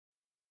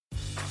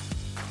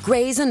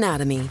Grey's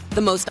Anatomy,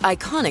 the most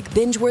iconic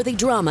binge-worthy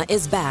drama,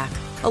 is back,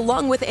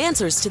 along with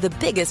answers to the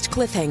biggest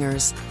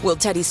cliffhangers. Will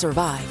Teddy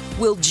survive?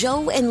 Will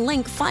Joe and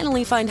Link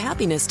finally find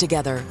happiness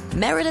together?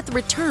 Meredith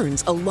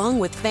returns along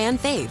with fan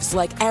faves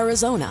like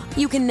Arizona.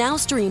 You can now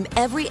stream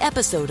every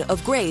episode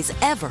of Grey's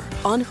ever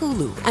on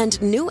Hulu, and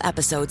new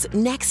episodes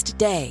next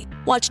day.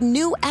 Watch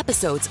new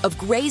episodes of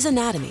Grey's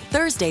Anatomy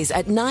Thursdays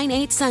at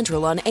 9/8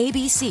 Central on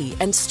ABC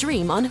and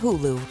stream on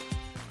Hulu.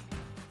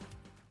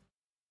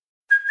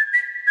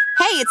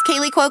 Hey, it's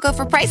Kaylee Cuoco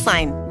for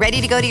Priceline.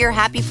 Ready to go to your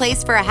happy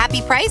place for a happy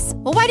price?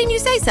 Well, why didn't you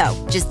say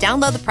so? Just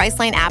download the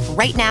Priceline app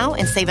right now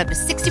and save up to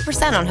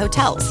 60% on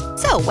hotels.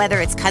 So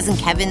whether it's Cousin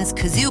Kevin's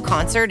Kazoo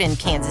Concert in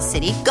Kansas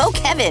City, go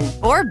Kevin,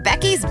 or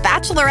Becky's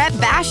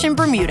Bachelorette Bash in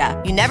Bermuda,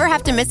 you never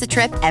have to miss a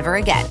trip ever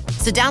again.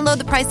 So download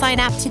the Priceline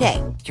app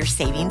today. Your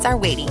savings are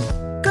waiting.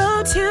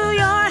 Go to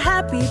your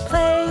happy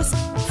place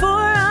for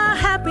a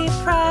happy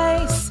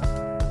price.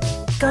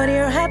 Go to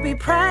your happy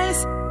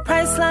price,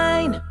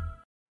 Priceline.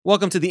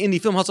 Welcome to the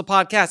Indie Film Hustle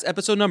Podcast,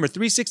 episode number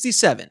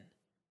 367.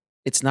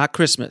 It's not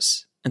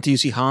Christmas until you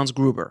see Hans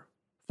Gruber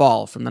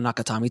fall from the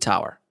Nakatomi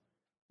Tower.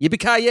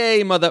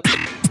 Yippee-ki-yay, mother...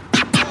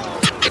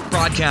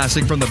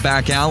 Broadcasting from the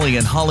back alley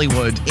in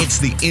Hollywood, it's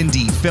the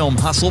Indie Film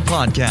Hustle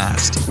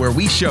Podcast, where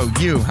we show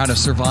you how to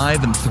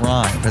survive and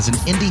thrive as an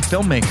indie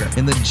filmmaker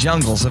in the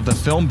jungles of the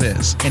film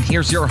biz. And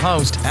here's your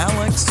host,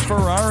 Alex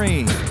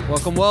Ferrari.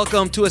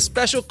 Welcome to a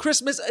special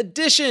Christmas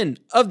edition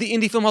of the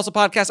Indie Film Hustle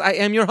Podcast. I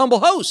am your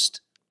humble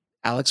host,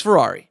 Alex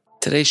Ferrari.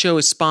 Today's show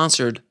is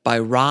sponsored by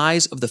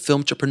Rise of the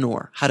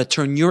Filmtrepreneur, how to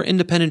turn your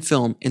independent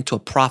film into a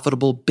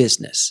profitable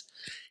business.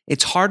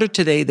 It's harder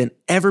today than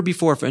ever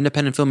before for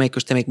independent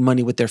filmmakers to make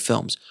money with their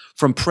films.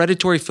 From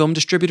predatory film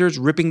distributors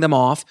ripping them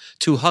off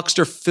to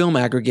huckster film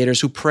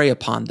aggregators who prey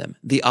upon them,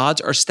 the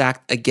odds are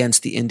stacked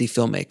against the indie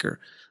filmmaker.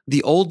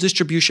 The old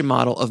distribution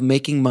model of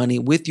making money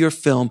with your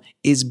film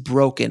is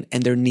broken,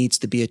 and there needs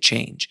to be a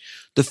change.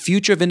 The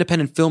future of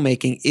independent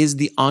filmmaking is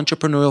the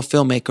entrepreneurial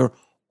filmmaker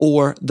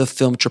or the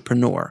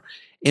filmtrepreneur.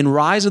 In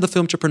Rise of the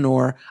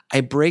Filmtrepreneur, I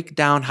break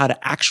down how to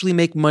actually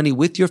make money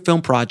with your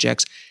film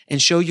projects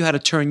and show you how to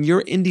turn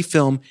your indie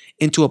film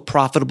into a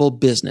profitable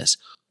business.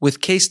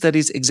 With case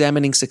studies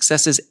examining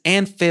successes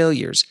and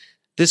failures,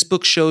 this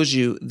book shows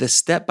you the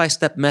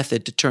step-by-step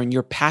method to turn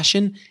your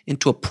passion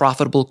into a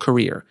profitable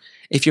career.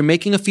 If you're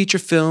making a feature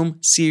film,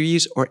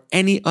 series, or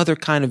any other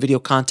kind of video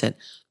content,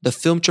 the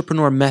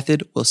Filmtrepreneur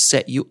method will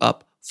set you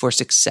up for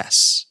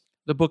success.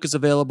 The book is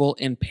available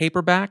in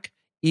paperback,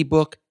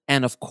 ebook,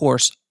 and of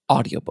course,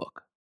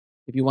 audiobook.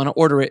 If you want to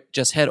order it,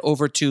 just head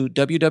over to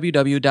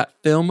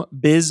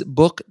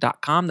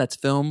www.filmbizbook.com. That's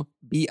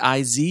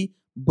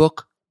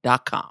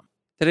filmbizbook.com.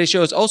 Today's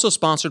show is also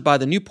sponsored by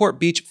the Newport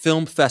Beach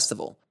Film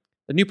Festival.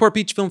 The Newport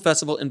Beach Film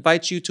Festival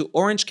invites you to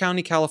Orange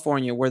County,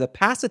 California, where the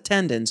past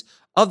attendance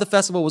of the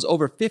festival was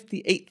over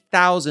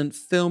 58,000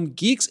 film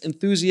geeks,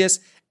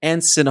 enthusiasts,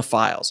 and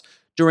cinephiles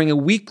during a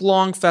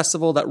week-long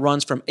festival that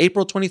runs from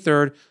April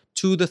 23rd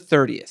to the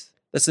 30th.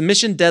 The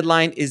submission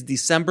deadline is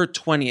December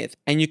 20th,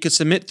 and you can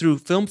submit through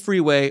Film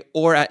Freeway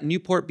or at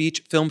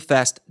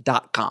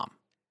newportbeachfilmfest.com.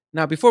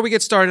 Now, before we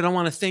get started, I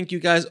want to thank you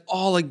guys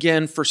all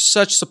again for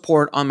such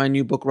support on my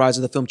new book, Rise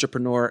of the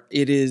Filmtrepreneur.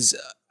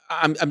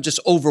 I'm just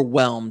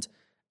overwhelmed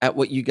at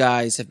what you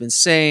guys have been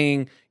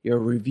saying, your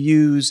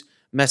reviews,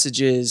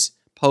 messages,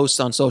 posts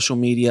on social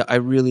media. I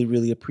really,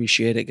 really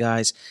appreciate it,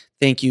 guys.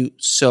 Thank you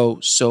so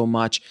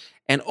much.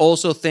 And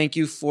also thank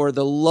you for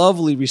the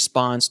lovely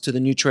response to the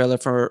new trailer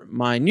for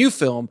my new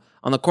film,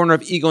 On the Corner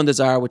of Ego and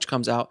Desire, which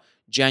comes out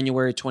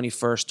January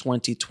 21st,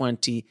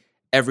 2020,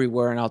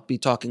 everywhere. And I'll be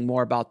talking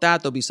more about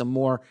that. There'll be some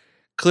more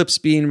clips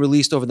being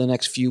released over the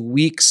next few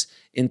weeks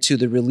into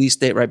the release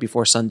date right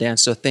before Sundance.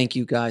 So thank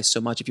you guys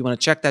so much. If you want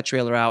to check that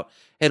trailer out,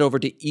 head over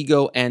to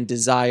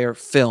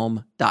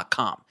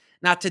egoanddesirefilm.com.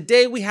 Now,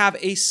 today we have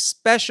a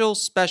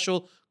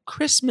special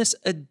Christmas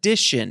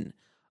edition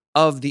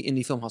of the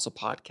Indie Film Hustle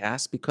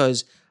Podcast,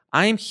 because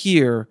I am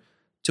here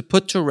to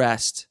put to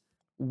rest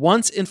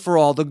once and for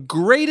all the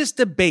greatest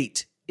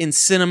debate in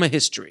cinema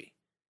history.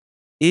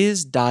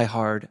 Is Die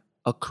Hard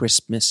a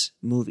Christmas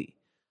movie?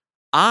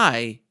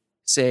 I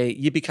say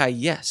yippee-ki-yay,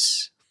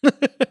 yes.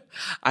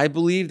 I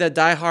believe that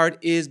Die Hard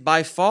is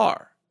by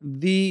far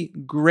the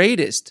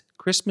greatest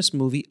Christmas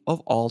movie of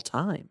all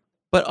time.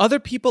 But other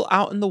people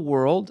out in the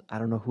world, I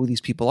don't know who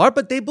these people are,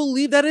 but they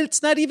believe that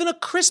it's not even a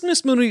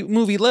Christmas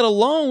movie, let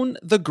alone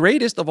the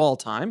greatest of all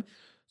time.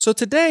 So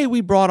today we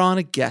brought on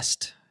a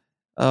guest,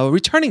 a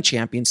returning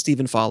champion,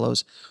 Stephen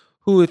Follows,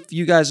 who, if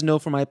you guys know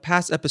from my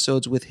past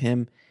episodes with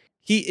him,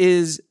 he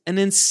is an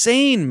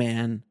insane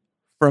man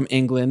from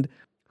England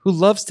who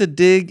loves to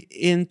dig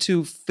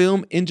into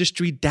film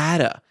industry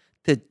data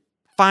to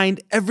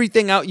find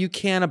everything out you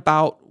can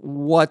about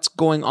what's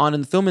going on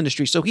in the film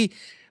industry. So he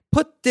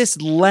put this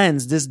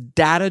lens, this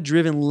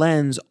data-driven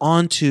lens,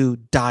 onto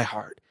Die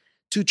Hard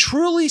to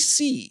truly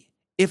see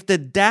if the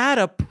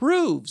data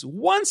proves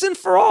once and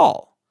for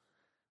all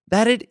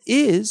that it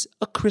is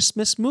a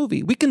Christmas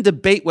movie. We can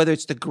debate whether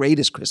it's the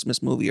greatest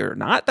Christmas movie or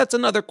not. That's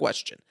another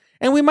question.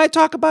 And we might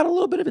talk about a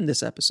little bit of it in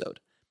this episode.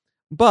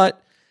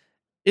 But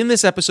in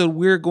this episode,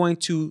 we're going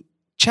to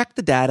check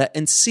the data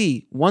and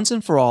see once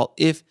and for all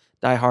if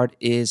Die Hard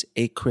is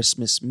a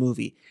Christmas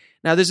movie.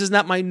 Now, this is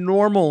not my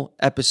normal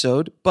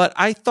episode, but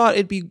I thought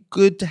it'd be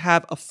good to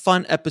have a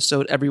fun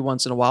episode every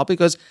once in a while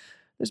because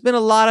there's been a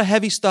lot of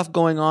heavy stuff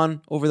going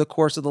on over the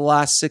course of the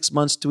last 6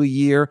 months to a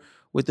year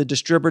with the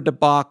distributor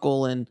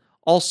debacle and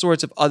all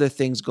sorts of other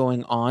things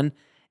going on.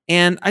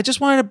 And I just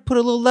wanted to put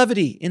a little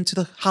levity into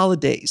the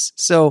holidays.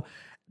 So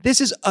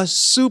this is a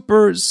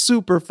super,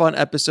 super fun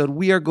episode.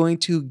 We are going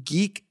to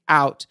geek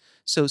out.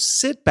 So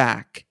sit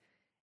back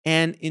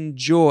and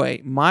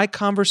enjoy my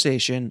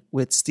conversation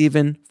with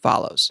Stephen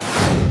Follows.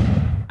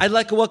 I'd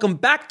like to welcome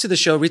back to the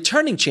show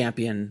returning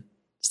champion,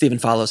 Stephen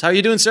Follows. How are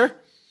you doing, sir?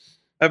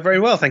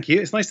 Very well, thank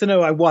you. It's nice to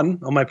know I won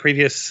on my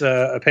previous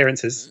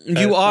appearances.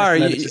 You are,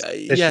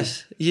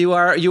 yes, you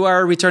are. You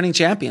are a returning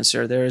champion,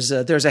 sir. There's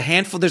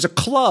a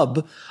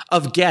club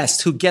of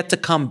guests who get to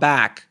come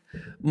back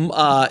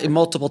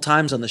multiple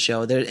times on the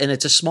show. And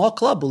it's a small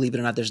club, believe it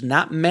or not. There's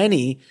not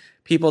many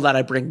people that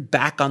I bring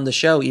back on the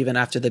show even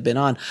after they've been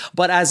on.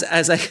 But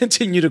as I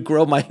continue to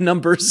grow my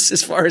numbers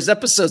as far as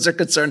episodes are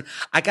concerned,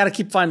 I got to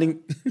keep finding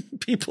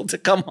people to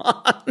come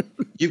on.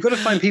 You've got to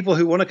find people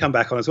who want to come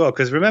back on as well.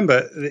 Because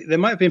remember, there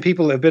might have been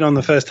people that have been on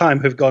the first time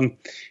who've gone,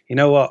 you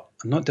know what?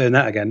 I'm not doing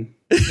that again.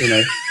 You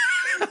know.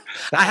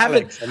 I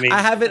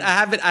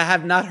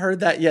have not heard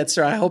that yet,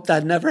 sir. I hope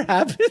that never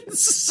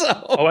happens.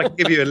 So. Oh, I can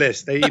give you a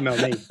list. They email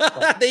me.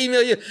 They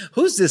email you.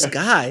 Who's this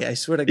guy? I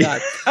swear to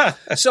God.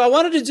 So I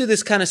wanted to do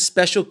this kind of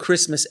special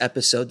Christmas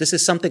episode. This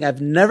is something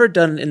I've never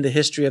done in the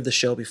history of the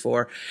show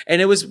before.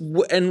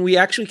 And we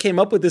actually came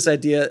up with this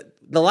idea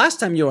the last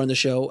time you were on the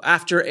show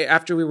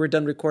after we were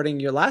done recording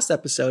your last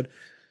episode.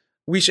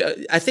 I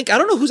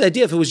don't know whose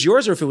idea, if it was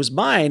yours or if it was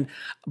mine,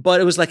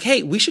 but it was like,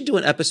 hey, we should do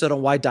an episode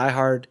on why Die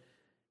Hard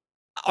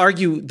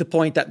argue the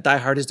point that Die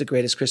Hard is the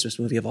greatest Christmas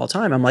movie of all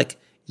time. I'm like,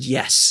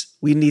 yes,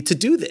 we need to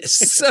do this.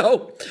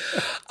 So,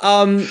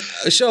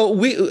 shall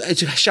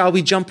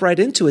we jump right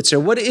into it, sir?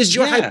 What is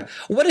your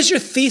what is your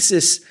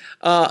thesis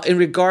in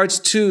regards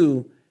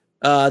to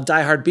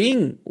Die Hard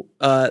being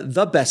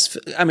the best?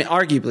 I mean,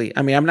 arguably.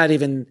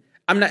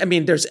 I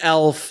mean, there's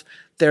Elf.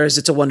 There's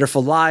It's a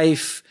Wonderful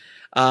Life.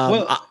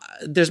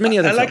 There's many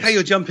other. I like films. how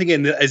you're jumping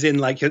in, as in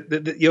like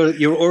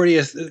you're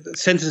already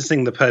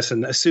sentencing the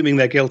person, assuming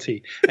they're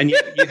guilty, and you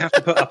have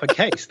to put up a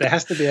case. There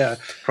has to be a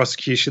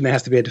prosecution. There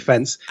has to be a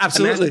defense.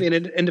 Absolutely, and there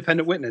has to be an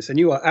independent witness, and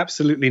you are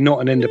absolutely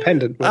not an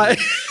independent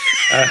witness.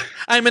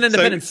 I'm an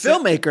independent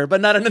filmmaker, but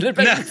not an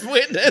independent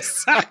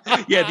witness.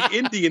 Yeah,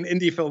 the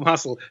indie film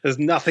hustle has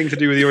nothing to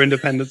do with your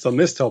independence on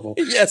this topic.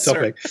 Yes,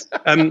 sir.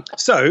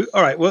 So,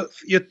 all right. Well,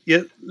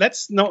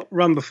 let's not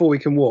run before we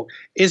can walk.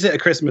 Is it a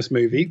Christmas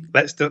movie?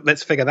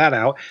 Let's figure that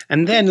out,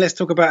 and then let's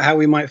talk about how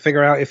we might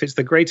figure out if it's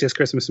the greatest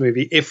Christmas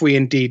movie if we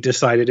indeed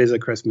decide it is a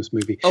Christmas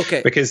movie.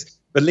 Okay. Because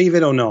believe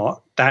it or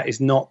not, that is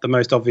not the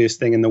most obvious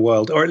thing in the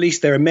world, or at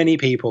least there are many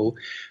people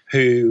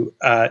who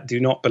do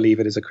not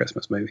believe it is a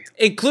Christmas movie,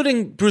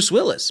 including Bruce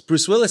Willis.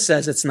 Bruce Willis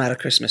says it's not a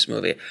Christmas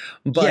movie,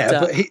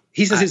 but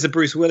he says it's a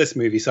Bruce Willis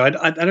movie. So I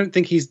don't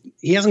think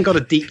he hasn't got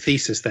a deep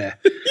thesis there.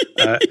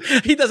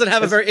 He doesn't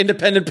have a very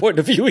independent point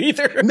of view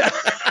either.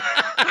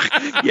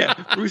 Yeah,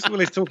 Bruce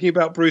Willis talking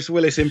about Bruce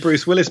Willis in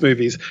Bruce Willis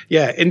movies.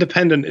 Yeah,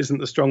 independent isn't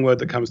the strong word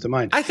that comes to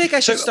mind. I think I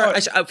should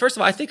start. First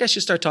of all, I think I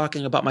should start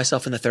talking about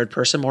myself in the third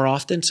person more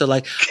often. So,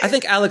 like, I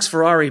think Alex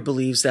Ferrari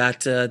believes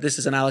that this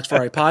is an Alex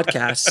Ferrari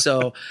podcast.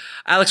 So,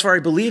 Alex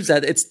Ferrari believes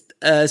that it's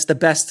the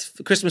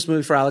best Christmas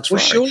movie for Alex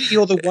Ferrari. Well, surely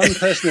you're the one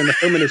person in the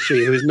film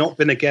industry who has not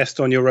been a guest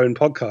on your own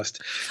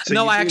podcast. So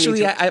no, I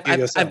actually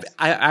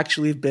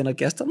have been a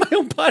guest on my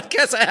own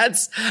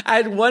podcast. I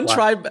had one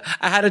tribe.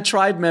 I had a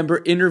tribe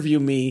member interview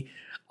me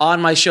on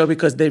my show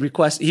because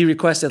he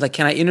requested, like,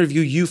 can I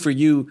interview you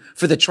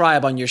for the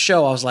tribe on your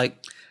show? I was like,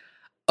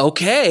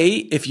 okay,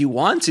 if you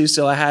want to.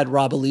 So I had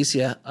Rob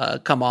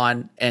Alicia come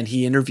on and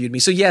he interviewed me.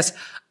 So yes,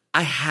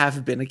 I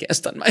have been a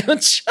guest on my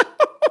own show.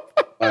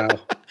 Wow.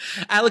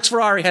 Alex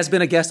Ferrari has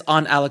been a guest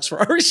on Alex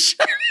Ferrari's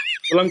show.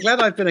 Well, I'm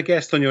glad I've been a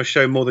guest on your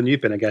show more than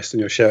you've been a guest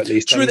on your show, at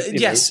least. True.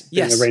 Yes.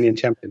 Iranian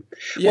champion.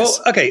 Yes.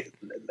 Well, okay.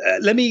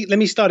 Let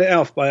me start it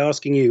off by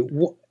asking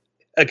you.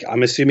 Okay,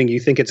 I'm assuming you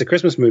think it's a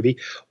Christmas movie.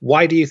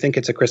 Why do you think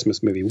it's a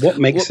Christmas movie? What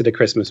makes it a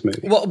Christmas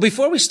movie? Well,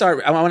 before we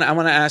start, I want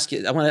to ask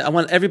you. I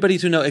want everybody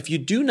to know, if you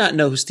do not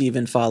know who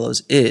Stephen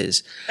Follows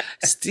is,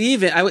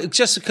 Stephen.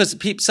 Just because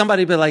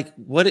somebody be like,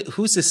 "What?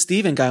 Who's this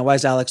Stephen guy? Why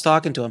is Alex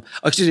talking to him?"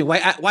 Oh, excuse me.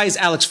 Why is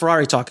Alex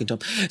Ferrari talking to him?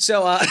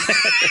 So,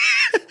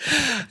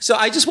 so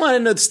I just want to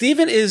know,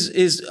 Stephen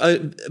is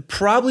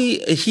probably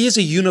he is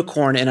a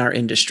unicorn in our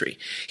industry.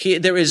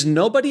 There is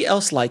nobody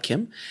else like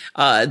him.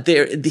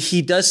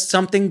 He does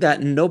something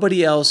that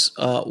nobody else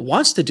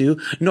wants to do,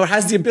 nor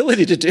has the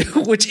ability to do,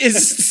 which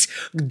is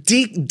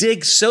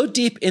dig so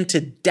deep into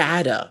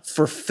data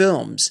for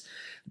films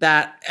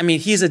that, I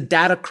mean, he's a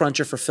data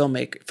cruncher for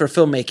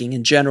filmmaking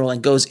in general,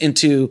 and goes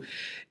into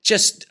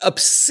just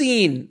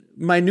obscene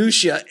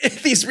minutia,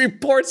 these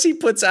reports he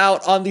puts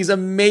out on these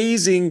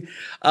amazing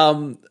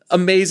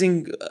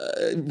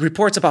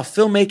reports about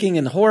filmmaking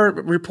and horror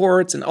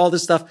reports and all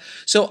this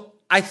stuff. So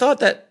I thought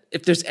that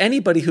if there's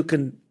anybody who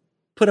can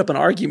put up an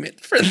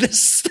argument for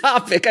this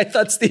topic, I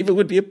thought Stephen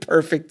would be a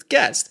perfect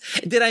guest.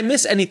 Did I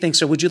miss anything,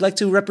 sir? Would you like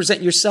to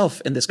represent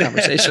yourself in this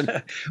conversation?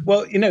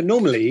 Well,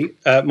 normally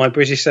my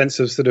British sense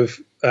of sort of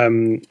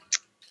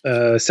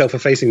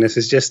self-effacingness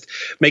is just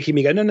making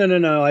me go,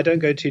 no, I don't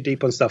go too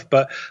deep on stuff.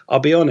 But I'll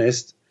be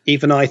honest,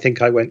 even I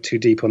think I went too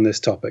deep on this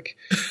topic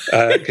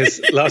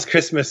because last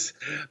Christmas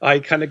I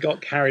kind of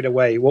got carried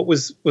away. What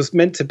was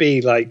meant to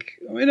be like,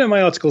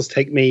 my articles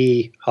take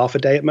me half a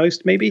day at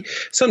most, maybe.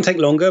 Some take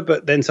longer,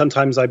 but then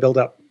sometimes I build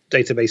up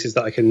databases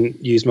that I can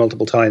use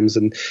multiple times.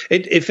 And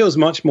it feels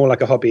much more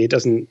like a hobby. It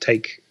doesn't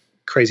take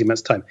crazy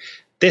amounts of time.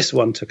 This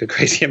one took a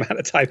crazy amount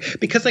of time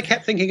because I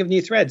kept thinking of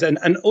new threads and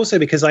also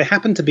because I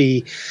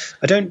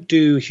don't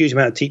do a huge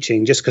amount of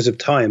teaching just because of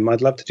time.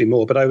 I'd love to do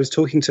more, but I was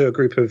talking to a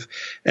group of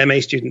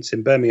MA students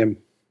in Birmingham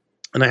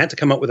and I had to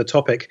come up with a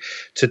topic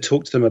to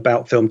talk to them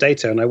about film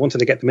data and I wanted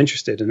to get them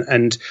interested.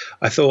 And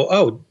I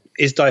thought,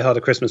 is Die Hard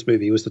a Christmas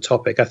movie was the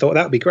topic. I thought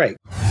that would be great.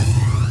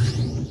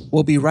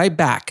 We'll be right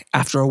back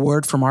after a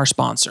word from our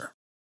sponsor.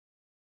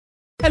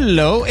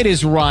 Hello, it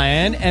is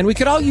Ryan, and we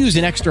could all use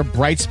an extra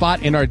bright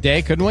spot in our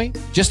day, couldn't we?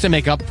 Just to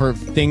make up for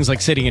things like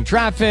sitting in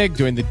traffic,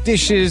 doing the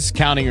dishes,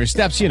 counting your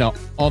steps,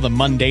 all the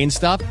mundane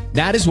stuff.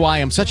 That is why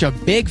I'm such a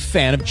big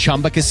fan of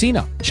Chumba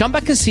Casino. Chumba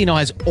Casino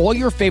has all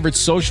your favorite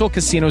social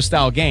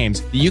casino-style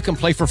games that you can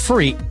play for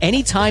free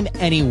anytime,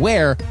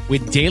 anywhere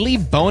with daily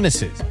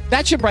bonuses.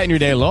 That should brighten your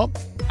day a little.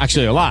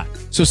 Actually, a lot.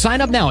 So sign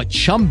up now at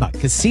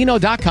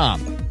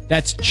ChumbaCasino.com.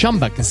 That's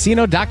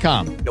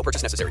ChumbaCasino.com. No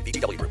purchase necessary.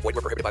 VGW Group. Void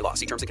where prohibited by law.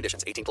 See terms and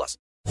conditions. 18+.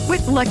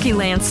 With Lucky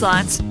Land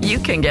Slots, you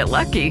can get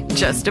lucky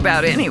just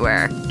about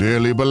anywhere.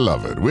 Dearly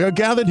beloved, we are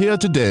gathered here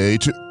today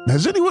to...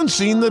 Has anyone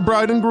seen the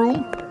bride and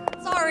groom?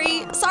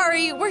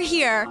 Sorry, we're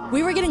here.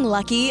 We were getting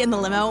lucky in the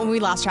limo and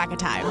we lost track of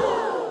time.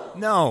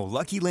 No,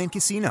 Lucky Land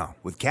Casino.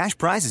 With cash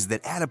prizes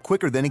that add up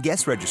quicker than a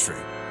guest registry.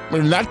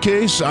 In that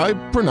case, I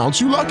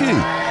pronounce you lucky.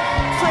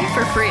 Play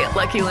for free at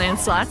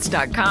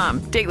LuckyLandSlots.com.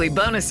 Daily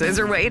bonuses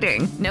are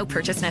waiting. No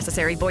purchase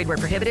necessary. Void where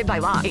prohibited by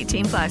law.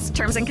 18+.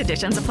 Terms and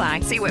conditions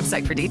apply. See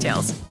website for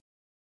details.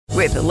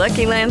 With the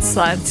Lucky Land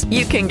Slots,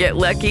 you can get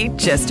lucky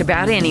just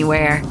about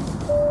anywhere.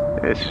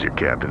 This is your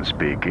captain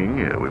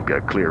speaking. We've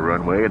got clear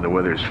runway and the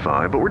weather's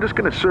fine, but we're just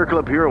going to circle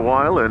up here a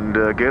while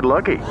and get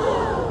lucky.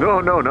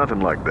 No,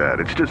 nothing like that.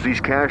 It's just these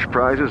cash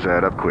prizes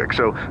add up quick.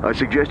 So I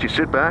suggest you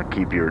sit back,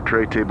 keep your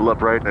tray table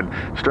upright, and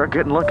start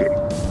getting lucky.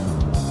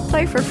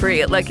 Play for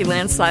free at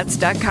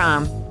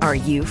LuckyLandSlots.com. Are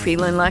you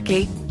feeling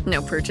lucky?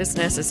 No purchase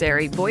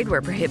necessary. Void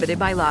where prohibited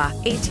by law.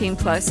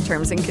 18+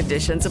 terms and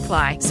conditions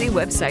apply. See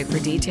website for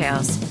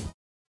details.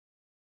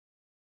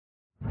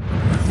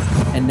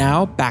 And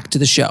now back to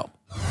the show.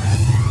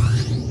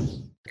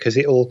 Because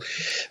it'll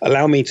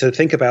allow me to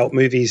think about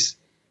movies,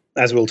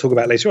 as we'll talk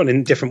about later on,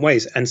 in different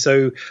ways. And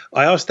so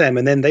I asked them,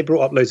 and then they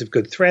brought up loads of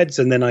good threads,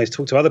 and then I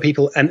talked to other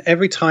people, and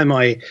every time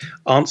I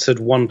answered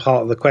one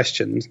part of the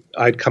question,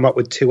 I'd come up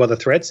with two other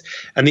threads.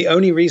 And the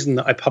only reason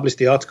that I published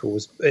the article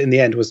was, in the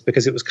end, was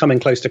because it was coming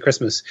close to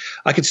Christmas.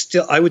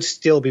 I would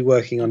still be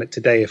working on it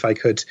today if I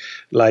could,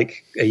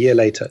 like a year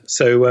later.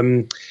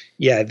 So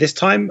this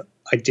time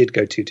I did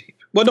go too deep.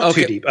 Well, not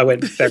too deep. I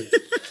went very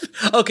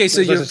Okay,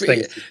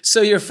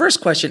 so your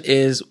first question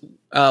is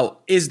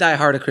Die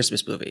Hard a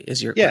Christmas movie?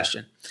 Is your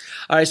question?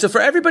 All right. So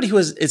for everybody who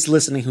is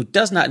listening who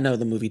does not know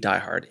the movie Die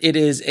Hard, it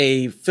is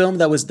a film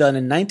that was done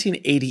in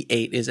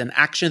 1988. Is an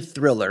action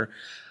thriller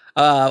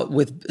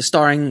with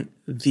starring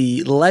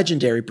the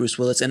legendary Bruce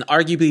Willis, and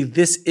arguably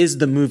this is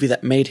the movie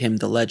that made him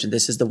the legend.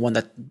 This is the one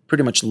that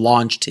pretty much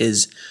launched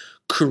his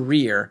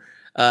career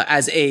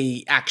as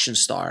a action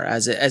star,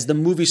 as the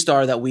movie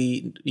star that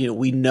we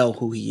know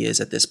who he is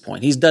at this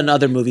point. He's done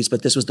other movies,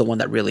 but this was the one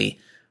that really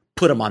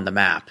put him on the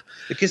map.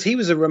 Because he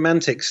was a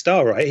romantic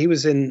star, right? He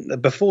was in,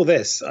 before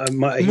this,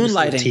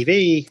 Moonlighting.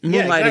 TV. Moonlighting,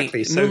 yeah,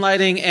 exactly.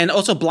 Moonlighting, and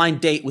also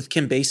Blind Date with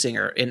Kim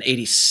Basinger in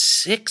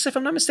 86, if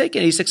I'm not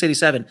mistaken, 86,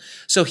 87.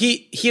 So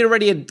he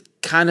already had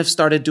kind of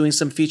started doing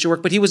some feature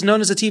work, but he was known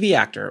as a TV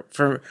actor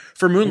for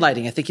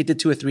Moonlighting. I think he did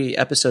 2 or 3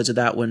 episodes of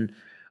that when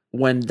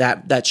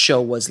that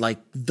show was like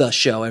the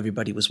show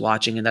everybody was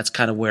watching, and that's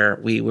kind of where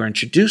we were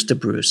introduced to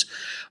Bruce.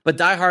 But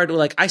Die Hard,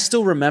 like, I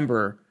still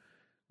remember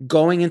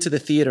going into the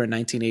theater in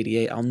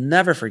 1988. I'll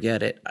never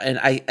forget it.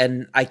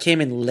 And I came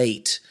in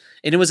late,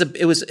 and it was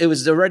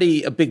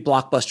already a big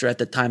blockbuster at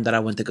the time that I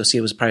went to go see.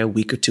 It was probably a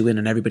week or 2 in,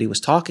 and everybody was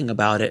talking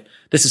about it.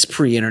 This is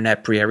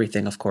pre-internet,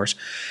 pre-everything, of course.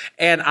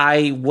 And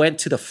I went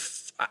to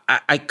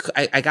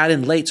I got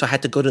in late, so I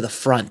had to go to the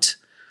front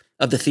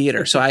of the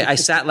theater. So I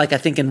sat, like, I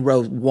think in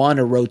row 1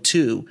 or row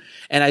 2,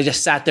 and I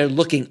just sat there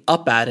looking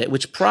up at it,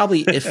 which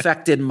probably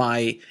affected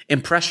my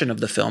impression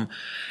of the film.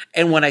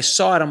 And when I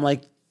saw it, I'm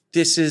like,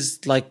 this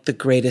is like the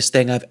greatest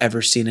thing I've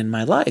ever seen in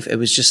my life. It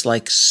was just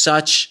like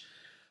such,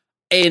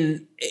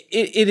 and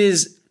it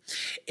is,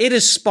 it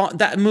is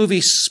that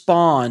movie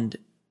spawned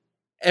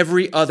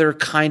every other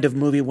kind of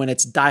movie when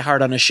it's Die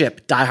Hard on a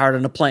ship, Die Hard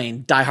on a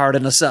plane, Die Hard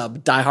in a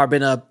sub, Die Hard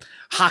in a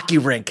hockey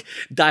rink,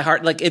 Die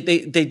Hard. Like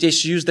they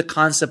just use the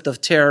concept of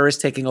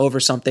terrorists taking over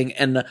something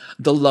and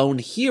the lone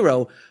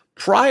hero.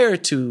 Prior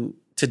to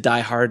Die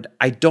Hard,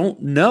 I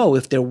don't know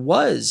if there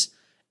was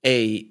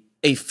a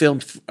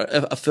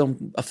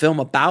film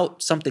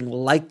about something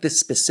like this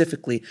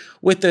specifically,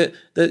 with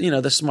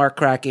the smart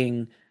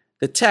cracking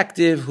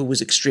detective who was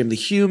extremely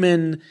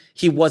human.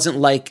 He wasn't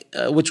like,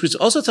 which was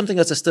also something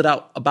that stood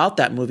out about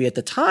that movie at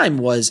the time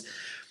was,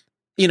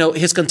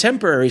 his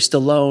contemporary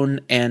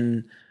Stallone,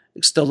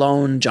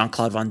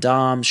 Jean-Claude Van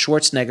Damme,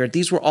 Schwarzenegger.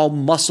 These were all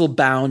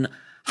muscle-bound,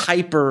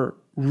 hyper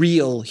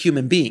real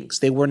human beings.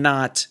 They were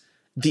not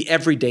the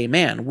everyday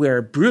man,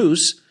 where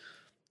Bruce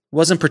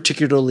wasn't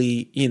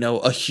particularly,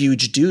 a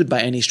huge dude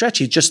by any stretch.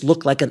 He just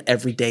looked like an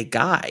everyday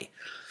guy.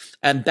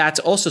 And that's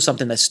also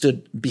something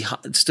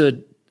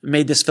that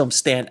made this film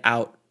stand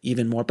out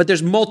even more. But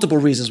there's multiple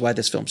reasons why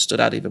this film stood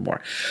out even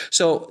more.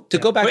 So to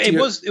go back to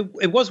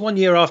it was 1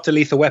 year after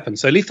Lethal Weapon.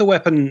 So Lethal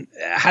Weapon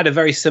had a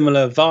very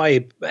similar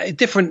vibe, a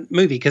different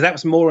movie, because that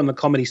was more on the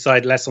comedy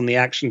side, less on the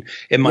action,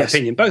 in my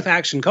opinion. Both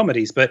action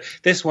comedies, but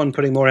this one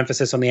putting more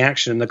emphasis on the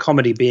action and the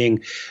comedy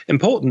being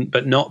important,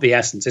 but not the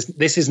essence.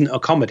 This isn't a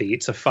comedy;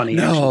 it's a funny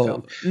action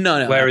film.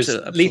 No. Whereas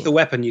absolutely. Lethal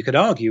Weapon, you could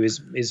argue,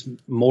 is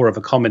more of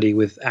a comedy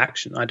with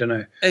action. I don't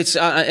know. It's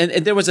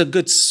and there was a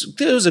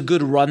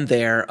good run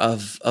there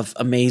of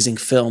amazing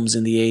films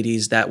in the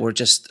 80s that were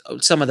just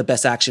some of the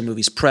best action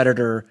movies: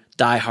 Predator,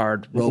 Die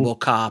Hard,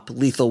 RoboCop,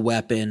 Lethal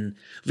Weapon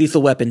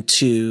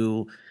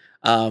 2.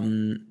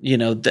 Commando.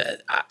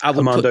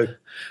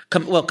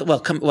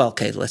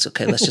 Okay,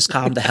 let's just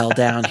calm the hell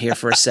down here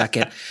for a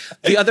second.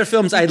 The other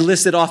films I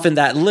listed off in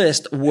that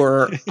list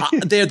were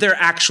they're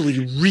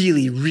actually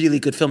really, really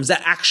good films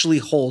that actually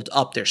hold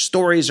up. Their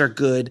stories are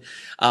good.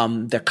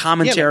 Their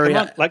commentary,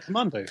 like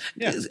Commando.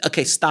 Yeah.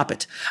 Okay, stop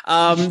it.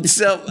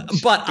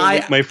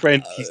 My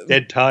friend, he's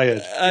dead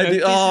tired.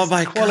 Oh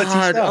my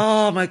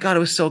god, it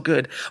was so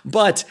good.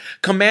 But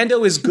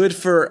Commando is good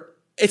for.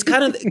 It's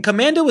kind of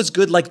Commando is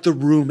good like The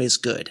Room is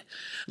good.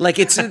 Like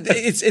it's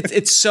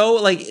so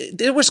like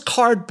there was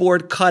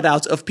cardboard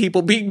cutouts of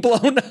people being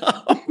blown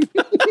up.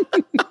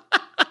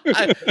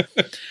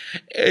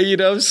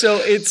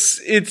 So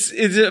it's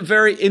a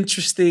very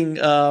interesting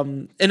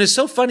and it's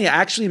so funny. I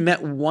actually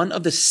met one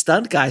of the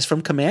stunt guys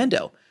from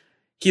Commando.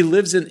 He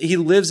lives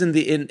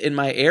in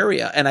my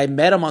area, and I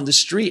met him on the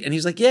street, and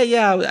he's like,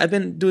 yeah, I've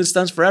been doing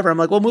stunts forever. I'm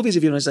like, what movies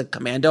have you done? He's like,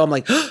 Commando. I'm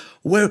like,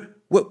 where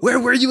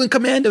were you in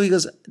Commando? He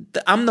goes,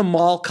 I'm the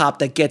mall cop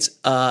that gets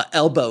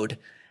elbowed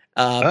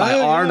by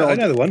Arnold. I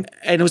know the one.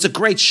 And it was a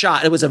great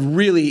shot. It was a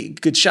really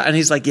good shot. And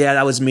he's like, yeah,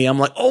 that was me. I'm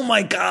like, oh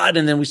my God.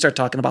 And then we start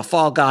talking about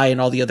Fall Guy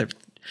and all the other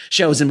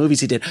shows and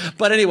movies he did.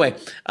 But anyway,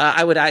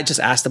 I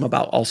just asked him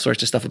about all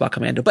sorts of stuff about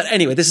Commando. But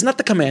anyway, this is not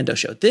the Commando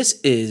show. This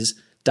is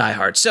Die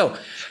Hard. So,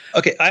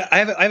 okay, I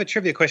have a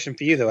trivia question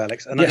for you though,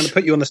 Alex, and I'm going to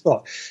put you on the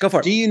spot. Go for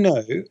it. Do you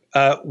know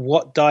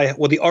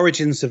the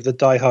origins of the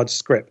Die Hard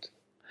script?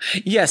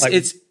 Yes,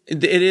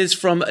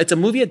 it's a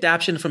movie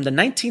adaptation from the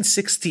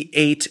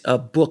 1968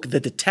 book The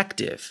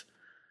Detective,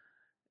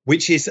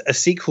 which is a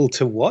sequel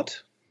to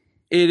what?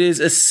 It is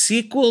a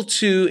sequel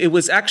to. It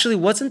was actually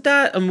wasn't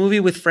that a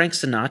movie with Frank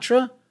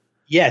Sinatra?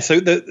 Yeah, so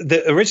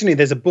originally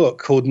there's a book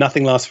called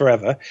Nothing Lasts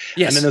Forever,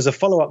 and then there's a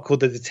follow-up called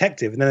The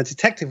Detective, and then The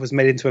Detective was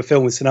made into a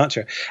film with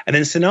Sinatra, and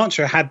then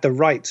Sinatra had the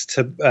rights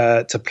to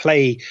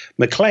play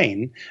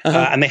McClane,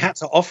 and they had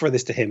to offer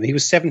this to him. He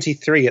was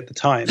 73 at the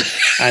time,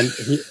 and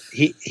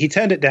he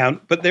turned it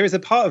down. But there is a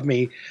part of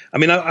me, I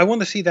mean, I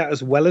want to see that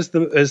as well as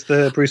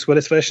the Bruce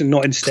Willis version,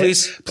 not instead.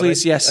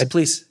 Please, yes.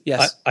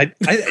 I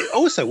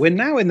also, we're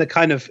now in the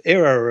kind of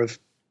era of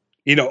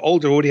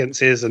older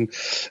audiences and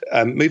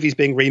movies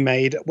being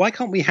remade. Why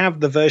can't we have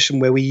the version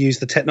where we use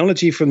the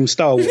technology from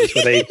Star Wars,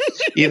 where they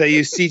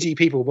use CG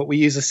people, but we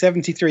use a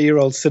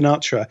 73-year-old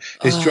Sinatra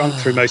who's drunk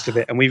through most of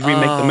it, and we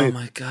remake the movie? Oh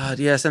my God,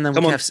 yes! And then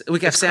we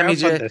have Sammy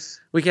J.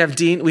 We have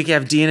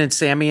Dean and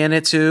Sammy in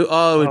it too.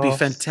 Oh, it would be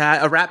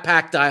fantastic. A Rat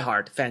Pack Die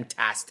Hard,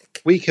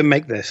 fantastic. We can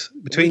make this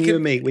between you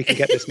and me. We can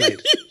get this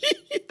made.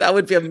 That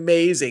would be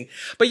amazing.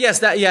 But yes,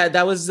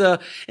 that was, and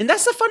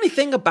that's the funny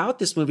thing about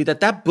this movie,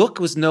 that book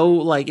was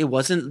it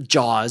wasn't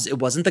Jaws, it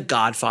wasn't The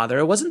Godfather,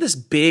 it wasn't this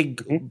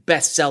big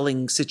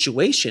best-selling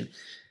situation.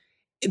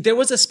 There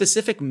was a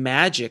specific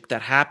magic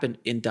that happened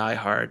in Die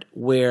Hard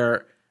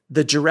where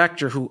the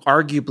director, who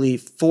arguably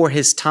for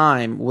his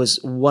time was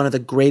one of the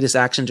greatest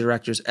action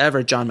directors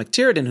ever, John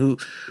McTiernan,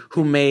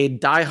 who made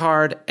Die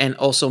Hard and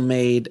also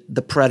made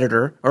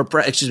Predator,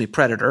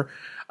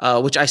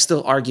 which I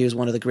still argue is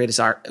one of the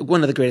greatest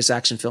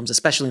action films,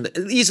 especially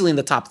easily in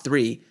the top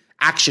 3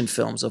 action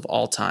films of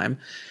all time.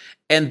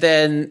 And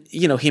then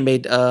he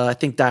made I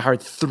think Die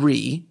Hard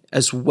 3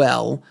 as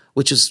well,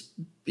 which is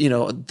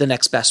the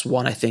next best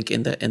one, I think,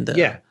 in the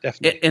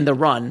definitely in the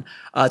run.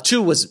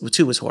 2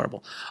 was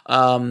horrible.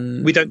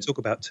 We don't talk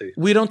about 2.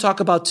 We don't talk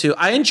about 2.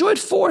 I enjoyed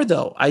 4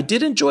 though. I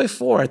did enjoy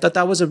 4. I thought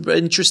that was an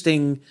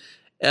interesting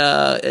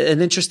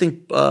an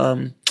interesting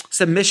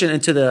submission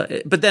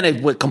into but then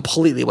it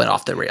completely went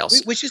off the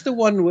rails. Which is the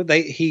one where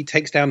he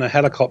takes down a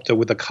helicopter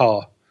with a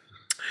car?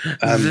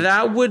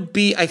 That would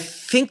be, I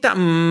think that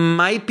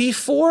might be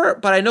 4,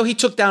 but I know he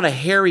took down a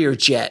Harrier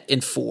jet in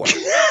 4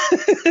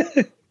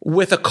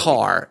 with a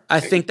car.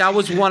 I think that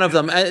was one of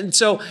them. And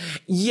so,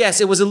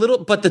 yes, it was a little,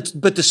 but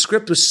the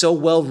script was so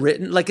well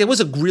written. Like, it was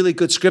a really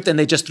good script, and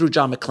they just threw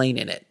John McClane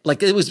in it.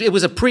 Like, it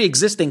was a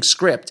pre-existing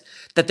script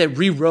that they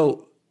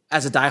rewrote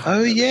as a Die Hard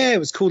movie. Yeah, it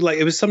was called, like,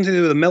 it was something to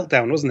do with a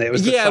meltdown, wasn't it? It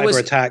was the cyber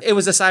attack. It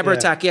was a cyber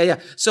attack.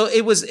 Yeah. So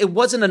it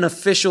wasn't an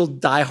official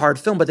Die Hard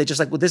film, but they just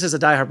like, well, this is a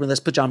Die Hard movie.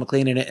 Let's put John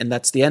McClane in it, and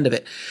that's the end of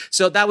it.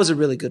 So that was a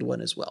really good one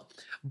as well.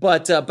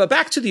 But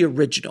back to the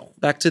original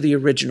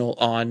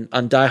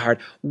on Die Hard.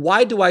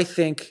 Why do I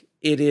think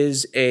it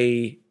is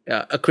a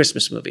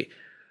Christmas movie?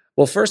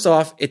 Well, first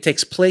off, it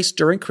takes place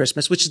during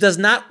Christmas, which does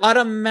not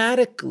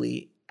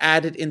automatically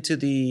add it into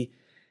the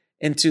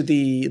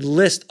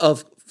list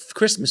of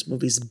Christmas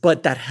movies,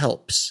 but that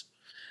helps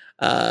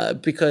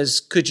because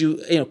could you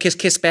Kiss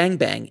Kiss Bang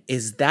Bang,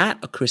 is that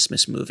a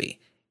Christmas movie?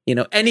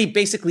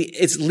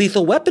 It's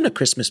Lethal Weapon a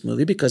Christmas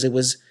movie because it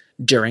was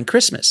during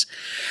Christmas.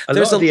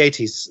 There's a lot of the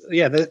 80s.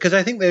 Yeah, because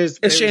I think it's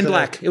Shane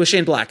Black. It was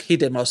Shane Black. He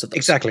did most of those.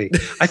 Exactly.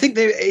 I think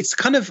it's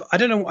kind of, I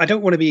don't know, I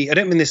don't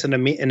mean this in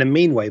a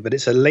mean way, but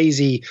it's a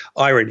lazy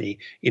irony.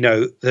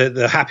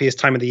 The happiest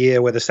time of the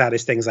year where the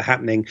saddest things are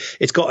happening.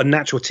 It's got a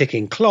natural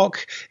ticking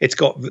clock. It's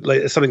got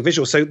something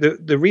visual. So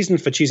the reason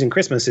for choosing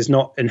Christmas is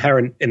not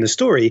inherent in the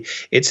story.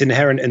 It's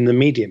inherent in the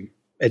medium.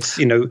 It's,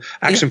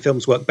 action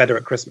films work better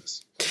at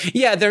Christmas.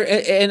 Yeah,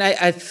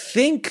 I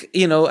think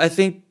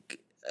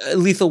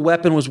Lethal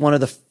Weapon was one of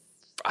the,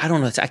 I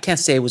don't know, I can't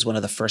say it was one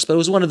of the first, but it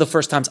was one of the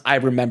first times I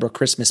remember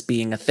Christmas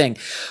being a thing.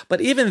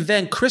 But even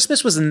then,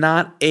 Christmas was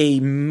not a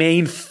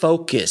main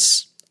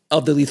focus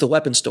of the Lethal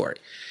Weapon story.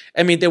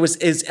 I mean, there was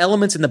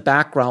elements in the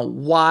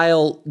background,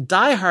 while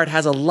Die Hard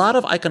has a lot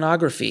of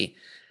iconography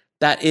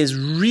that is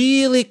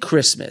really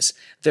Christmas.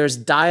 There's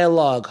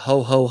dialogue,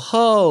 ho, ho,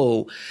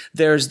 ho.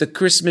 There's the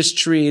Christmas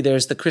tree.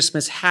 There's the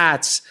Christmas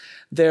hats.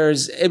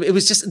 There's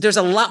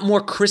a lot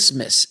more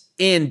Christmas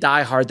in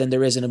Die Hard than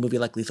there is in a movie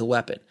like Lethal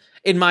Weapon,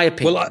 in my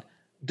opinion.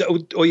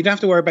 Well, you don't have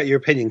to worry about your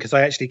opinion because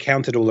I actually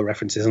counted all the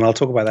references, and I'll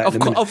talk about that in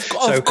a minute.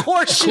 Of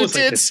course you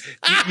did.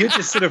 You're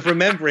just sort of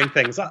remembering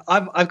things.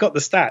 I've got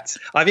the stats.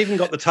 I've even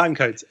got the time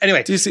codes.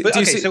 Anyway, do you see what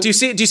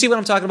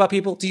I'm talking about,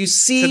 people? Do you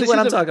see what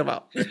I'm talking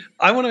about?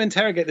 I want to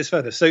interrogate this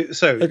further. So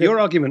okay.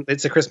 Your argument,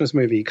 it's a Christmas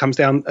movie, comes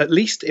down at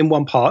least in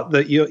one part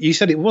that you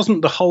said it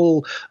wasn't the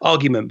whole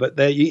argument, but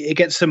it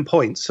gets some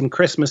points, some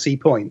Christmassy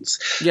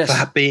points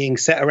for being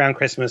set around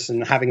Christmas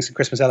and having some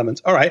Christmas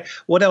elements. All right,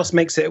 what else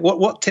makes it?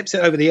 What tips it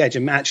over the edge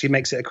and actually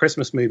makes it a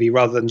Christmas movie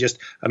rather than just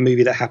a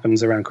movie that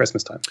happens around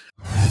Christmas time?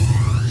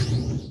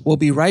 We'll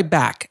be right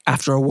back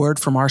after a word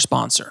from our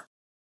sponsor.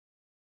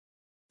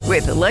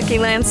 With the Lucky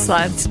Land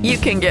Slots, you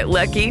can get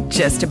lucky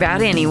just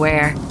about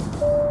anywhere.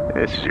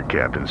 This is your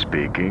captain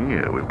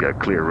speaking. We've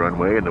got clear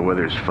runway and the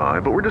weather's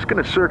fine, but we're just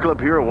going to circle up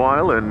here a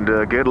while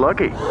and get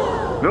lucky.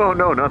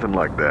 No, nothing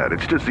like that.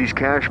 It's just these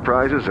cash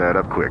prizes add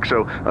up quick.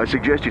 So I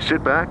suggest you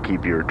sit back,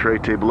 keep your tray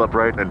table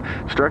upright, and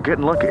start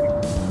getting lucky.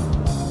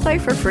 Play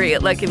for free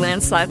at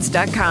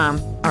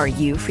LuckyLandSlots.com. Are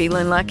you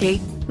feeling lucky?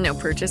 No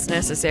purchase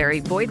necessary.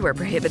 Void where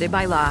prohibited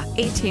by law.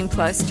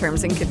 18+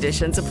 terms and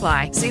conditions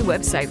apply. See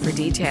website for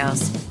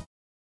details.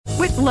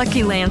 With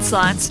Lucky Land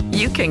Slots,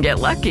 you can get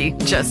lucky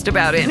just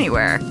about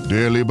anywhere.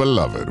 Dearly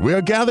beloved, we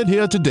are gathered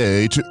here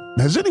today to...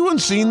 Has anyone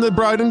seen the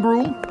bride and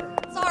groom?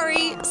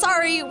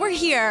 Sorry, we're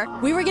here.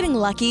 We were getting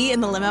lucky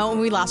in the limo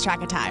and we lost track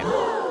of time.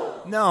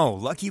 No,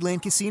 Lucky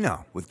Land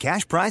Casino, with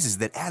cash prizes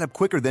that add up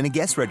quicker than a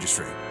guest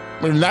registry.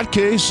 In that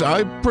case,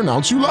 I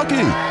pronounce you lucky.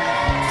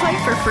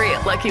 Play for free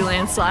at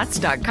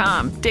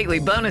LuckyLandSlots.com. Daily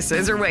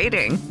bonuses are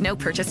waiting. No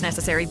purchase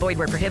necessary. Void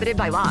where prohibited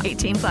by law.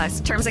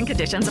 18+. Terms and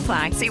conditions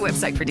apply. See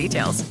website for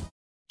details.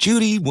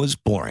 Judy was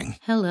boring.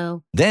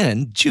 Hello.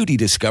 Then Judy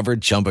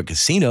discovered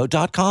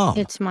ChumbaCasino.com.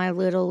 It's my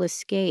little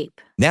escape.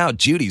 Now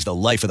Judy's the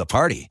life of the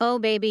party. Oh,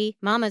 baby,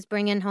 mama's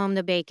bringing home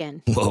the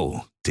bacon.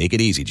 Whoa, take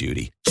it easy,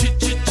 Judy.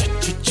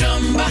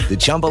 The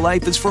Chumba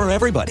life is for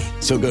everybody.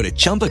 So go to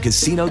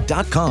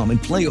ChumbaCasino.com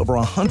and play over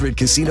 100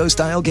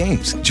 casino-style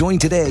games. Join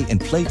today and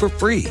play for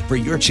free for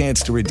your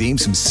chance to redeem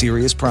some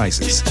serious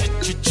prizes.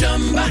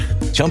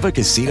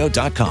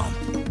 ChumbaCasino.com.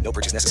 No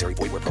purchase necessary.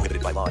 Void where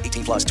prohibited by law.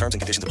 18+ terms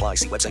and conditions apply.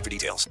 See website for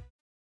details.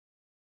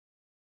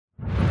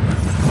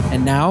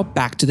 And now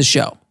back to the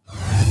show.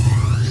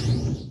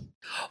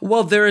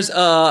 Well, there is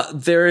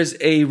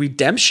a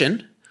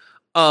redemption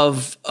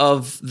of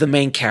the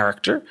main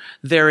character.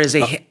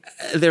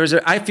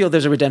 I feel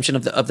there's a redemption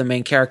of the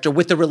main character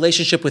with the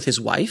relationship with his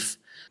wife,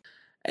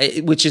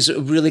 which is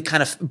really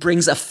kind of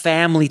brings a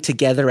family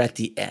together at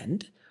the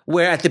end,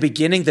 where at the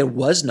beginning there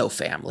was no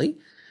family.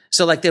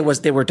 So like they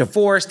were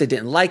divorced, they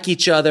didn't like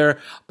each other,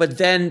 but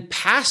then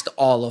past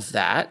all of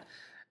that,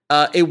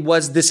 it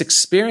was this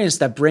experience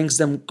that brings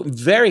them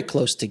very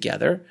close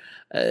together,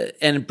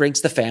 and it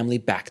brings the family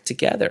back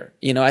together.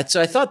 So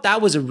I thought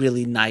that was a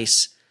really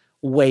nice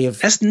way of.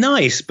 That's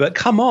nice, but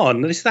come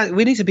on,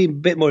 we need to be a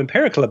bit more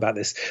empirical about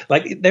this.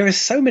 Like, there are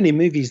so many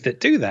movies that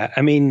do that.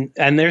 I mean,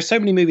 and there are so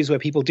many movies where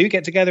people do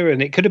get together,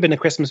 and it could have been a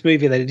Christmas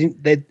movie.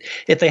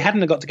 If they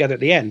hadn't got together at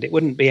the end, it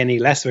wouldn't be any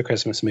less of a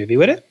Christmas movie,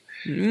 would it?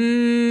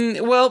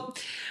 Well,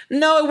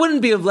 no, it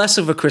wouldn't be less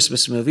of a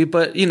Christmas movie,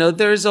 but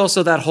there's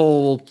also that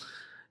whole,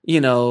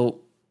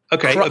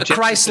 Okay,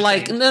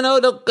 Christ-like,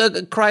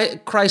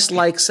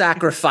 Christ-like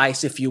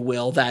sacrifice, if you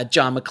will, that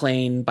John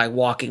McClane by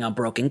walking on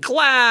broken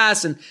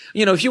glass, and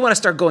if you want to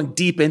start going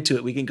deep into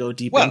it, we can go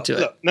deep into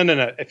it. No.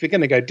 If you're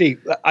going to go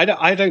deep, I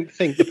don't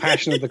think the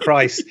Passion of the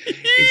Christ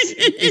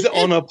is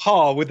on a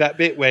par with that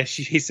bit where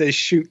he says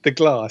shoot the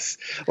glass.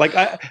 Like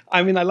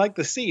I mean, I like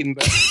the scene,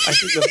 but I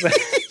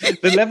think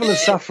the level of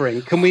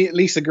suffering, can we at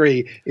least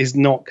agree, is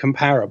not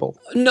comparable?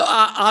 No,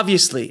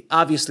 obviously,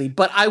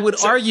 but I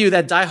would argue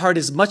that Die Hard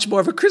is much more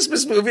of a Christmas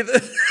movie than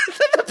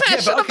the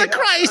Passion of the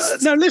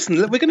Christ. No, listen,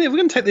 we're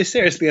going to take this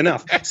seriously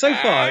enough. So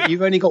far,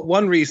 you've only got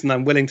one reason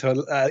I'm willing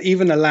to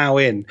even allow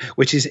in,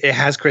 which is it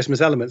has Christmas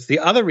elements. The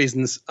other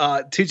reasons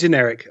are too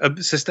generic,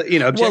 objection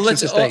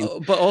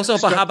sustained. But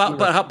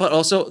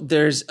also,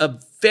 there's a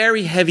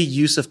very heavy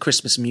use of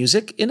Christmas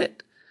music in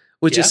it,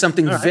 which is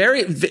something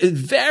very,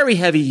 very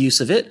heavy use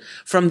of it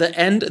from the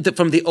end,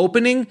 from the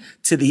opening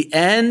to the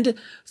end.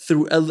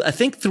 I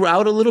think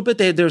throughout a little bit,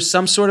 there's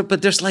some sort of,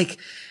 but there's like.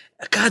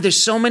 God,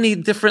 there's so many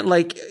different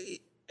like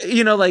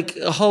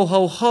ho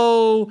ho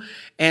ho,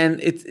 and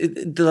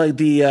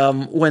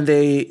when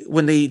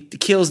they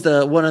kills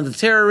one of the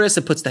terrorists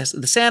and puts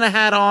the Santa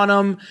hat on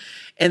him,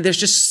 and there's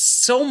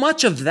just so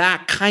much of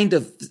that kind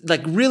of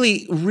like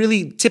really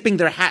really tipping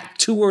their hat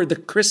toward the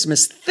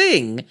Christmas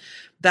thing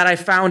that I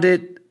found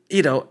it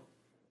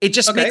it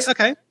just makes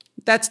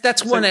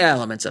that's one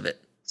element of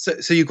it.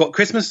 So you've got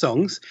Christmas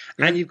songs,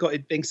 and you've got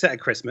it being set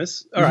at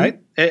Christmas. All right,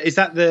 is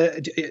that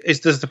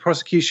does the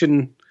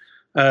prosecution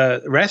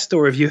rest,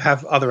 or if you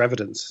have other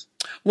evidence?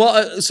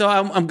 Well, so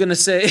I'm going to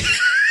say,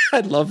 I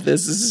love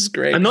this. This is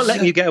great. I'm not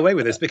letting you get away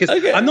with this because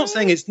I'm not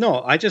saying it's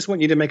not. I just want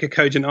you to make a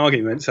cogent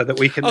argument so that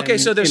we can. Okay,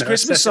 so there's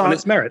Christmas songs.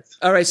 Its merits.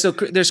 All right, so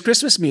there's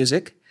Christmas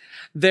music.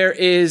 There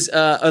is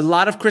a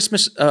lot of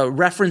Christmas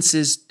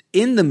references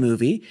in the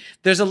movie.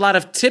 There's a lot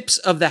of tips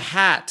of the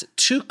hat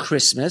to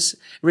Christmas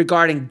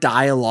regarding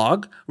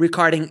dialogue,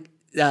 regarding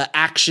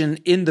action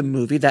in the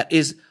movie that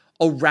is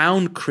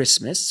around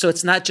Christmas. So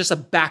it's not just a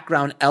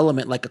background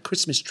element like a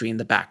Christmas tree in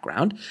the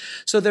background.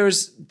 So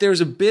there's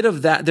a bit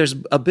of that. There's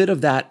a bit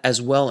of that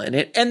as well in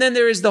it. And then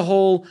there is the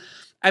whole,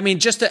 I mean,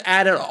 just to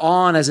add it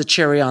on as a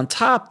cherry on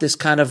top, this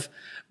kind of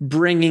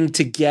bringing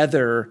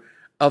together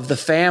of the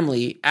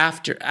family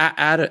out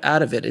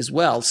of it as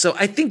well. So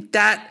I think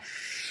that,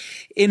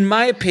 in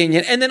my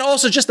opinion, and then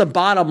also just the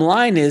bottom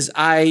line is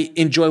I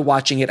enjoy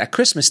watching it at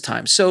Christmas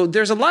time. So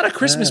there's a lot of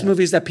Christmas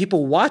movies that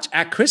people watch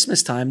at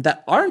Christmas time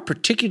that aren't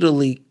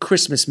particularly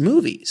Christmas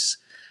movies.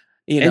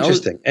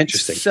 Interesting.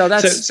 So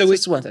that's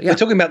one thing. Yeah. We're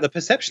talking about the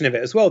perception of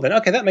it as well then.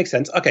 Okay, that makes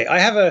sense. Okay, I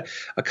have a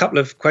couple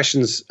of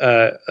questions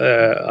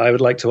I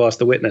would like to ask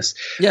the witness.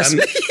 Yes.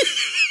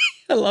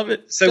 I love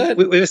it. So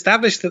we've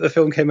established that the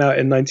film came out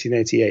in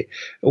 1988.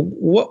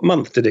 What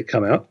month did it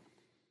come out?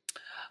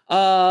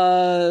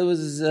 It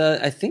was,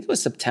 I think it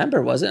was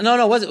September, was it?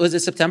 No, was it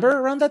September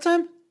around that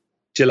time?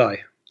 July.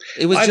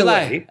 It was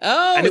July.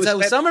 And it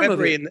was summer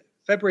February movie.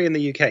 February in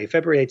the UK,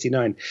 February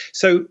 89.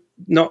 So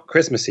not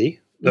Christmassy,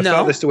 the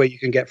farthest away you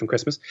can get from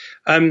Christmas.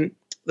 The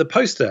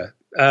poster,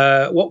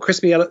 what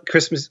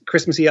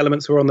Christmassy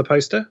elements were on the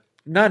poster?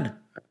 None.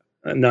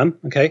 None.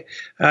 Okay.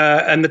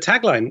 And the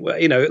tagline,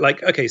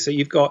 okay, so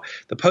you've got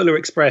the Polar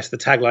Express. The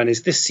tagline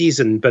is this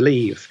season,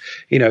 believe,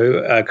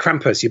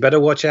 Krampus, you better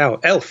watch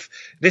out. Elf,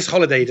 this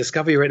holiday,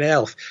 discover you're an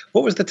elf.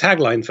 What was the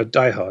tagline for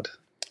Die Hard?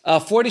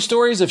 40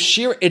 stories of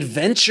sheer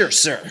adventure,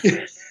 sir.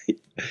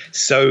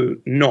 So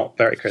not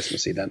very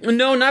Christmassy then.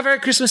 No, not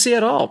very Christmassy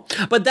at all.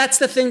 But that's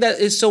the thing that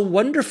is so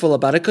wonderful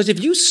about it. Because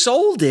if you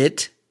sold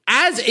it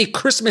as a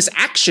Christmas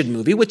action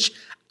movie, which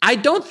I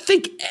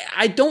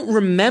don't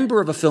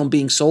remember of a film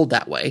being sold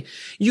that way.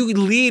 You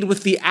lead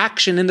with the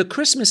action, and the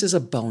Christmas is a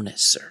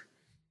bonus, sir.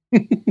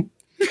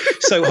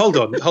 So hold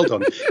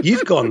on.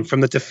 You've gone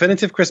from the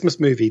definitive Christmas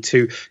movie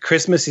to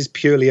Christmas is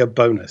purely a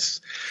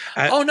bonus.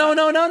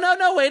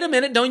 No. Wait a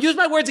minute. Don't use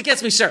my words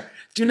against me, sir.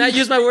 Do not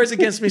use my words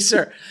against me,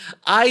 sir.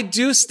 I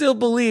do still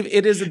believe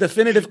it is a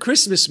definitive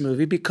Christmas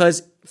movie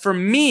because for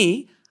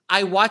me,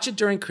 I watch it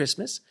during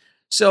Christmas.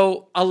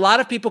 So a lot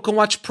of people can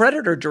watch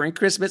Predator during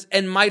Christmas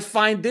and might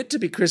find it to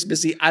be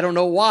Christmassy. I don't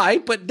know why,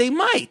 but they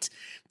might.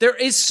 There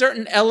is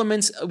certain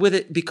elements with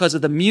it because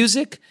of the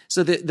music.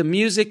 So the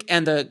music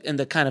and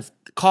the kind of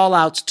call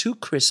outs to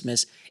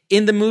Christmas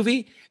in the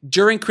movie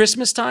during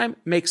Christmas time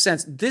makes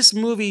sense. This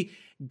movie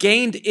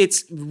gained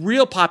its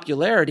real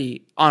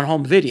popularity on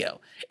home video.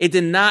 It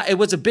did not. It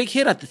was a big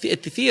hit at the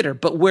theater,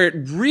 but where it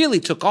really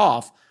took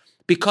off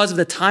because of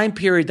the time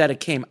period that it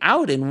came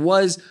out in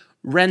was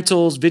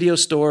rentals, video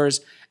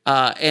stores,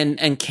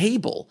 and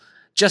cable.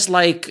 Just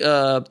like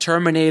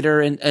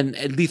Terminator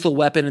and Lethal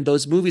Weapon and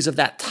those movies of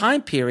that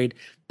time period,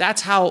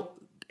 that's how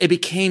it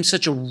became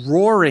such a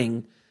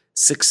roaring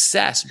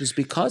success was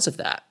because of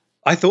that.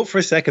 I thought for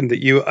a second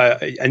that you,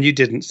 and you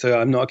didn't, so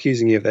I'm not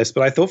accusing you of this,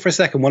 but I thought for a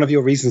second one of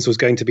your reasons was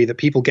going to be that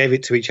people gave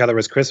it to each other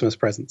as Christmas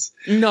presents.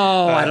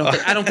 No, I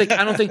don't think.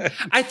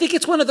 I think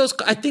it's one of those.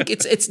 I think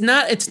it's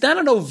not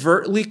an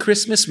overtly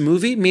Christmas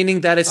movie,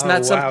 meaning that it's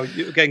not. Wow,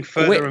 you're going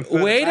further and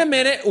further. Wait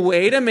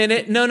a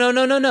minute.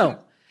 No.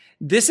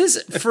 This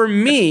is for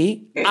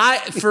me.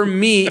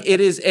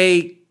 It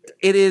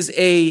is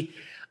a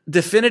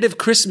definitive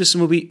Christmas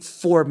movie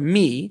for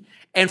me.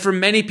 And for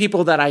many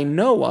people that I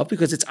know of,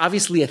 because it's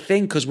obviously a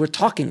thing because we're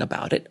talking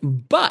about it,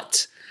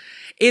 but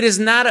it is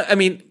not,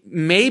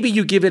 maybe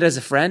you give it as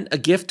a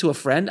gift to a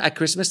friend at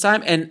Christmas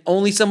time, and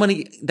only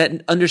somebody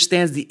that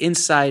understands the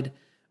inside,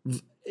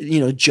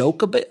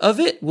 joke of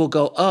it will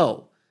go,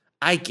 oh,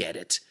 I get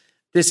it.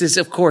 This is,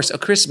 of course, a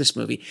Christmas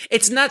movie.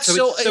 It's not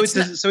so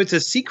it's a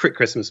secret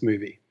Christmas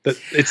movie.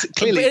 But it's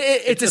clearly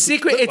it's a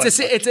secret.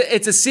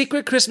 It's a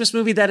secret Christmas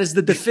movie that is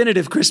the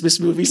definitive Christmas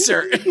movie,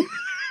 sir.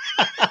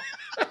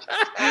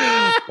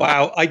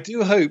 Wow, I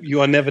do hope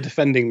you are never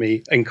defending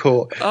me in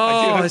court.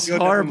 Oh, it's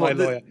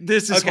horrible.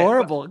 This is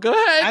horrible. Go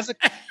ahead.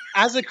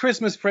 As a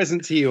Christmas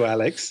present to you,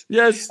 Alex.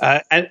 Yes.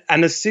 And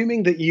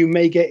assuming that you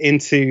may get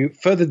into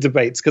further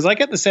debates, because I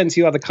get the sense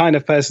you are the kind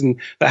of person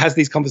that has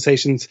these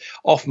conversations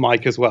off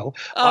mic as well.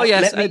 Oh,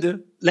 yes, I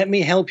do. Let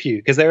me help you,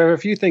 because there are a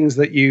few things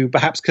that you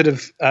perhaps could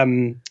have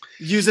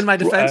used in my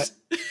defense.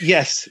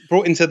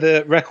 Brought into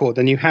the record,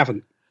 and you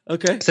haven't.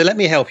 Okay. So let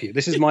me help you.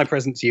 This is my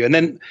present to you. And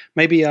then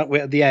maybe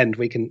at the end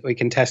we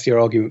can test your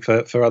argument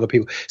for other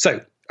people. So,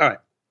 all right.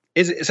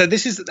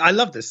 I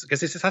love this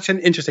because this is such an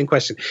interesting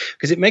question,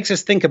 because it makes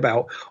us think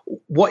about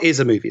what is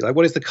a movie? Like,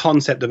 what is the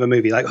concept of a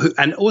movie? Like,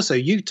 and also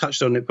you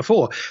touched on it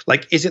before.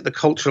 Like, is it the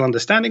cultural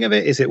understanding of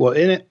it? Is it what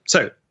in it?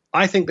 So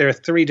I think there are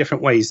 3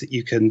 different ways that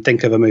you can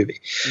think of a movie.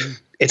 Mm-hmm.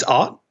 It's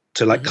art.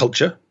 So like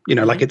culture,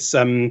 like it's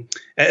it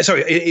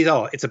is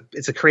art.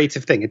 It's a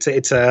creative thing. It's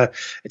a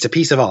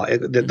piece of art.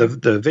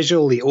 The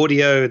visual, the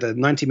audio, the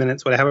 90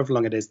 minutes, however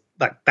long it is.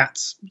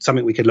 That's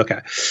something we could look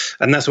at,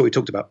 and that's what we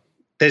talked about.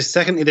 There's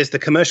the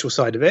commercial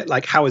side of it,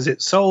 like how is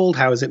it sold,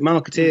 how is it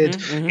marketed,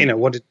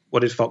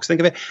 what did Fox think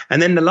of it, and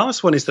then the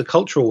last one is the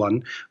cultural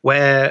one,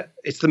 where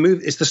it's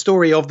the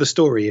story of the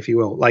story, if you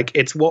will, like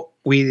it's what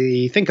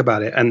we think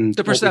about it and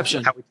the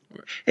perception.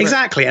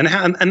 Exactly, and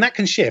that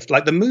can shift.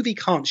 Like the movie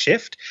can't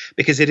shift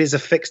because it is a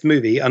fixed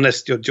movie,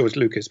 unless you're George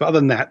Lucas. But other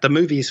than that, the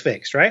movie is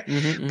fixed, right?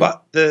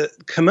 But the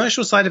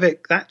commercial side of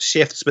it, that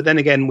shifts. But then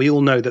again, we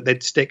all know that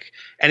they'd stick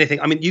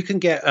anything. I mean, you can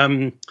get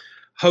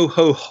Ho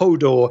Ho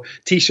Hodor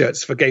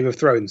t-shirts for Game of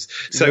Thrones.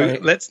 So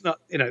let's not,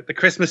 the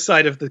Christmas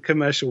side of the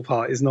commercial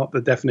part is not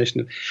the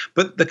definition.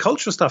 But the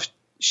cultural stuff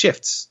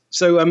shifts.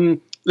 So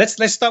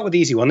let's start with the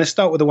easy one. Let's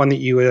start with the one that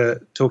you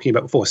were talking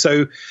about before.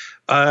 So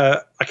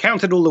I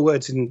counted all the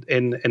words in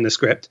the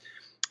script.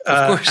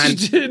 Of course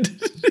you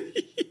did.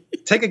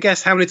 Take a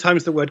guess how many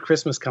times the word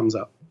Christmas comes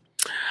up.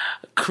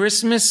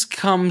 Christmas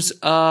comes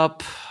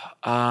up,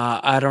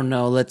 I don't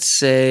know, let's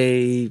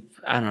say,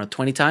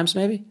 20 times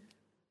maybe?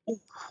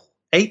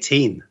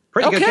 18.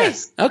 Pretty good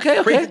guess.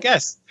 Okay. Pretty good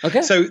guess.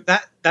 Okay. So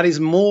that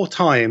is more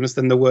times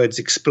than the words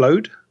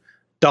explode,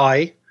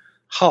 die,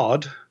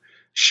 hard,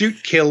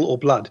 shoot, kill, or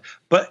blood.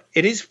 But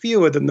it is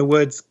fewer than the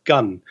words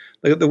gun.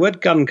 The word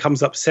gun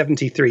comes up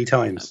 73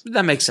 times.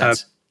 That makes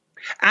sense.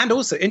 And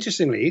also,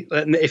 interestingly,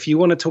 if you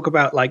want to talk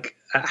about like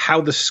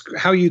how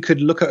you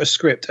could look at a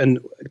script and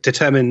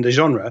determine the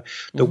genre,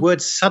 the word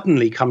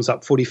suddenly comes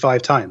up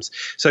 45 times.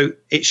 So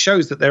it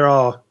shows that there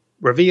are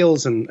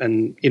reveals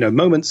and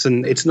moments,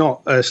 and it's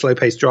not a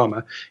slow-paced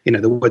drama.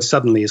 The word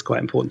suddenly is quite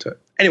important to it.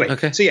 Anyway,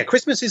 So yeah,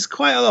 Christmas is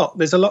quite a lot.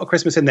 There's a lot of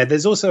Christmas in there.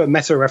 There's also a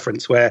meta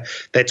reference where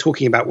they're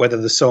talking about whether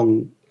the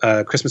song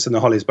Christmas in the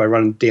Hollies by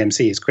Run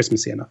DMC is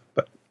Christmassy enough.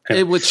 But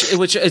anyway.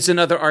 which is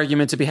another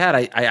argument to be had.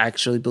 I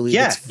actually believe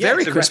it's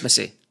very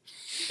Christmassy.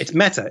 It's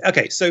meta.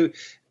 Okay, so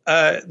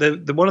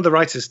the one of the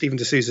writers, Stephen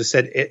D'Souza,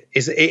 said it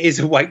is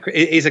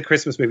a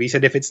Christmas movie. He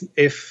said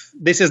if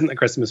this isn't a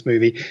Christmas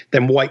movie,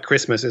 then White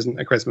Christmas isn't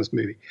a Christmas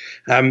movie.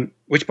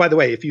 Which, by the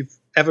way, if you've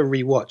ever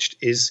rewatched,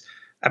 is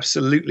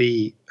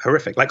absolutely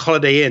horrific. Like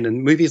Holiday Inn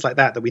and movies like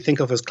that we think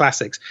of as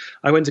classics.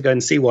 I went to go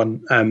and see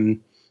one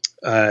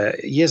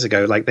years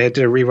ago. Like they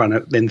did a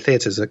rerun in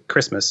theaters at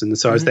Christmas, and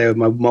so I was there with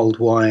my mulled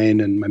wine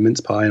and my mince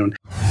pie.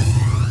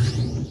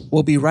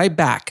 We'll be right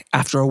back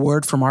after a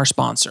word from our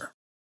sponsor.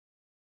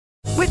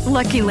 With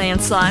Lucky Land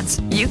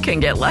Slots, you can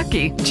get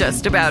lucky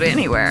just about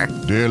anywhere.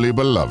 Dearly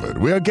beloved,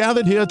 we are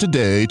gathered here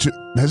today to...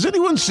 Has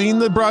anyone seen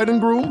the bride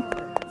and groom?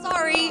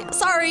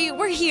 Sorry,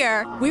 we're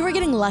here. We were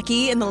getting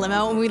lucky in the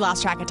limo and we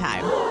lost track of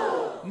time.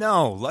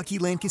 No, Lucky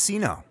Land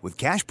Casino, with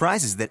cash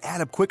prizes that add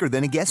up quicker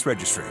than a guest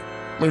registry.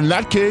 In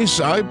that case,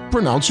 I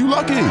pronounce you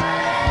lucky.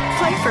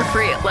 Play for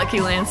free at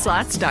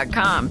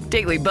LuckyLandSlots.com.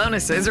 Daily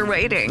bonuses are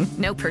waiting.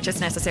 No purchase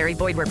necessary.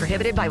 Void where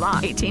prohibited by law.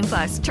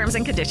 18+. Terms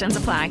and conditions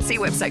apply. See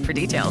website for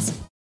details.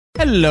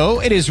 Hello,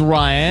 it is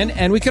Ryan,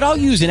 and we could all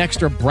use an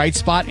extra bright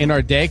spot in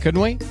our day, couldn't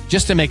we?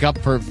 Just to make up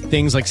for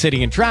things like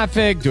sitting in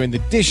traffic, doing the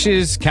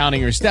dishes,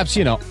 counting your steps,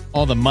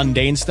 all the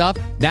mundane stuff.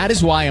 That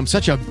is why I'm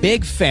such a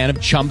big fan of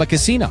Chumba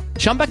Casino.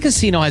 Chumba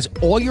Casino has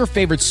all your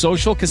favorite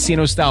social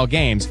casino-style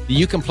games that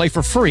you can play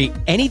for free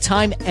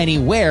anytime,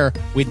 anywhere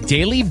with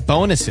daily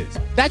bonuses.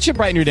 That should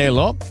brighten your day a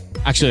little.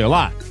 Actually, a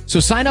lot.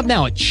 So sign up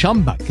now at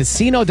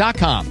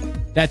ChumbaCasino.com.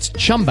 That's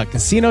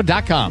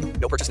ChumbaCasino.com.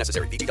 No purchase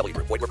necessary. VGW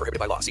Group. Void where prohibited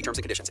by law. See terms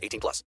and conditions.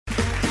 18+.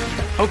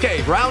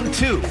 Okay, round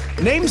two.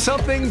 Name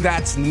something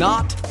that's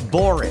not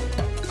boring.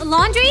 A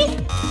laundry?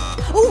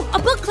 Ooh, a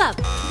book club.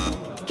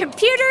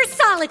 Computer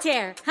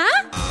solitaire,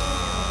 huh?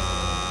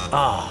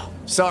 Ah,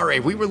 oh, sorry.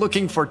 We were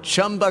looking for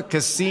Chumba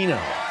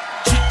Casino.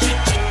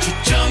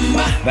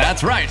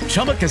 That's right.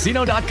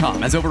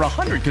 ChumbaCasino.com has over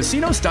 100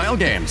 casino-style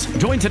games.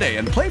 Join today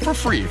and play for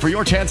free for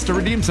your chance to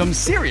redeem some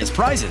serious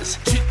prizes.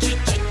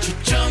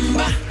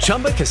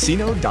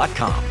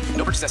 ChumbaCasino.com.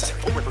 No purchase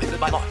necessary. Void where prohibited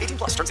by law. 18+.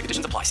 Terms and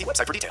conditions apply. See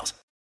website for details.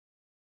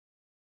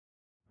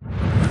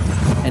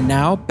 And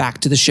now back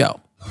to the show.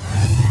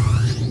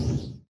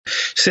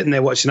 Sitting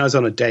there watching, I was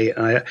on a date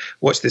and I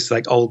watched this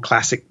like old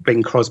classic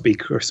Bing Crosby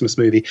Christmas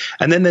movie,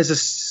 and then there's a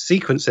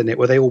sequence in it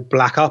where they all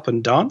black up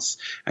and dance,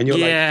 and you're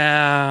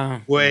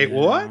like, wait,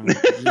 what?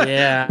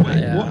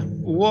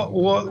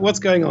 What's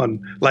going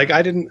on? Like,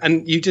 I didn't,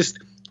 and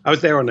I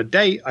was there on a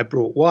date, I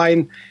brought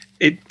wine.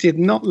 It did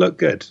not look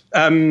good.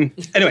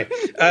 Anyway,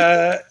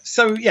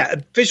 so yeah,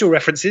 visual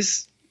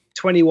references,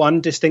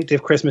 21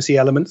 distinctive Christmassy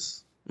elements.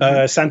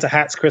 Santa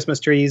hats, Christmas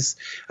trees,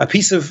 a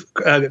piece of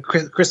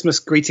Christmas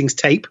greetings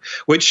tape,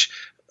 which,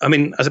 I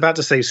mean, I was about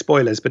to say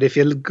spoilers, but if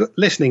you're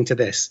listening to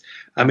this,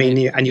 and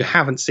you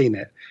haven't seen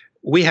it,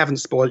 we haven't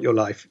spoiled your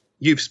life.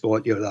 You've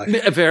spoiled your life.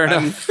 Fair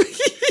enough.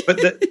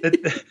 But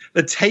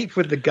the tape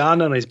with the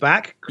gun on his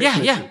back.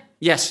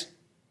 Yes.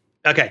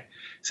 Okay.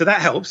 So that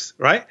helps,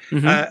 right?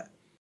 Mm-hmm.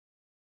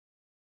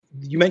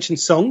 You mentioned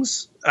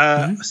songs.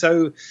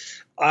 So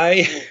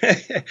I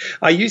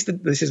used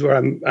this is where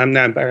I'm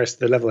now embarrassed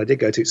the level I did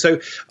go to.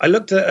 So I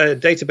looked at a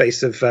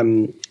database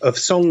of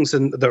songs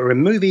that were in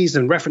movies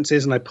and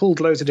references, and I pulled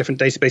loads of different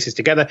databases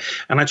together,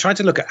 and I tried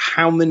to look at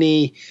how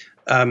many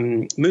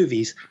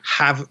movies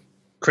have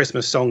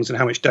Christmas songs and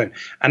how much don't.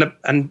 And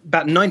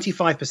about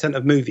 95%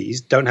 of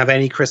movies don't have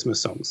any Christmas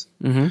songs.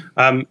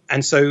 Mm-hmm.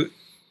 And so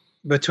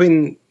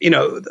between,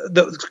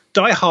 the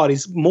Die Hard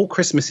is more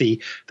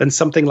Christmassy than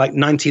something like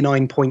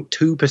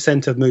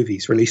 99.2% of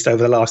movies released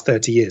over the last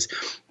 30 years,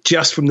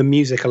 just from the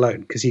music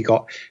alone, because you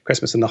got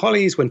Christmas in the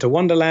Hollies, Winter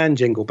Wonderland,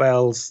 Jingle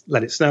Bells,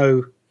 Let It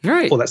Snow,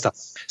 all that stuff.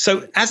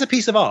 So as a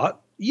piece of art,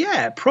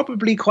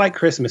 probably quite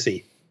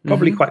Christmassy.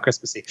 Quite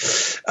Christmassy.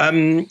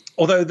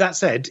 Although that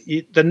said,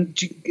 do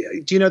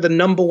you know the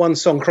number one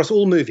song across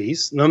all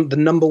movies, the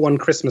number one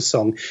Christmas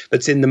song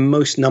that's in the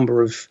most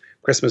number of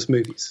Christmas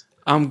movies?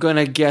 I'm going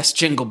to guess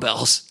Jingle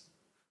Bells.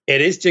 It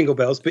is Jingle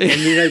Bells, but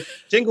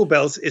Jingle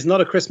Bells is not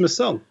a Christmas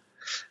song.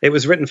 It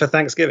was written for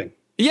Thanksgiving.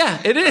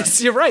 Yeah, it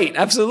is. You're right.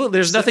 Absolutely.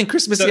 There's nothing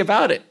Christmassy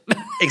about it.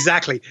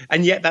 Exactly.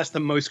 And yet that's the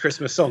most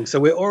Christmas song.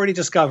 So we're already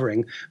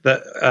discovering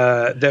that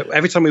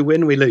every time we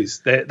win, we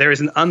lose. There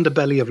is an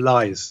underbelly of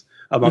lies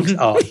amongst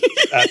art.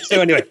 So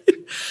anyway.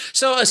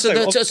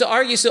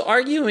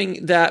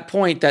 Arguing that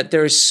point that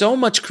there is so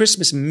much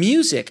Christmas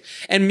music,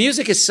 and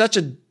music is such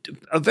a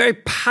very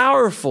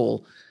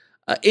powerful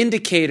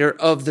indicator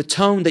of the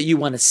tone that you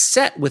want to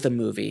set with a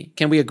movie.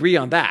 Can we agree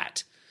on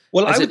that?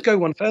 Well, I would go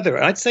one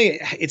further. I'd say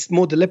it's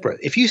more deliberate.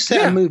 If you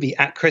set a movie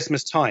at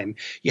Christmas time,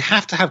 you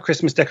have to have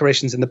Christmas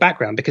decorations in the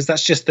background because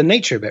that's just the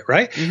nature of it,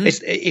 right? Mm-hmm.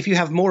 If you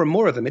have more and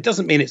more of them, it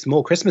doesn't mean it's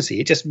more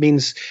Christmassy. It just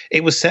means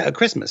it was set at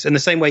Christmas. In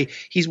the same way,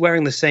 he's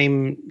wearing the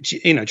same,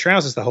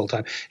 trousers the whole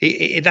time.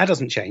 That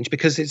doesn't change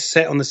because it's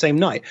set on the same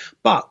night.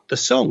 But the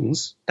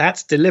songs,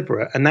 that's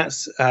deliberate and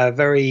that's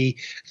very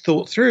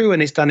thought through,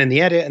 and it's done in the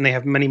edit, and they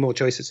have many more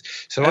choices.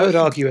 So I would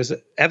argue, as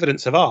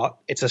evidence of art,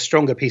 it's a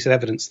stronger piece of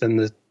evidence than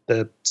the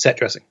set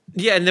dressing.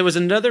 Yeah, and there was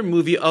another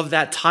movie of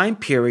that time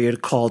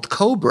period called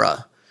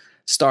Cobra,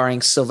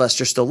 starring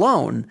Sylvester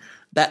Stallone,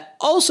 that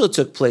also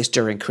took place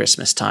during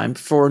Christmas time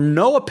for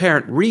no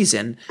apparent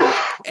reason.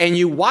 And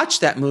you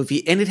watch that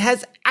movie, and it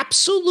has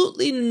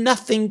absolutely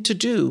nothing to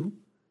do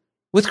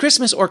with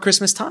Christmas or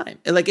Christmas time.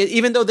 Like,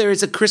 even though there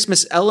is a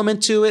Christmas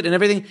element to it and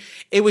everything,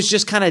 it was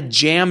just kind of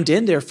jammed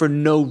in there for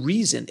no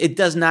reason. It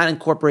does not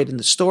incorporate in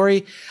the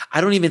story. I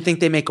don't even think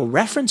they make a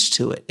reference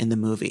to it in the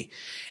movie.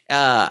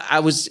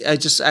 I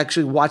just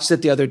actually watched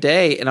it the other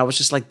day, and I was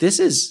just like, this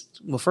is,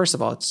 well, first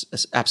of all,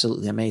 it's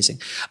absolutely amazing.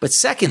 But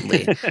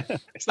secondly,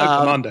 it's no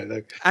Commando,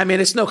 though. I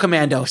mean, it's no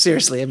Commando.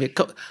 Seriously. I mean,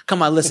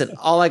 come on, listen,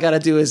 all I got to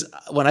do is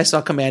when I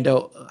saw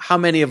Commando, how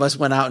many of us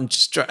went out and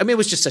just, I mean, it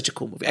was just such a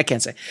cool movie. I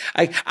can't say.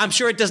 I'm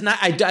sure it does not,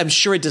 I'm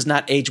sure it does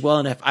not age well.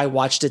 And if I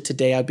watched it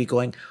today, I'd be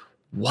going,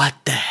 what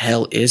the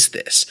hell is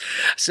this?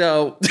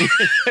 So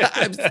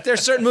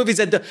there's certain movies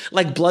that,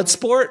 like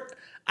Bloodsport,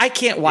 I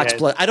can't watch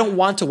Blood. I don't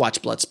want to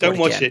watch Bloodsport. Don't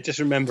watch again. it. Just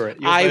remember it.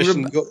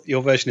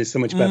 Your version is so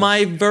much better.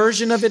 My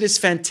version of it is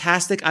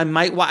fantastic. I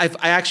might. I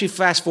actually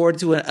fast forward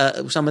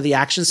to some of the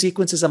action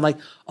sequences. I'm like,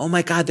 oh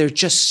my god, they're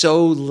just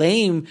so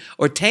lame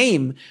or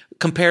tame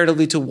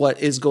comparatively to what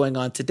is going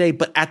on today.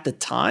 But at the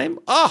time,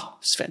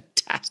 it's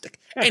fantastic.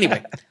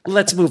 Anyway,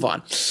 let's move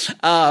on.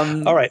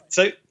 All right.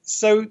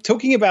 So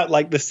talking about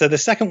the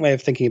second way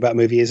of thinking about a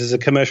movie is as a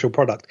commercial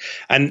product.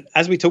 And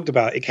as we talked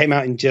about, it came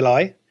out in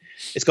July.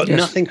 It's got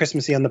nothing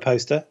Christmassy on the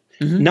poster,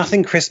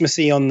 nothing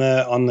Christmassy on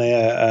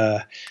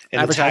the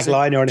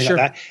tagline or anything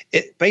like that.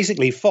 It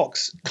basically,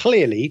 Fox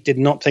clearly did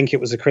not think it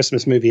was a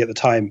Christmas movie at the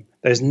time.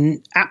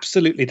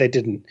 Absolutely they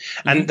didn't.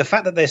 And the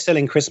fact that they're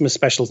selling Christmas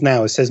specials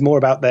now says more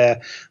about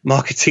their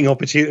marketing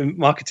opportunism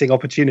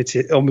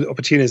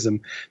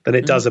than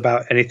it does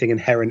about anything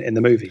inherent in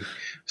the movie.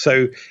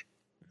 So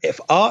if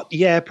art,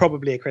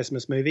 probably a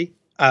Christmas movie.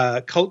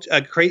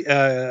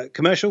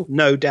 Commercial,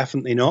 no,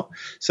 definitely not.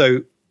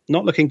 So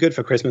not looking good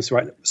for Christmas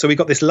right now. So we've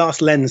got this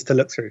last lens to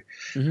look through,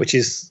 which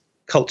is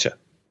culture.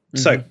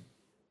 So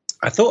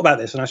I thought about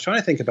this and I was trying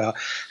to think about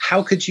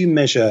how could you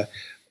measure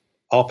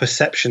our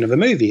perception of a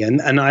movie?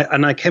 And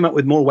I came up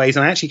with more ways.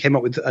 And I actually came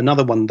up with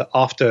another one that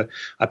after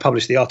I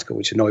published the article,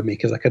 which annoyed me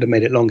because I could have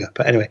made it longer.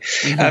 But anyway,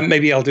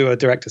 maybe I'll do a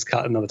director's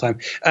cut another time.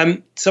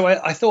 So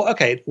I thought,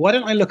 okay, why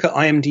don't I look at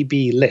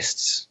IMDb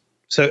lists?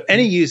 So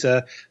any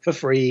user for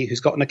free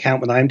who's got an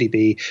account with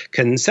IMDb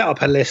can set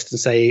up a list and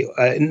say,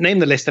 name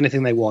the list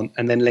anything they want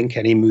and then link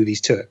any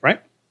movies to it,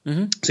 right?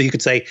 So you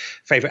could say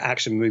favorite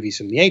action movies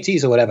from the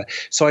 80s or whatever.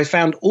 So I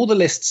found all the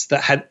lists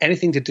that had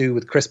anything to do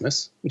with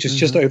Christmas, which is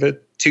just over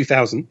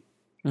 2,000.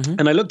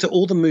 And I looked at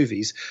all the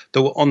movies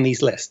that were on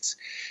these lists.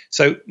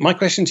 So my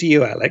question to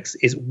you, Alex,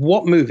 is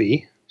what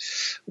movie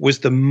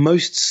was the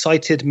most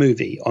cited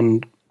movie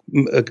on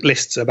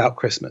lists about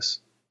Christmas?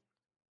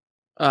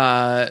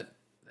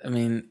 I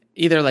mean,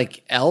 either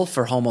like Elf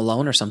or Home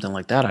Alone or something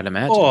like that, I'd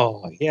imagine.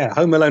 Oh, yeah.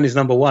 Home Alone is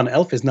number 1.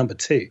 Elf is number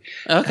 2.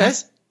 Okay.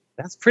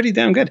 That's pretty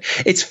damn good.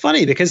 It's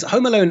funny because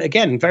Home Alone,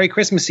 again, very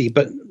Christmassy,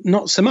 but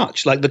not so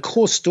much. Like the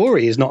core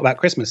story is not about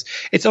Christmas.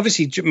 It's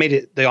obviously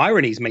the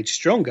irony's made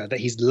stronger that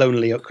he's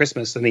lonely at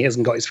Christmas and he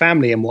hasn't got his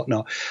family and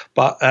whatnot.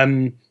 But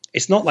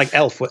it's not like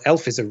Elf.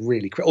 Elf is a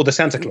really, or the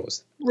Santa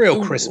Claus,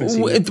 real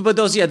Christmassy. But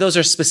those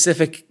are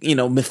specific,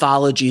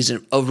 mythologies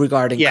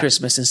regarding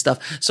Christmas and stuff.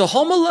 So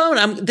Home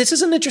Alone, this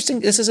is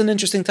an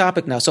interesting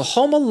topic now. So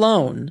Home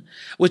Alone,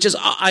 which is,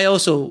 I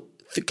also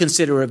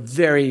consider a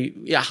very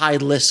high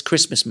list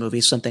Christmas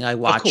movie, something I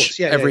watch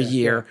every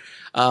year.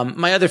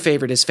 My other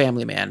favorite is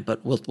Family Man,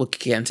 but we'll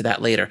get into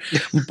that later.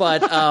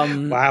 But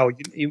wow,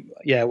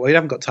 we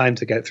haven't got time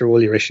to go through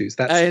all your issues.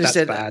 That's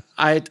bad.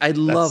 I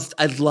love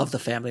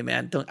the Family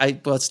Man.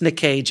 It's Nick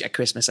Cage at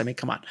Christmas. I mean,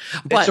 come on.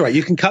 But it's all right.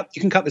 You can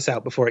cut this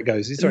out before it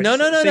goes.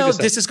 No.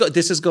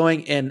 This is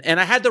going in, and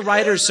I had the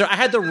writers, sir. I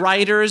had the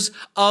writers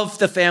of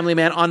the Family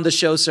Man on the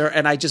show, sir,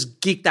 and I just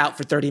geeked out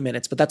for 30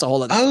 minutes. But that's a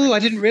whole other. I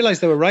didn't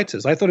realize there were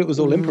writers. I thought it was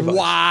all improvised.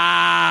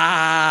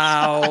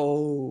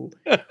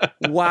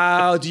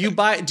 Wow. Do you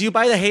buy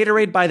the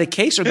Haterade by the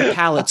case or the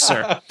pallet,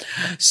 sir?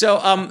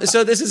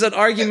 So this is an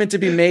argument to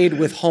be made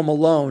with Home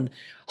Alone.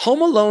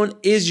 Home Alone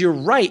you're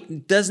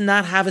right, does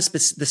not have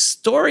the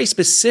story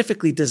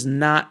specifically does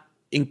not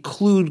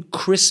include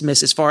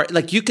Christmas as far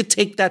like you could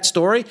take that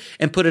story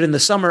and put it in the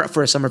summer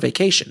for a summer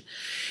vacation.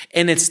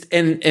 And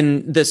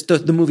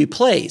the movie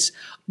plays.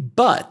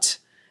 But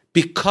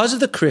because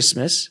of the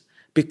Christmas,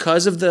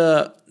 because of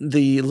the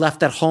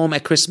left at home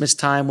at Christmas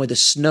time where the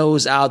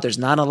snow's out, there's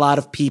not a lot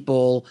of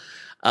people.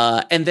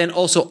 And then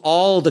also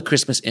all the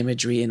Christmas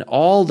imagery and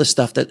all the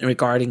stuff that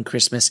regarding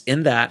Christmas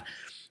in that,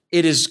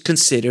 it is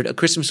considered a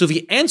Christmas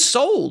movie and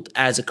sold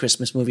as a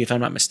Christmas movie, if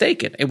I'm not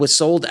mistaken. It was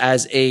sold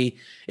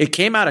it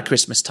came out at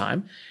Christmas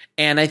time.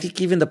 And I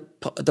think even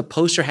the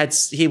poster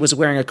he was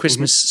wearing a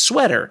Christmas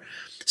sweater.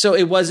 So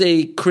it was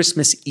a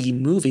Christmas-y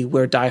movie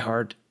where Die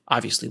Hard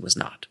obviously was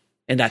not.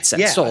 In that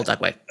sense, sold that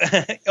way.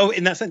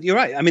 In that sense, you're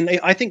right. I mean,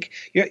 I think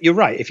you're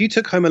right. If you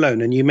took Home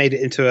Alone and you made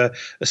it into a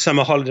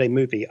summer holiday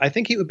movie, I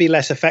think it would be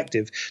less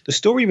effective. The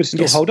story would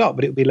still hold up,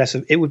 but it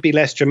would be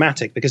less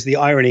dramatic because the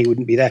irony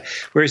wouldn't be there.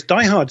 Whereas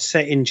Die Hard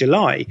set in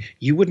July,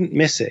 you wouldn't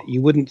miss it.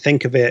 You wouldn't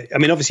think of it. I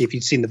mean, obviously, if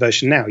you'd seen the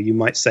version now, you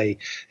might say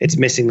it's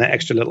missing that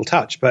extra little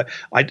touch. But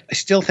I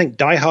still think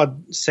Die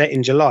Hard set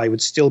in July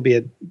would still be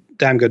a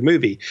damn good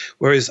movie,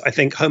 whereas I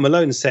think Home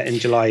Alone set in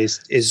July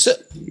is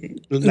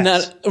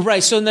less.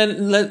 Right. So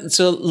then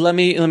let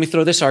me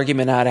throw this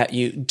argument out at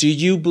you. Do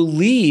you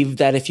believe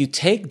that if you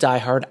take Die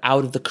Hard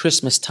out of the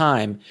Christmas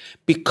time,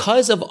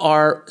 because of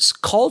our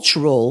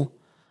cultural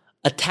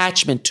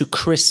attachment to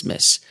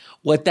Christmas,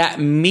 what that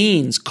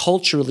means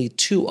culturally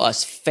to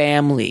us,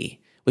 family,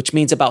 which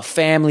means about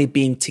family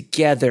being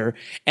together,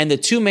 and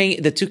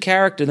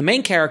the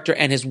main character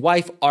and his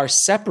wife are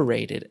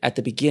separated at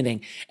the beginning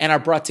and are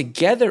brought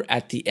together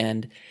at the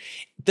end,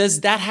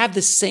 does that have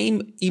the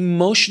same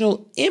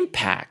emotional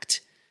impact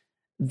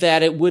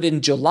that it would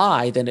in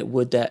July than it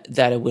would that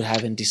it would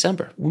have in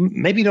December.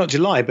 Maybe not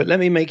July, but let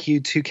me make you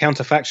two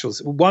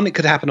counterfactuals. One, it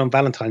could happen on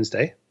Valentine's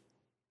Day.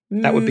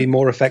 That would be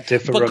more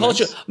effective for romance.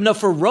 Culture, no,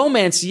 for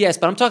romance, yes,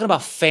 but I'm talking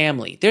about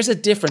family. There's a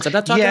difference. I'm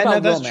not talking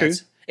about romance. True.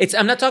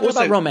 I'm not talking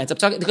about romance. I'm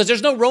talking because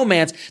there's no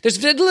romance. There's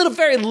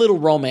very little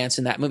romance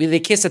in that movie.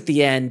 They kiss at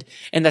the end,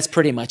 and that's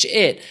pretty much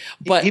it.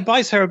 But he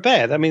buys her a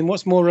bear. I mean,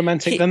 what's more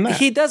romantic than that?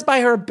 He does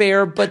buy her a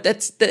bear, but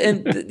But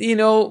in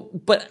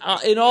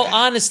all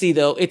honesty,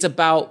 though, it's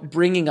about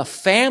bringing a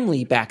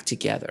family back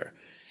together.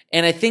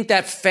 And I think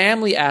that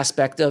family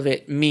aspect of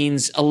it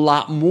means a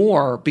lot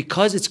more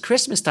because it's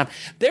Christmas time.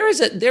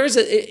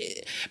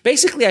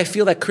 Basically, I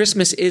feel that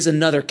Christmas is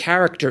another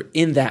character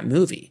in that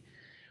movie.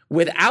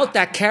 Without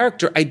that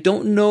character, I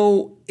don't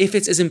know if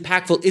it's as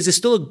impactful. Is it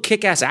still a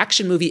kick-ass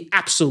action movie?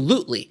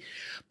 Absolutely.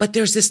 But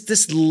there's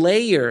this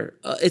layer.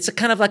 It's a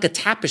kind of like a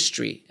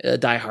tapestry,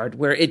 Die Hard,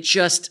 where it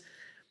just,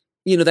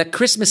 that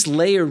Christmas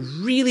layer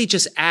really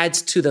just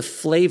adds to the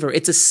flavor.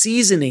 It's a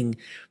seasoning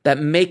that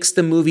makes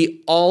the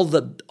movie all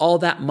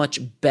that much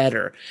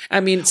better.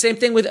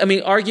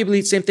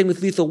 Arguably same thing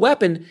with Lethal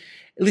Weapon.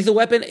 Lethal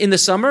Weapon in the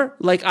summer,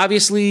 like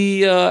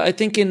obviously, I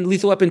think in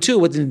Lethal Weapon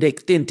 2, it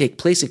didn't take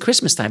place at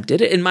Christmas time,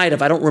 did it? It might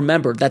have. I don't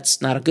remember.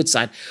 That's not a good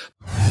sign.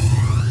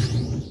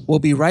 We'll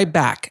be right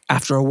back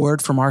after a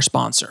word from our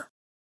sponsor.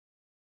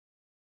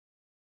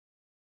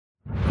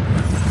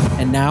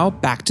 And now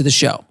back to the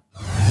show.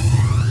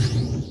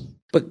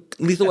 But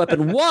Lethal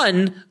Weapon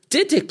 1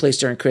 did take place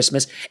during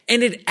Christmas,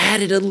 and it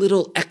added a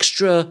little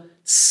extra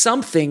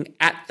something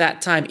at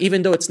that time,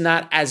 even though it's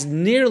not as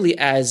nearly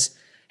as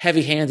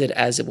heavy-handed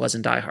as it was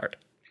in Die Hard.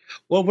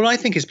 Well, what I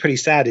think is pretty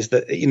sad is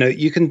that,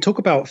 you can talk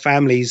about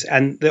families,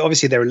 and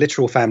obviously there are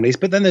literal families,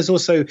 but then there's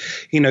also,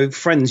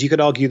 friends. You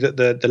could argue that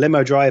the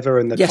limo driver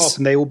and the cop,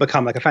 and they all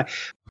become like a family.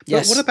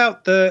 But what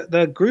about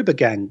the Gruber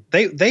gang?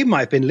 They might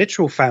have been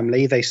literal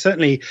family. They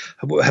certainly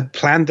have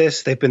planned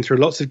this. They've been through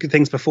lots of good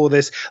things before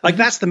this. Like,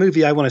 that's the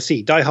movie I want to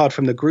see. Die Hard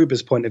from the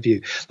Grubers' point of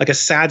view. Like a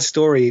sad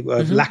story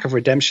of lack of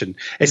redemption.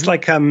 It's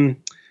like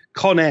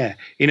Con Air,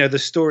 the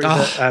story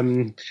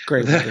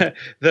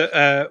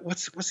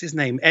what's his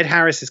name? Ed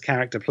Harris's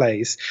character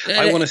plays.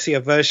 I want to see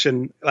a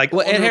version like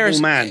Ed Harris.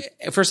 Man.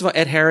 First of all,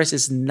 Ed Harris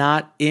is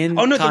not in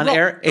Con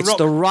Air. It's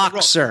The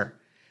Rock, sir.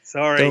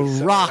 Sorry.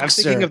 I'm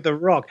thinking of The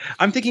Rock.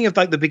 I'm thinking of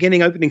like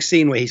the opening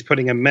scene where he's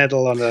putting a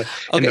medal in the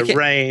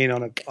rain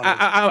I'm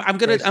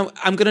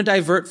gonna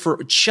divert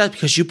for just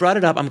because you brought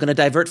it up. I'm gonna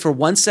divert for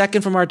 1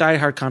 second from our Die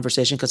Hard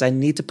conversation because I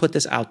need to put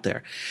this out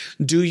there.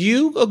 Do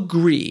you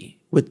agree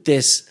with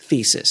this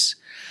thesis?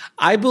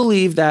 I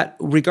believe that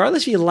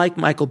regardless if you like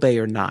Michael Bay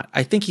or not,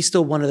 I think he's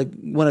still one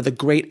of the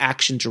great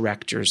action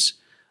directors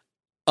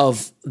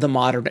of the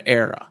modern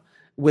era.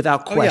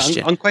 Without question.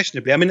 Yeah,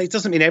 unquestionably. I mean, it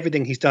doesn't mean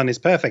everything he's done is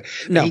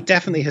perfect. No. He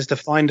definitely has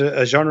defined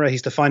a genre.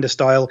 He's defined a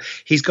style.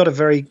 He's got a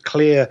very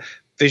clear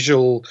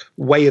visual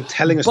way of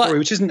telling a story,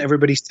 which isn't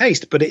everybody's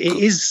taste, but it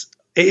is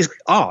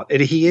art.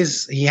 He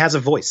has a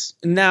voice.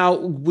 Now,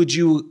 would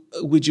you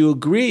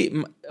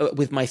agree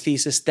with my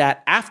thesis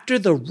that after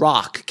The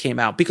Rock came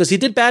out, because he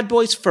did Bad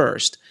Boys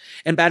first,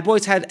 and Bad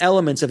Boys had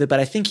elements of it,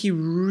 but I think he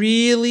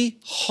really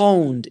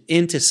honed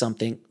into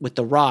something with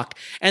The Rock,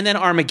 and then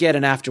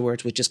Armageddon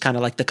afterwards, which is kind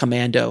of like the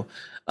Commando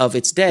of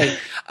its day.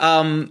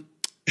 The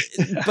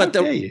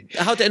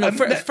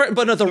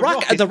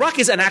Rock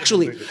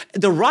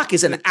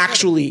is an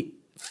actually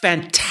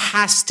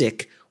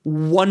fantastic,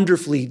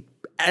 wonderfully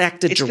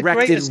acted,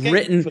 directed,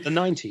 written for the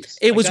 90s.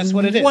 It was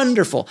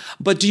wonderful.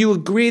 But do you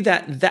agree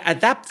that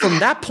from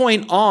that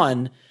point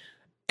on,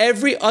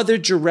 every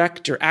other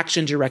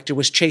action director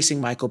was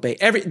chasing Michael Bay.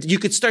 You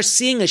could start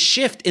seeing a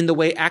shift in the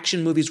way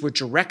action movies were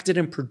directed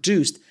and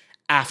produced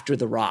after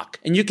The Rock.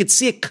 And you could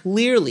see it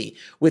clearly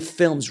with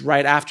films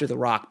right after The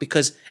Rock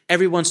because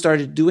everyone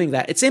started doing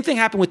that. The same thing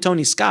happened with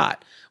Tony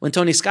Scott. When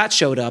Tony Scott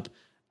showed up,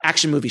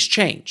 action movies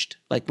changed.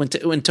 Like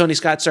when Tony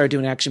Scott started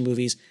doing action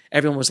movies,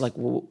 everyone was like,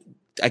 well,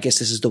 I guess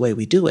this is the way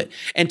we do it.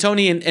 And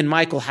Tony and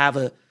Michael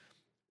have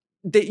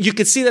you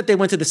could see that they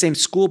went to the same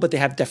school, but they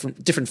have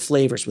different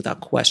flavors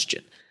without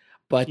question.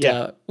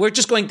 But we're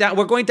just going down.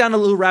 We're going down a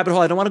little rabbit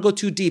hole. I don't want to go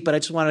too deep, but I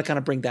just want to kind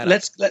of bring that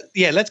up.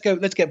 Let's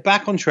get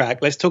back on track.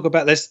 Let's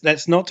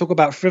not talk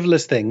about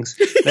frivolous things.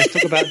 Let's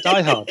talk about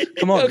Die Hard.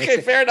 Come on. Okay,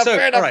 fair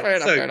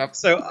enough.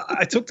 So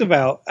I talked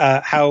about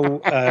how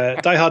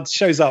Die Hard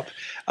shows up.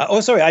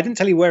 I didn't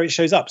tell you where it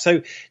shows up.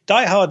 So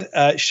Die Hard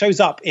shows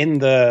up in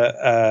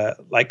the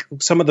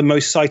some of the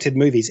most cited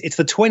movies. It's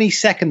the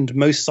 22nd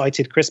most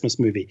cited Christmas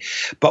movie.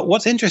 But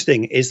what's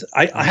interesting is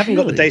I haven't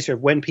got the data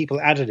of when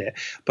people added it,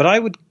 but I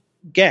would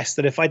guess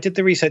that if I did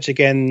the research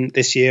again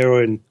this year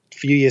or in a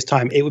few years'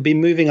 time, it would be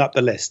moving up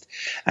the list.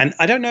 And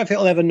I don't know if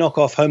it'll ever knock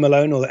off Home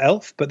Alone or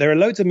Elf, but there are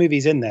loads of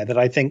movies in there that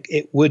I think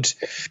it's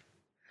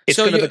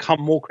going to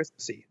become more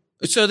Christmassy.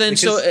 So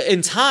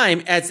in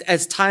time,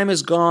 as time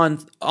has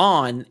gone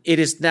on, it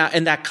is now,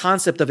 and that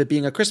concept of it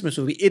being a Christmas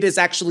movie, it is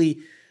actually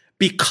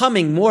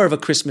becoming more of a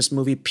Christmas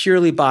movie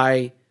purely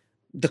by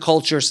the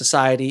culture,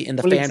 society, and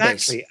the fan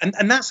base. Exactly.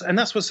 And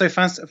that's what's so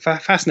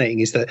fascinating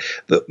is that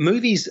the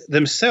movies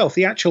themselves,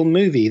 the actual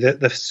movie,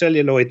 the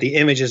celluloid, the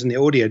images and the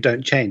audio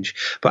don't change,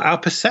 but our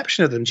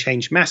perception of them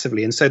change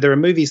massively. And so there are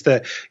movies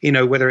that,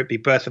 whether it be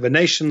Birth of a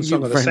Nation,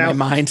 Song of the South,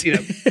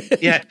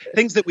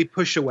 things that we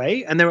push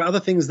away, and there are other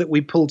things that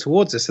we pull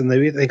towards us, and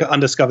they got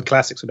undiscovered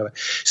classics or whatever.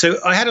 So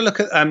I had a look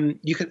at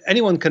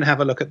anyone can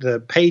have a look at the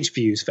page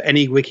views for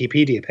any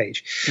Wikipedia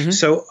page. Mm-hmm.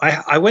 So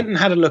I went and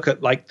had a look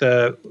at like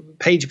the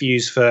page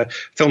views for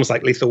films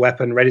like Lethal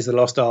Weapon, Raiders of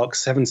the Lost Ark,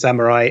 Seven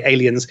Samurai,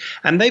 Aliens,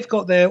 and they've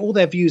got all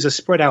their views are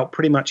spread out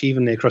pretty much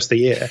evenly across the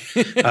year.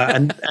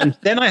 And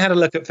then I had a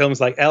look at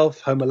films like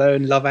Elf, Home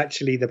Alone, Love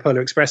Actually, The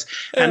Polar Express,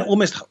 and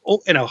almost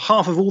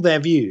half of all their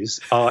views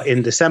are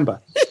in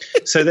December.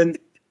 So then,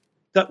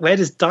 where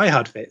does Die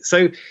Hard fit?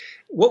 So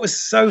what was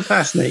so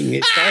fascinating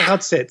is Die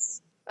Hard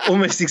sits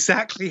almost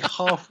exactly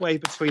halfway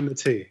between the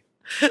two.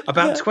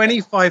 About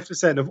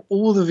 25% of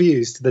all the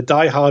views to the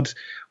Die Hard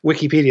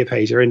Wikipedia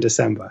page are in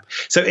December.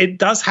 So it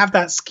does have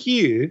that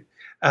skew.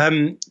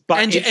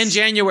 But in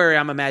January,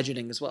 I'm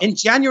imagining as well. In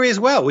January as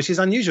well, which is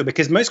unusual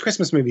because most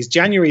Christmas movies,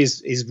 January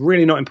is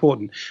really not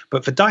important.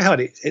 But for Die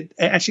Hard, it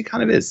actually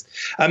kind of is.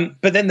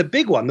 But then the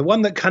big one, the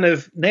one that kind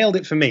of nailed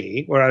it for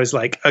me, where I was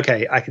like,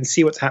 okay, I can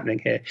see what's happening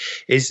here,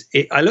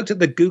 I looked at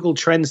the Google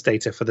Trends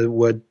data for the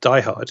word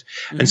Die Hard.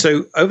 Mm-hmm. And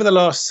so over the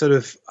last sort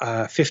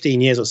of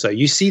 15 years or so,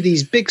 you see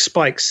these big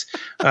spikes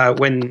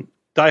when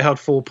Die Hard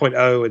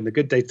 4.0 and The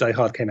Good Day to Die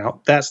Hard came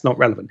out. That's not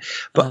relevant.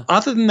 But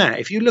other than that,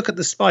 if you look at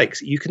the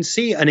spikes, you can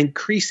see an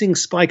increasing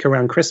spike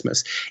around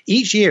Christmas.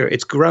 Each year,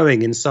 it's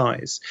growing in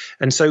size.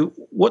 And so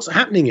what's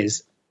happening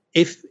is,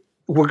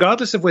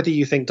 regardless of whether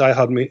you think Die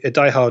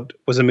Hard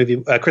was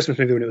a Christmas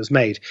movie when it was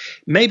made,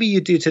 maybe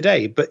you do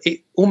today, but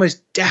it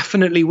almost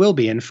definitely will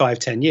be in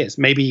 5-10 years,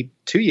 maybe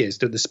 2 years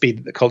to the speed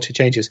that the culture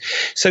changes.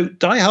 So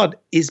Die Hard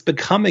is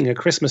becoming a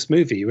Christmas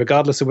movie,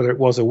 regardless of whether it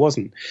was or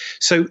wasn't.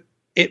 So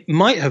it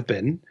might have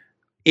been,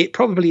 it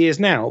probably is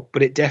now,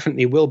 but it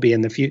definitely will be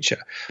in the future,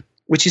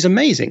 which is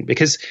amazing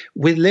because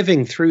we're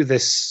living through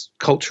this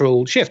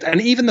cultural shift. And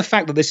even the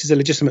fact that this is a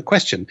legitimate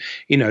question,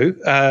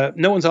 no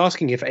one's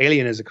asking if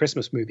Alien is a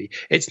Christmas movie.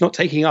 It's not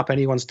taking up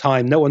anyone's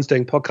time. No one's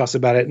doing podcasts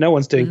about it. No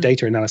one's doing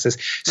data analysis.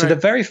 So the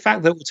very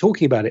fact that we're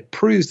talking about it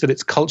proves that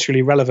it's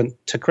culturally relevant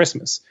to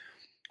Christmas,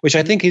 which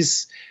I think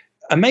is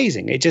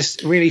amazing. It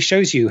just really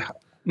shows you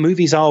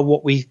movies are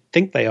what we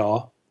think they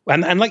are.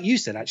 And like you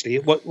said, actually,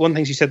 one of the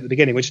things you said at the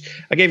beginning, which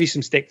I gave you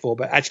some stick for,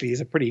 but actually is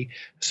a pretty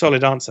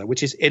solid answer,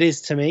 which is it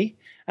is to me.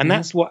 And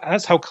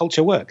that's how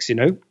culture works.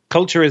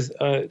 Culture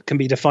can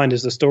be defined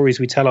as the stories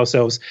we tell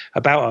ourselves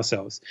about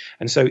ourselves.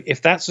 And so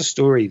if that's a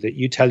story that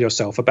you tell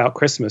yourself about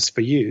Christmas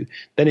for you,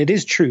 then it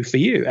is true for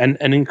you. And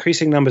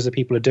increasing numbers of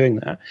people are doing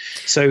that.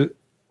 So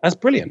that's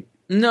brilliant.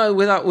 No,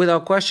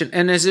 without question.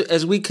 And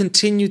as we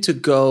continue to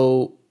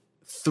go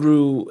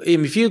through,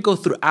 if you go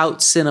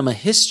throughout cinema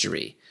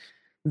history,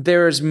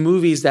 there's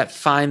movies that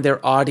find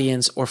their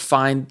audience or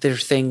find their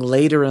thing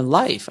later in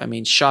life. I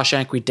mean,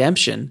 Shawshank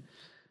Redemption,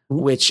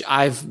 which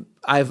I've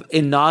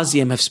in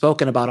nauseam have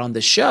spoken about on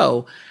the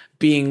show,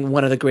 being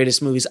one of the greatest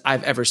movies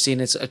I've ever seen.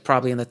 It's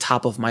probably in the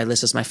top of my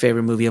list as my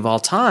favorite movie of all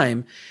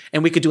time.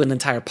 And we could do an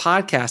entire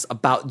podcast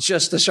about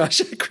just the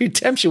Shawshank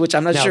Redemption, which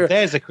I'm not sure.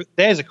 There's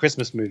a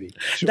Christmas movie.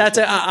 Sure. That's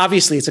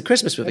obviously it's a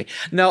Christmas movie.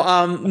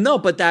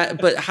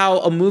 But how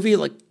a movie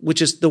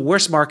which is the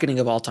worst marketing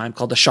of all time,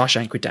 called The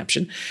Shawshank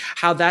Redemption,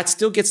 how that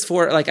still gets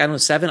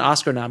 7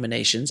 Oscar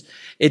nominations.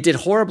 It did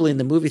horribly in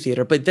the movie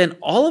theater, but then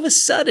all of a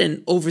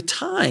sudden, over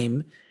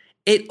time,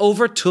 it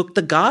overtook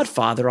The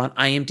Godfather on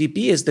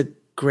IMDb as the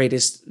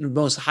greatest,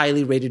 most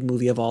highly rated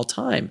movie of all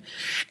time.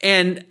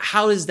 And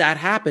how does that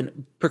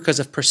happen? Because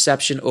of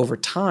perception over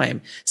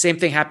time. Same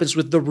thing happens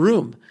with The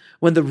Room.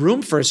 When The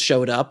Room first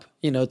showed up,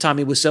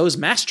 Tommy Wiseau's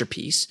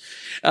masterpiece,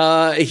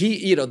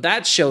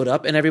 that showed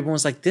up and everyone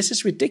was like, this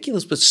is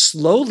ridiculous. But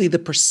slowly the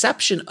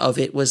perception of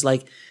it was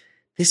like,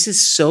 this is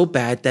so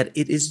bad that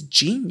it is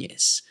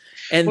genius.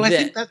 And I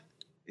think that,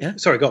 yeah.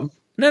 Sorry, go on.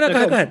 No,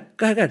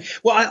 go ahead.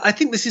 Well, I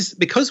think this is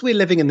because we're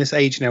living in this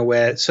age now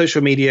where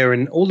social media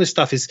and all this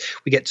stuff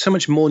we get so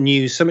much more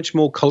news, so much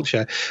more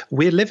culture.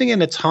 We're living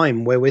in a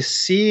time where we're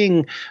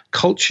seeing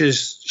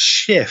cultures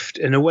shift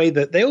in a way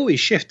that they always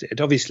shifted.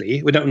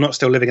 Obviously, we're not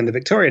still living in the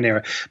Victorian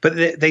era, but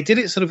they did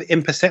it sort of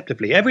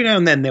imperceptibly. Every now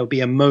and then there'll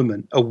be a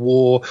moment, a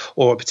war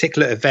or a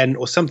particular event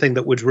or something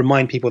that would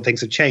remind people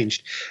things have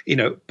changed,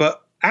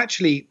 but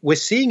actually, we're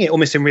seeing it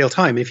almost in real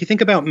time. If you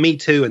think about Me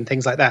Too and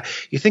things like that,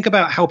 you think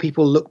about how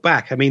people look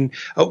back. I mean,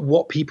 at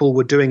what people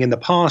were doing in the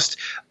past.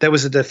 There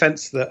was a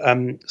defense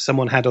that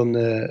someone had on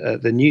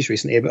the news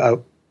recently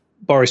about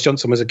Boris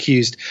Johnson was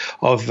accused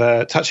of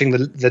touching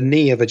the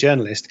knee of a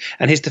journalist.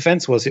 And his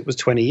defense was it was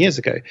 20 years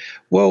ago.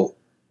 Well,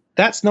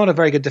 that's not a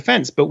very good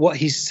defense. But what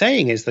he's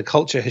saying is the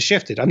culture has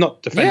shifted. I'm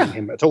not defending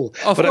him at all.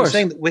 But I'm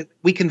saying that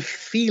we can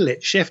feel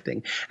it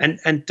shifting.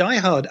 And Die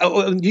Hard,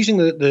 using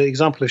the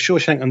example of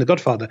Shawshank and The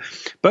Godfather,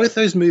 both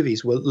those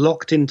movies were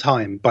locked in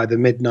time by the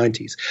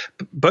mid-90s.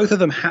 Both of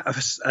them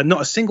have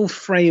not a single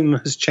frame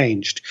has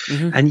changed.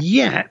 Mm-hmm. And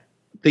yet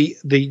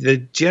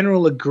the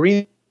general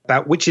agreement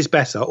about which is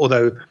better,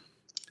 although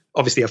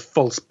obviously a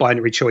false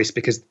binary choice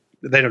because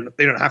they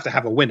don't have to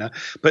have a winner.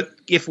 But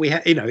if we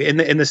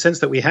in the sense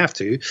that we have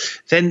to,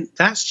 then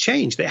that's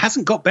changed. It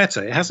hasn't got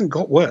better. It hasn't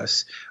got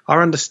worse.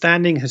 Our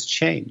understanding has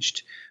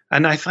changed.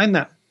 And I find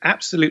that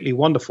absolutely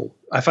wonderful.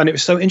 I find it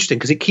so interesting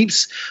because it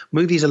keeps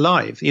movies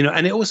alive,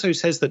 and it also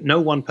says that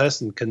no one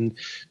person can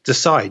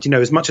decide,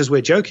 as much as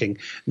we're joking,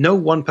 no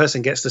one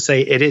person gets to say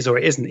it is or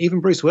it isn't.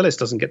 Even Bruce Willis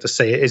doesn't get to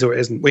say it is or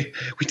it isn't. We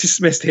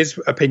dismissed his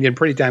opinion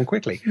pretty damn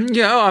quickly.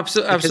 Yeah,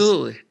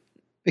 absolutely.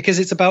 Because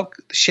it's about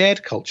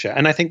shared culture.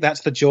 And I think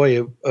that's the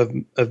joy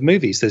of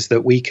movies, is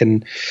that we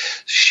can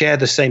share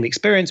the same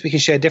experience. We can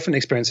share different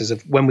experiences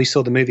of when we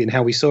saw the movie and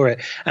how we saw it.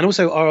 And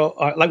also,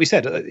 our like we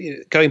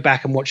said, going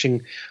back and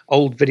watching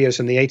old videos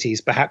from the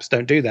 80s perhaps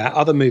don't do that.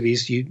 Other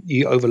movies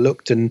you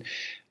overlooked. And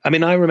I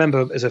mean, I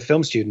remember as a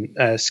film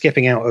student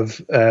skipping out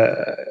of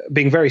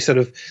being very sort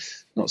of,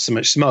 not so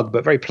much smug,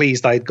 but very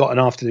pleased I'd got an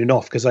afternoon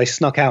off because I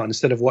snuck out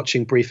instead of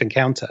watching Brief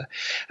Encounter.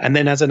 And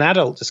then as an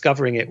adult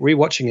discovering it,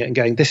 rewatching it and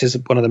going, this is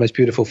one of the most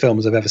beautiful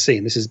films I've ever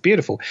seen. This is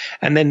beautiful.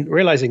 And then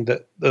realizing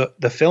that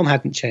the film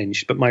hadn't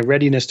changed, but my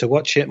readiness to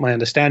watch it, my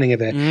understanding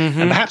of it. Mm-hmm.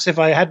 And perhaps if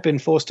I had been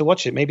forced to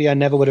watch it, maybe I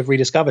never would have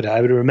rediscovered it.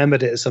 I would have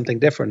remembered it as something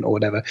different or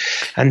whatever.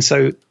 And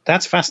so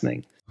that's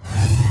fascinating.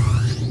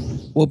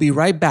 We'll be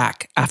right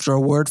back after a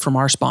word from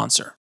our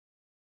sponsor.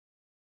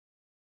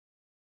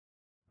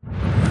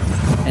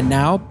 And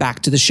now, back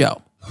to the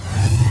show.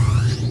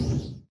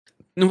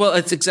 Well,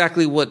 it's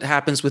exactly what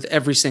happens with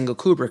every single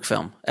Kubrick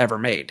film ever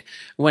made.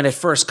 When it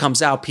first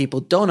comes out, people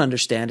don't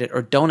understand it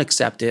or don't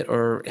accept it,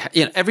 or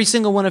every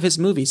single one of his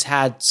movies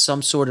had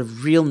some sort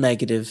of real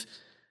negative,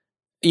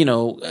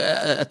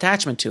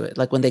 attachment to it.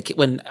 Like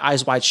when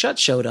Eyes Wide Shut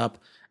showed up,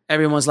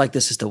 everyone's like,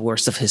 "This is the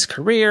worst of his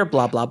career."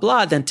 Blah blah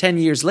blah. Then 10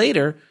 years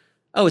later,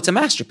 oh, it's a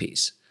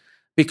masterpiece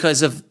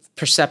because of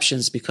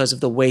perceptions, because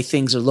of the way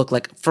things look.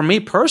 Like for me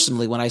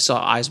personally, when I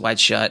saw Eyes Wide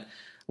Shut,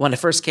 when it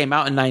first came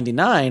out in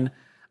 99,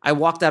 I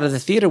walked out of the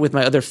theater with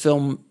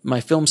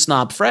my film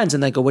snob friends,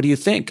 and they go, "What do you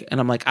think?" And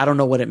I'm like, "I don't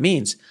know what it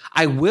means.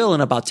 I will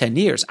in about 10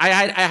 years. I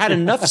had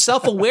enough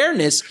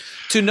self-awareness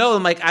to know,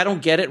 I'm like, I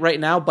don't get it right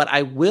now, but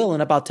I will in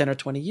about 10 or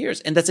 20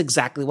 years. And that's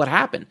exactly what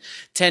happened.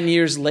 10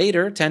 years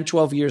later, 10,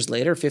 12 years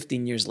later,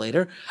 15 years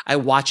later, I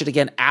watch it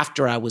again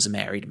after I was a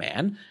married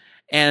man.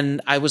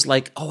 And I was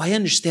like, oh, I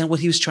understand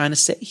what he was trying to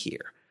say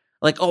here.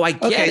 Like, oh, I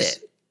get it.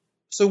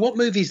 So what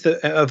movies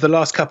of the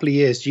last couple of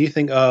years do you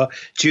think are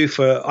due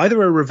for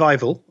either a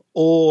revival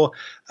or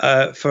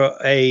for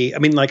I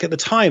mean, like at the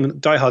time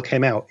Die Hard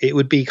came out, it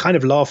would be kind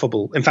of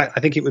laughable. In fact, I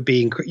think it would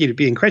be you'd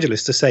be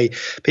incredulous to say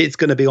it's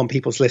going to be on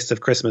people's list of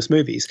Christmas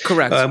movies.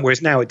 Correct.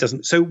 Whereas now it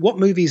does't. So what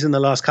movies in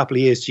the last couple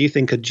of years do you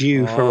think are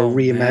due for a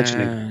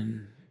reimagining?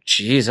 Man.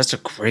 Jeez, that's a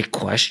great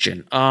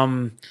question.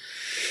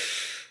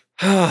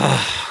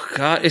 Oh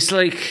God, it's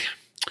like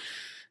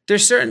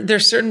there's certain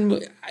there's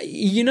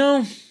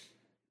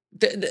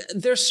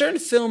certain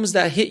films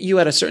that hit you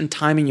at a certain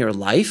time in your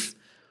life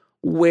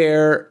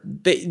where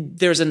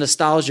there's a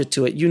nostalgia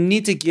to it. You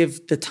need to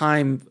give it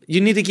time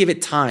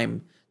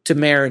to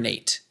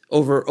marinate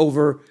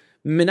over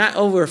not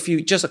over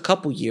just a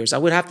couple years. I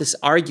would have to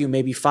argue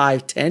maybe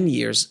 5-10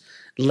 years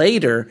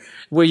later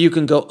where you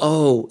can go,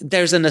 oh,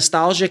 there's a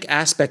nostalgic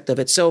aspect of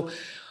it. So,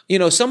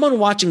 someone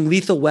watching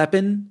Lethal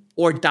Weapon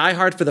or Die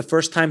Hard for the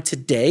first time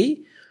today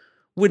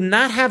would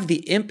not have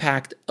the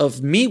impact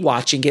of me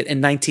watching it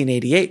in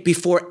 1988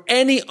 before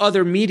any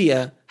other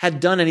media had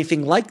done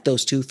anything like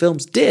those two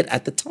films did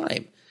at the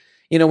time.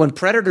 When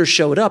Predator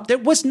showed up, there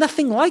was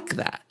nothing like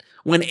that.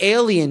 When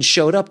Alien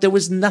showed up, there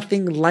was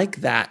nothing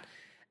like that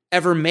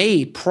ever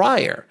made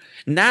prior.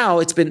 Now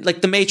it's been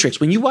like The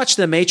Matrix. When you watch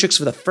The Matrix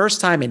for the first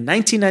time in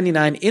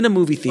 1999 in a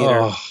movie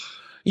theater,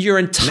 your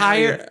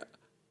entire...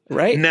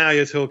 Right? Now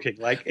you're talking.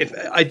 Like, if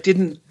I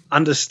didn't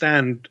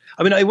understand,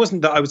 I mean, it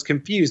wasn't that I was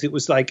confused. It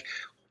was like,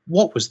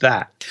 what was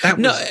that?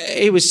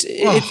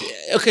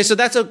 Okay. So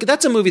that's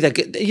a movie that,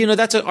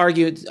 that's an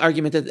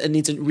argument that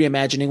needs a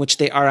reimagining, which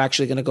they are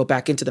actually going to go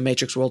back into the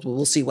Matrix world.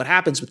 We'll see what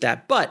happens with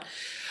that. But,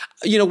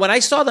 when I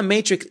saw the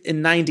Matrix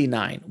in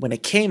 99, when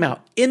it came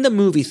out in the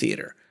movie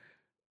theater,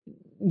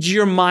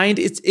 your mind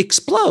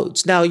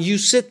explodes. Now you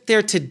sit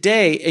there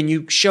today and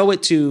you show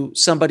it to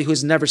somebody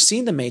who's never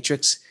seen the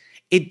Matrix.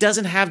 It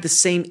doesn't have the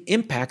same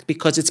impact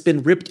because it's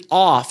been ripped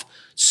off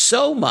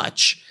so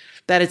much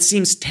that it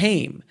seems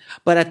tame.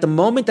 But at the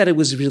moment that it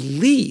was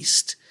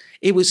released,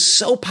 it was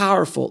so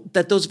powerful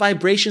that those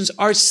vibrations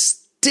are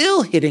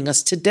still hitting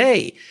us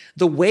today.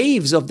 The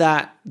waves of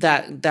that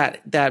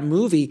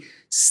movie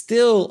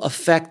still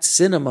affect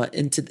cinema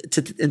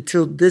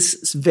until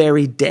this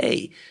very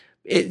day.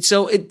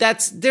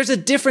 There's a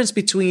difference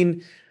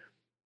between,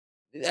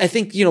 I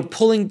think,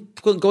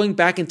 going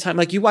back in time,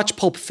 like you watch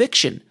Pulp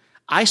Fiction.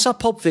 I saw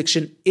Pulp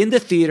Fiction in the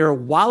theater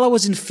while I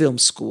was in film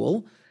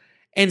school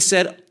and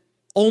said,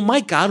 oh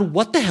my God,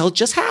 what the hell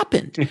just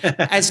happened?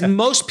 As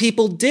most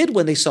people did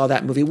when they saw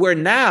that movie, where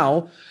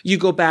now you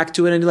go back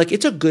to it and you're like,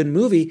 it's a good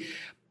movie.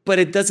 but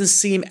it doesn't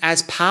seem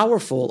as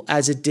powerful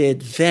as it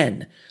did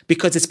then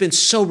because it's been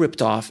so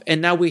ripped off.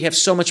 And now we have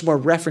so much more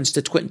reference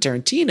to Quentin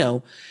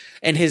Tarantino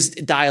and his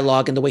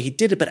dialogue and the way he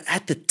did it. But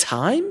at the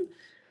time,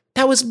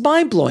 that was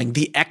mind-blowing.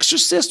 The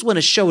Exorcist, when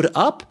it showed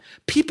up,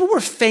 people were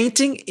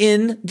fainting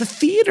in the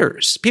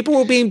theaters. People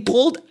were being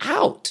pulled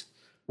out.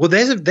 Well,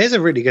 there's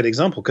a really good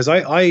example because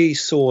I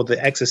saw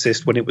The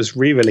Exorcist when it was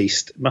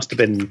re-released. It must have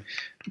been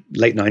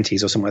late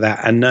 90s or something like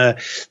that. And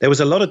there was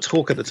a lot of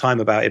talk at the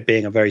time about it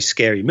being a very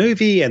scary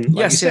movie. And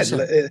like you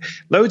said,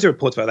 loads of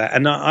reports about that.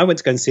 And I went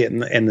to go and see it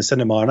in the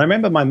cinema. And I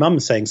remember my mum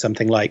saying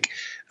something like,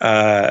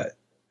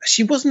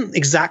 she wasn't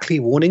exactly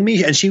warning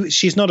me, and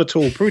she's not at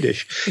all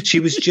prudish. She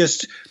was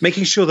just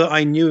making sure that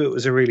I knew it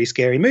was a really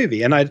scary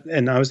movie. And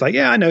I was like,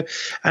 yeah, I know.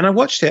 And I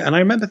watched it, and I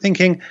remember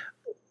thinking,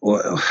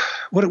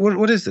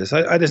 what is this?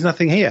 There's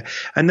nothing here.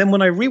 And then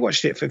when I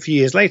rewatched it for a few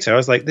years later, I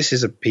was like, this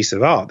is a piece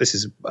of art. This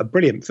is a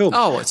brilliant film.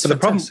 Oh, it's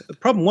fantastic. The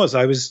problem was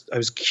I was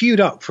queued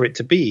up for it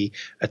to be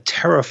a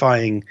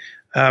terrifying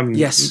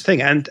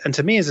thing. And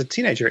to me as a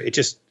teenager,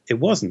 it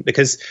wasn't,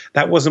 because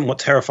that wasn't what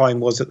terrifying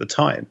was at the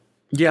time.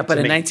 Yeah, but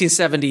in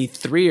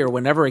 1973 or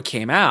whenever it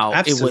came out,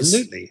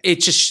 absolutely.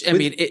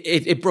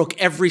 It broke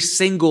every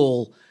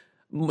single,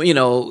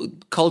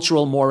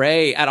 cultural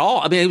moray at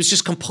all. I mean, it was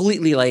just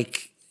completely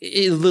like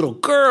a little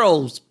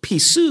girl, pea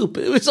soup.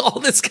 It was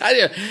all this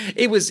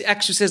it was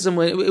exorcism.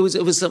 It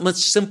was a much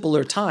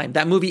simpler time.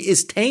 That movie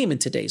is tame in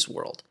today's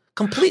world.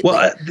 Completely.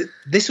 Well,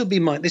 this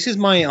is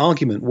my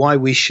argument why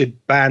we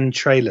should ban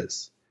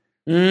trailers.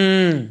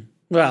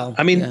 Well,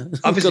 I mean, yeah.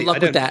 Obviously, good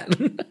luck with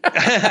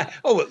that.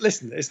 Oh, well,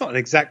 listen, it's not an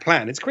exact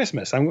plan. It's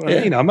Christmas. I'm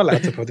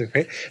allowed to put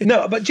it.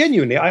 No, but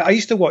genuinely, I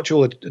used to watch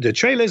all the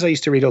trailers. I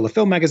used to read all the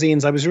film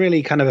magazines. I was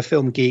really kind of a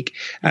film geek,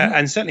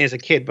 and certainly as a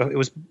kid. But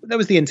there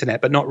was the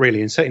internet, but not really,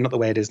 and certainly not the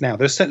way it is now.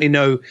 There's certainly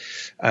no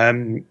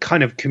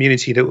kind of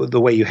community the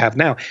way you have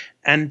now.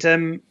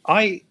 And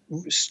I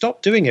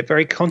stopped doing it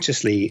very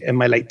consciously in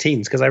my late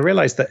teens because I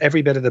realized that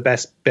every bit of the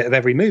best bit of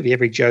every movie,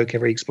 every joke,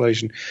 every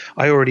explosion,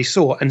 I already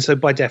saw, and so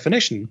by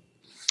definition,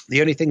 the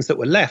only things that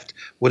were left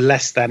were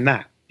less than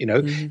that.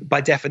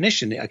 By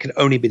definition, I could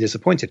only be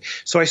disappointed.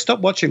 So I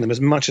stopped watching them as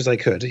much as I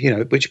could,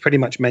 which pretty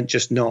much meant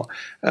just not.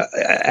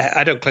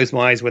 I don't close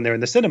my eyes when they're in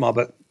the cinema,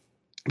 but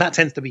that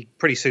tends to be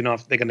pretty soon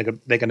after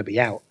they're going to be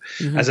out,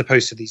 as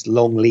opposed to these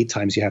long lead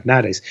times you have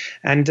nowadays.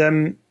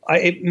 And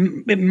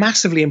it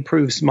massively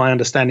improves my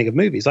understanding of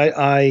movies.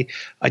 I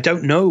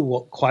don't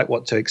know quite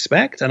what to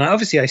expect, and I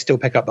still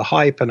pick up the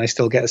hype, and I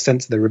still get a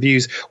sense of the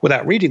reviews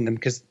without reading them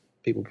because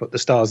people put the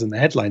stars in the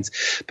headlines.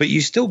 But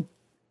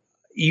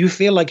you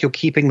feel like you're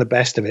keeping the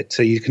best of it,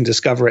 so you can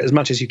discover it as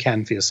much as you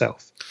can for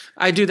yourself.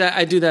 I do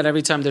that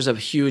every time there's a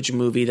huge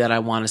movie that I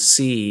want to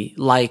see,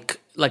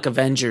 like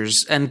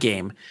Avengers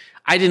Endgame.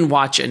 I didn't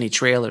watch any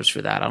trailers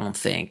for that, I don't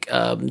think.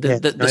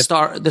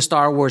 The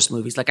Star Wars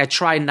movies, like I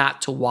try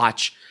not to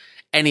watch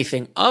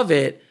anything of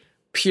it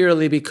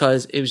purely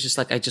because it was just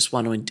like I just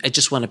want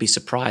to be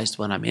surprised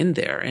when I'm in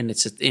there, and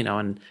it's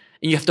and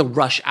you have to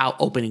rush out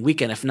opening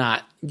weekend. If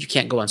not, you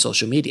can't go on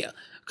social media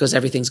because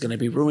everything's going to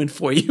be ruined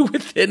for you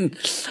within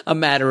a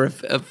matter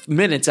of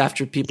minutes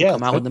after people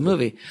come out with the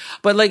movie.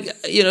 But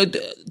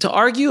to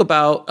argue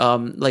about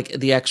like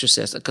The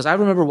Exorcist, because I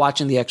remember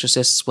watching The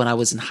Exorcist when I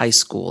was in high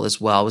school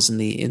as well. I was in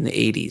the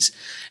 80s,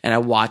 and I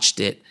watched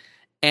it,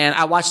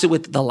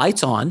 with the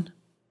lights on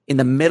in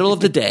the middle of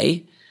the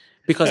day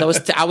because I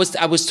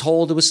was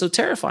told it was so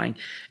terrifying.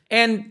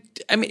 And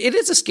I mean, it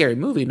is a scary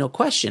movie, no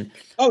question.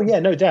 Oh yeah,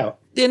 no doubt.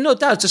 Yeah, no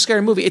doubt, it's a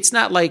scary movie. It's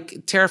not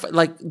like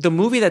like the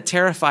movie that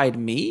terrified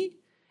me,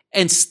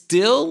 and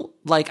still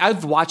like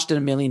I've watched it a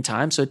million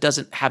times, so it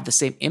doesn't have the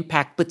same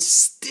impact, but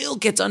still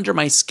gets under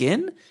my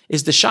skin.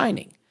 Is The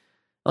Shining.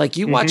 Like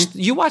you watch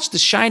The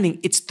Shining,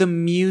 it's the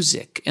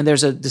music, and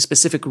there's the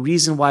specific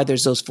reason why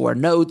there's those 4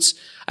 notes.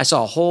 I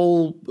saw a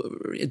whole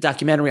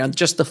documentary on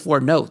just the 4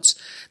 notes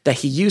that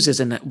he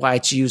uses and why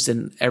it's used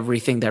in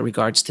everything that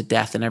regards to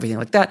death and everything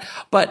like that.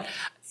 But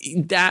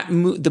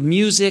the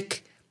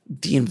music,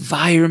 the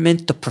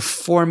environment, the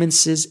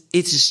performances,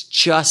 it's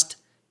just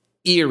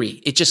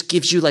eerie. It just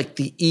gives you like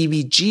the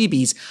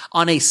EBGBs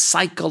on a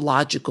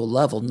psychological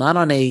level,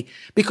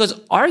 because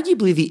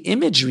arguably the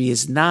imagery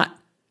is not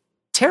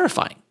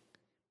terrifying.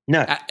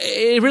 No,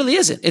 it really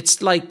isn't.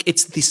 It's like,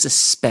 it's the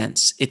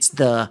suspense. It's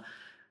the,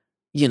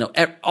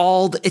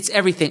 it's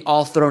everything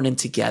all thrown in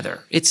together.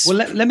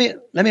 Let me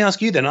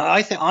ask you then.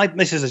 I think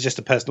this is just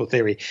a personal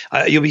theory.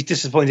 You'll be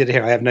disappointed to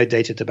hear I have no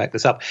data to back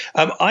this up.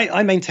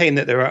 I maintain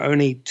that there are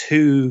only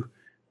 2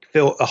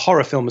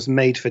 horror films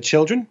made for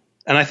children.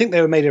 And I think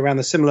they were made around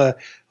the similar,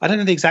 I don't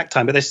know the exact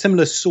time, but they're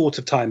similar sort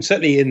of time,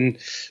 certainly in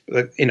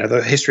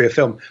the history of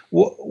film.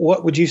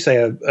 What would you say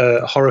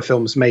are horror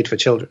films made for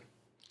children?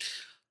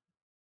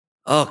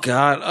 Oh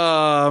God!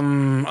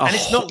 And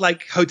it's not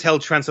like Hotel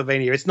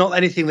Transylvania. It's not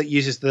anything that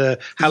uses the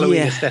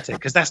Halloween aesthetic,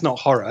 because that's not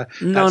horror.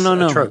 That's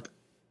a trope.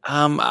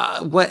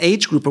 What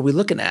age group are we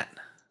looking at?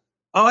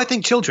 Oh, I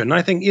think children.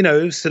 I think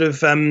sort of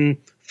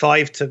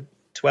 5 to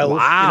 12.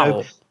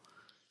 Wow.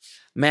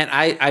 Man,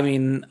 I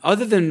mean,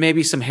 other than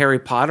maybe some Harry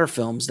Potter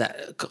films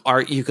that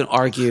you can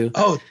argue.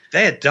 Oh,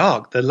 they're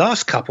dark. The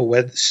last couple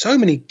where so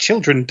many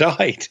children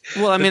died.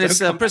 Well, I mean, it's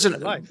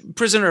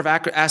Prisoner of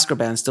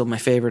Azkaban, still my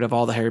favorite of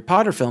all the Harry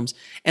Potter films,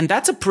 and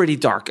that's a pretty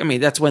dark. I mean,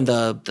 that's when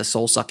the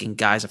soul sucking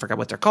guys, I forgot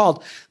what they're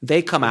called,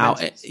 they come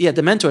out. Yeah,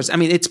 the Mentors. I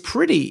mean, it's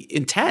pretty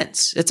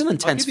intense. It's an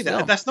intense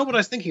film. That's not what I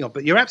was thinking of,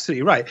 but you're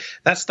absolutely right.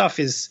 That stuff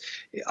is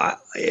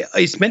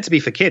it's meant to be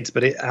for kids,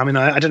 but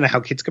I don't know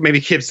how kids.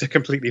 Maybe kids are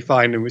completely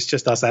fine, and it's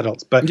just us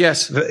adults. But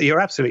yes,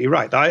 you're absolutely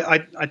right.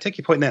 I take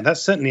your point there.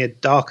 That's certainly a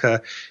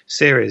darker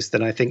series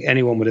than I think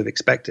anyone would have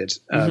expected.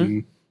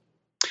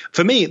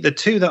 For me, the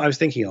two that I was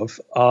thinking of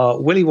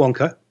are Willy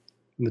Wonka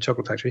from the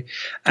Chocolate Factory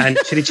and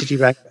Chitty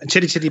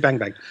Chitty Bang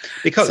Bang.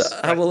 Because so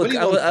I will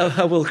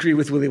agree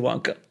with Willy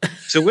Wonka.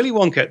 So Willy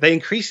Wonka, they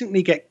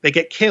increasingly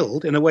get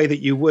killed in a way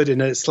that you would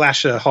in a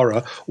slasher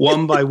horror,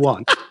 one by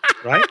one,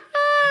 right?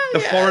 The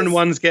foreign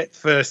ones get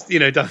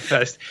done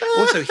first.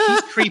 Also,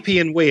 he's creepy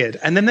and weird.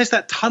 And then there's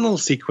that tunnel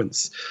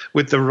sequence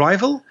with the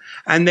rival.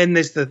 And then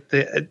there's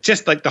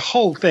the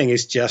whole thing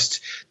is just,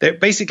 they're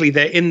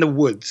in the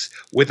woods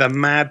with a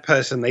mad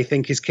person they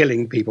think is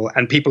killing people,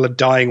 and people are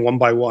dying one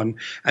by one.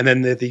 And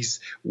then there are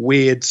these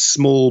weird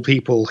small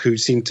people who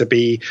seem to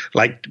be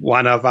like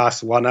one of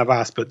us,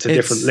 but to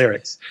different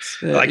lyrics.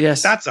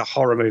 That's a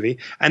horror movie.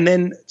 And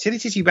then Chitty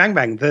Chitty Bang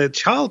Bang, the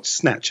child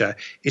snatcher,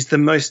 is the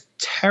most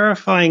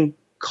terrifying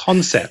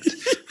concept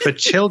for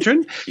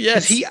children.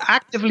 Yes, he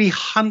actively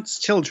hunts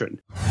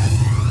children.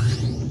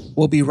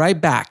 We'll be right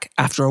back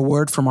after a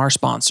word from our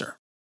sponsor.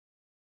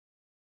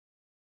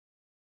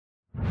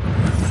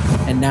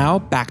 And now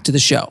back to the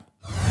show.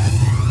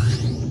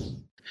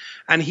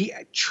 And he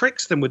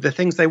tricks them with the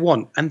things they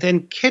want and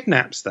then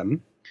kidnaps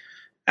them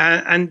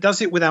and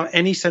does it without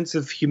any sense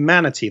of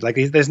humanity. Like,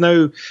 there's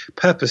no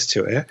purpose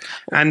to it.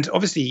 And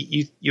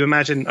obviously you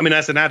imagine, I mean,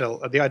 as an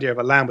adult, the idea of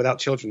a land without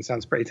children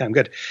sounds pretty damn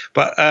good.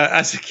 But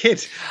as a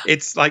kid,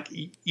 it's like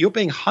you're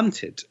being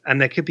hunted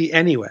and they could be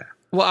anywhere.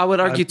 Well, I would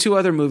argue two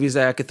other movies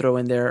that I could throw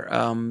in there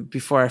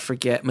before I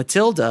forget.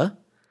 Matilda.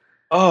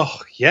 Oh,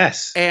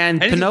 yes.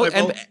 And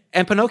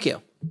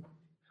Pinocchio.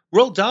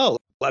 Roald Dahl.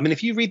 I mean,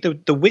 if you read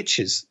the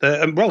Witches,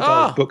 the Roald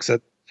Dahl books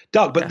are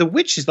dark, but the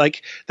Witches,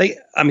 like,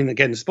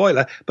 again,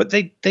 spoiler, but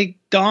they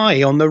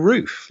die on the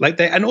roof.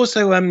 And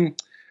also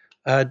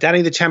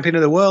Danny the Champion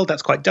of the World,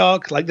 that's quite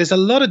dark. Like, there's a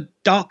lot of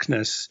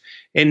darkness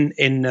in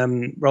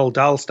Roald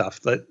Dahl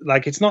stuff.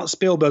 Like, it's not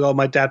Spielberg, oh,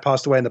 my dad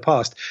passed away in the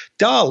past.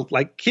 Dahl,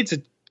 like, kids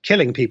are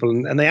killing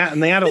people and the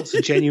adults are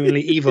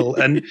genuinely evil,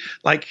 and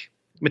like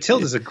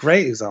Matilda's a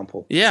great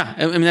example. Yeah,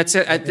 I mean, that's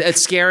it.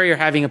 It's scarier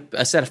having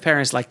a set of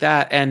parents like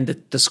that,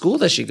 and the school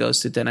that she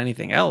goes to than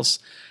anything else.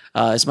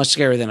 It's much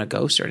scarier than a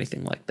ghost or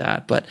anything like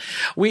that. But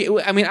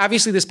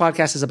obviously this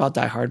podcast is about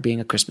Die Hard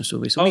being a Christmas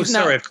movie. So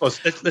of course.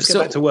 Let's get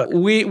back to work.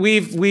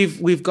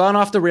 We've gone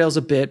off the rails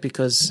a bit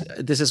because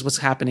this is what's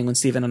happening when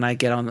Steven and I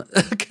get on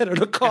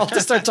a call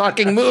to start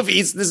talking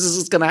movies. This is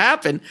what's going to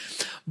happen.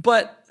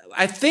 But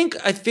I think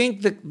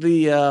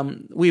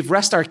that we've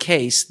rest our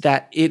case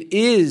that it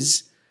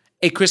is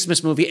a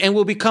Christmas movie and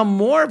will become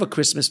more of a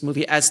Christmas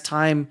movie as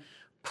time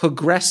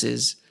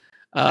progresses.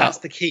 That's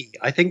the key.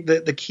 I think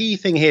that the key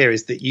thing here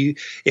is that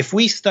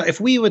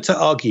if we were to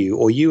argue,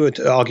 or you were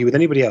to argue with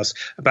anybody else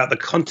about the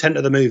content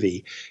of the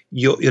movie,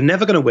 you're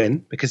never going to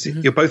win because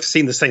you're both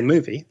seeing the same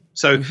movie.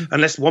 So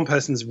unless one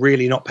person's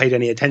really not paid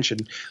any attention,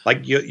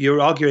 like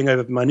you're arguing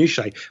over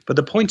minutiae. But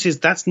the point is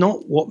that's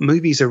not what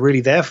movies are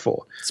really there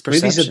for.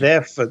 Movies are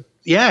there for.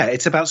 Yeah,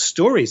 it's about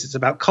stories. It's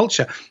about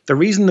culture. The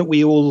reason that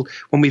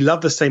when we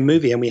love the same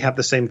movie and we have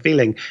the same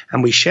feeling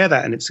and we share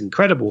that and it's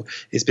incredible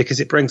is because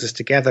it brings us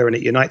together and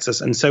it unites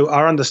us. And so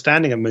our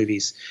understanding of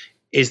movies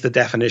is the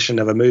definition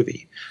of a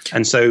movie.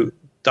 And so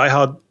Die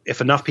Hard,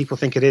 if enough people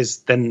think it is,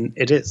 then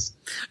it is.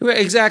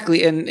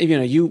 Exactly. And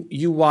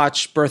you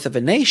watch Birth of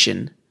a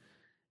Nation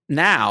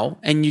now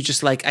and you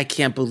just like, I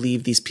can't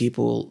believe these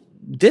people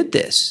did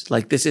this.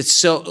 Like this, it's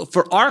so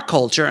for our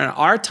culture and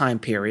our time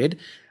period.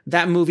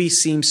 That movie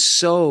seems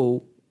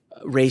so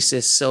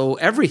racist, so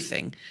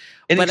everything.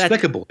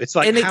 Inexplicable. It's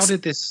like, how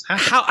did this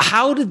happen?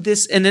 How did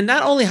this, and then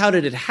not only how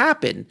did it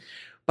happen,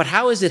 but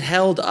how is it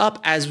held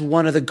up as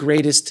one of the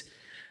greatest,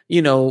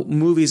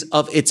 movies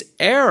of its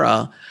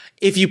era?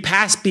 If you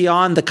pass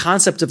beyond the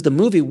concept of the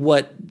movie,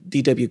 what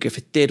D.W.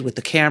 Griffith did with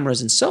the cameras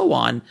and so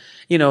on,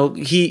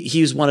 he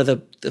was one of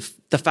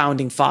the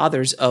founding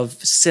fathers of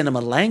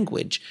cinema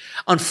language.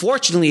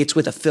 Unfortunately, it's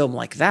with a film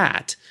like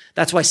that.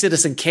 That's why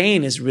Citizen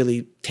Kane has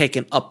really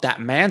taken up that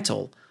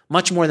mantle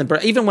much more than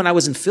even when I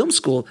was in film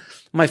school,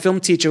 my film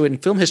teacher in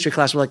film history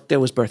class were like, there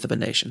was Birth of a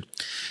Nation.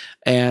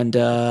 And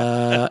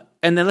then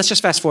let's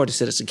just fast forward to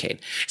Citizen Kane.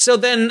 So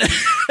then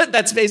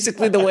that's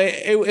basically the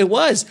way it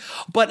was.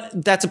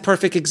 But that's a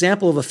perfect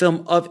example of a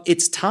film of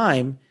its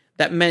time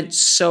that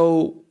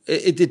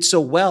it did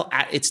so well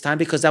at its time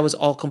because that was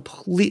all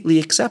completely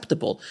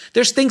acceptable.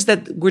 There's things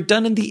that were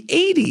done in the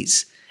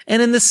 80s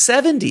and in the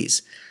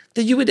 70s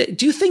that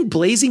do you think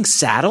Blazing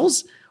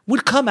Saddles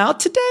would come out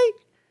today?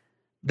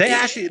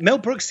 Mel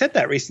Brooks said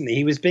that recently.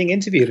 He was being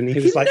interviewed and he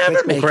was like,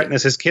 political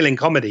correctness is killing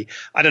comedy.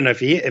 I don't know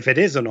if it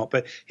is or not,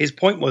 but his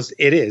point was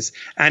it is.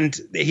 And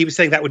he was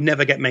saying that would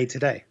never get made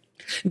today.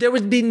 There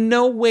would be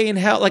no way in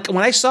hell. Like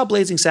when I saw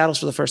Blazing Saddles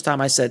for the first time,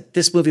 I said,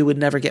 this movie would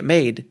never get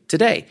made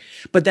today.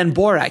 But then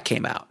Borat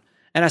came out.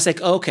 And I was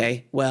like,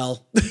 okay,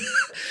 well,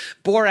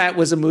 Borat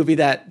was a movie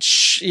that,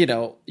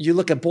 you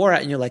look at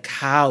Borat and you're like,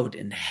 how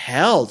in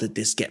hell did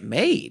this get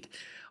made?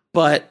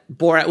 But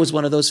Borat was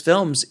one of those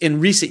films in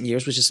recent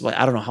years, which is,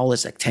 I don't know how old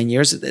it's like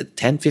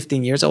 10,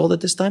 15 years old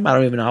at this time. I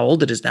don't even know how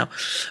old it is now.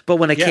 But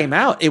when it came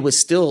out, we're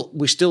still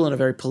in a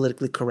very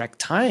politically correct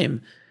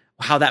time.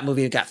 How that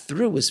movie got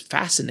through was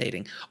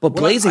fascinating. But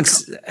Blazing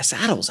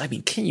Saddles, I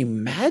mean, can you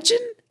imagine?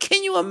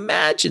 Can you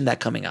imagine that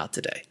coming out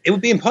today? It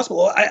would be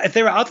impossible.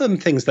 There are other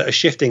things that are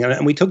shifting,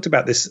 and we talked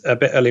about this a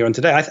bit earlier on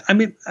today.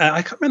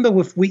 I can't remember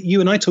if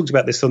you and I talked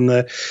about this on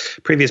the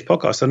previous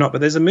podcast or not,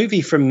 but there's a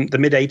movie from the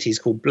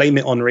mid-'80s called Blame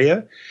It on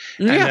Rio,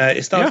 and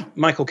it stars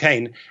Michael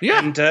Caine. Yeah.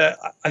 And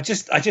I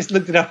just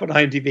looked it up on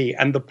IMDb,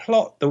 and the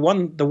plot, the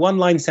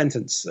one-line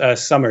sentence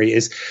summary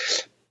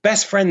is,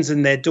 best friends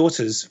and their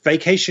daughters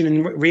vacation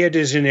in Rio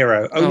de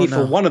Janeiro, only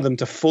for one of them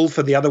to fall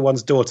for the other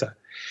one's daughter.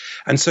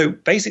 And so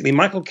basically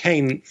Michael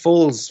Caine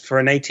falls for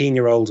an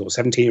 18-year-old or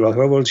 17-year-old,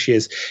 whoever old she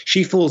is.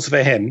 She falls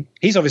for him.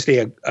 He's obviously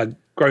a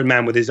grown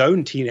man with his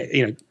own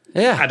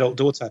adult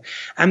daughter.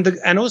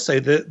 And also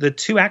the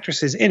two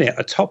actresses in it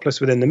are topless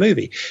within the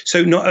movie.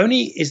 So not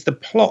only is the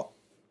plot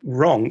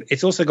wrong,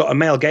 it's also got a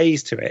male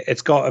gaze to it.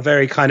 It's got a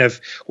very kind of,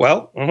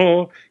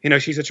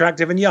 she's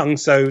attractive and young,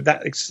 so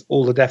that's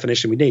all the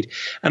definition we need.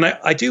 And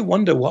I do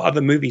wonder what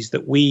other movies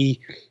that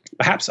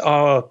perhaps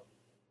our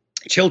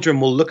children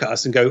will look at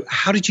us and go,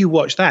 how did you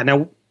watch that?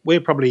 Now, we're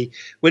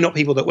not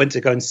people that went to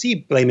go and see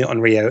Blame It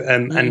on Rio,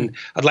 and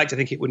I'd like to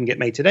think it wouldn't get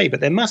made today, but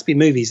there must be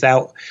movies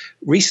out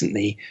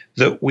recently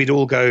that we'd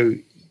all go,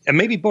 and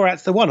maybe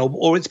Borat's the one,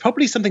 or it's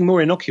probably something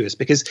more innocuous,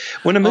 because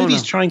when a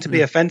movie's trying to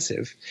be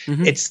offensive,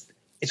 it's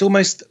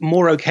almost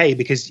more okay,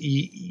 because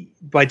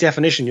by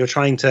definition, you're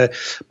trying to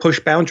push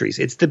boundaries.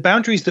 It's the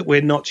boundaries that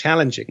we're not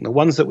challenging, the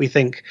ones that we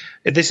think,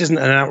 this isn't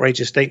an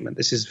outrageous statement,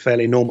 this is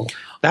fairly normal.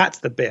 That's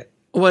the bit.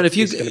 Well,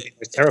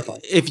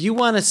 terrifying. If you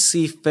want to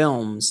see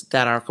films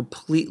that are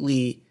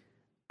completely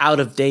out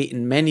of date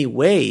in many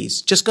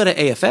ways, just go to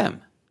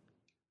AFM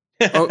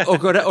or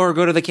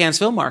go to the Cannes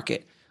Film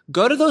Market.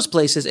 Go to those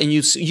places and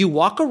you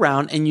walk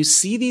around and you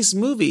see these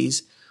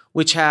movies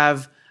which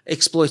have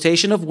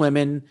exploitation of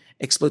women,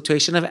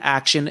 exploitation of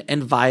action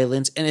and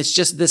violence, and it's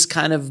just this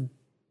kind of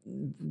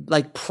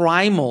like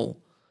primal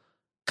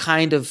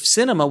kind of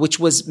cinema which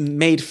was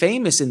made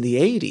famous in the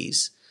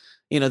 80s.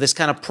 This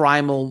kind of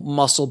primal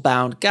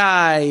muscle-bound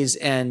guys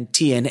and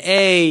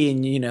TNA,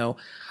 and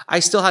I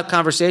still have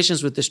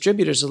conversations with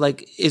distributors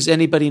like, is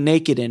anybody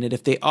naked in it?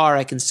 If they are,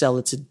 I can sell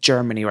it to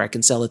Germany or I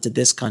can sell it to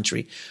this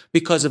country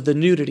because of the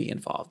nudity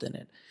involved in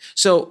it.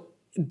 So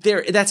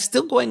that's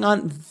still going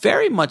on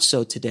very much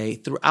so today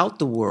throughout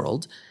the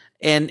world.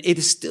 And it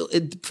is still,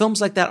 films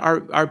like that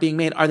are being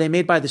made. Are they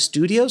made by the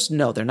studios?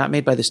 No, they're not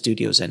made by the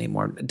studios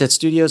anymore. The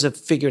studios have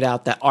figured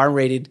out that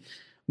R-rated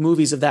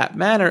movies of that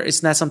manner,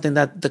 it's not something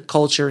that the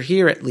culture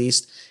here, at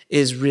least,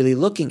 is really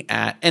looking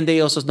at. And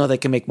they also know they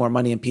can make more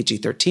money in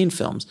PG-13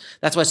 films.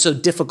 That's why it's so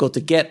difficult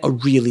to get a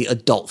really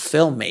adult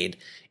film made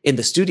in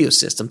the studio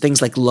system. Things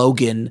like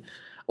Logan,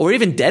 or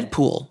even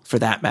Deadpool, for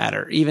that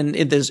matter. Even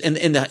in the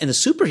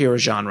superhero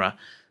genre,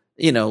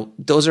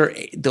 those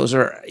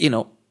are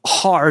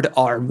hard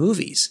R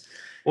movies.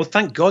 Well,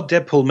 thank God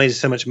Deadpool made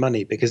so much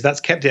money, because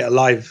that's kept it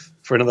alive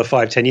for another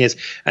 5-10 years,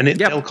 and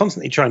they'll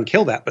constantly try and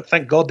kill that. But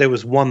thank God there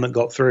was one that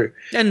got through.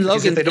 And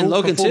Logan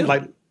too.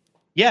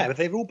 But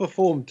they've all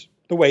performed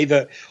the way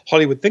that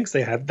Hollywood thinks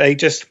they have.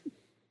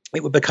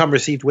 It would become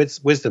received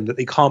wisdom that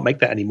they can't make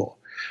that anymore.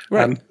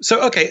 Right.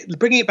 Okay,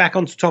 bringing it back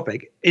onto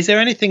topic, is there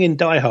anything in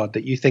Die Hard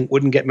that you think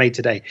wouldn't get made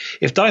today?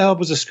 If Die Hard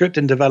was a script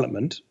in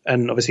development,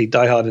 and obviously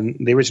Die Hard and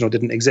the original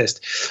didn't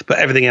exist, but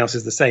everything else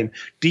is the same,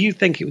 do you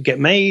think it would get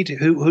made?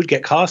 Who'd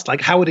get cast?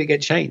 Like, how would it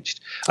get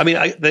changed? I mean,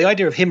 the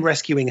idea of him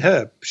rescuing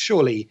her,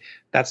 surely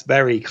that's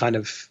very kind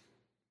of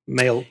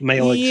male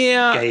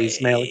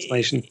gaze, male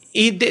explanation.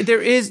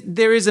 There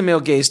is a male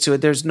gaze to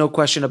it. There's no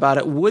question about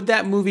it. Would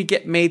that movie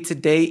get made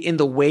today in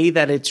the way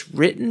that it's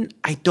written?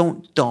 I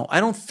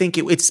don't think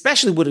it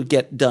especially would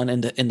get done in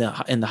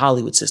the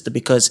Hollywood system,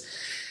 because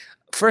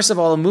first of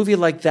all, a movie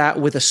like that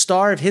with a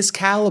star of his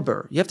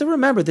caliber, you have to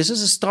remember this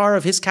is a star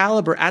of his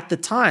caliber at the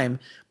time.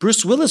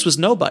 Bruce Willis was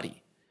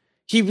nobody.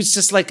 He was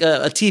just like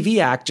a TV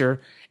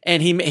actor,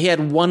 and he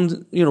had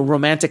one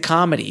romantic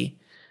comedy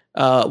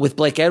with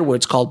Blake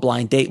Edwards called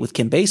Blind Date with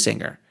Kim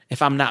Basinger,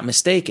 if I'm not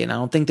mistaken. I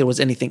don't think there was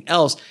anything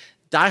else.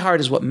 Die Hard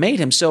is what made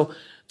him. So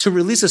to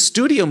release a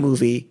studio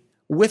movie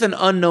with an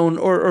unknown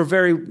or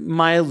very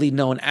mildly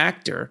known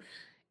actor,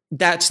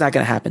 That's not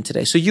going to happen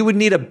today. So you would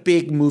need a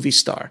big movie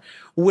star.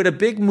 Would a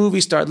big movie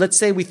star, let's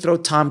say we throw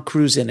Tom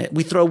Cruise in it,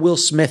 we throw Will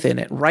Smith in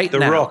it right now.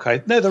 The Rock.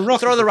 The Rock.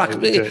 Throw The Rock.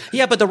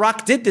 Yeah, but The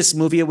Rock did this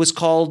movie. It was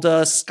called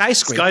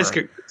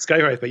Skyscraper.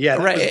 Skyscraper, yeah.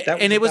 Right.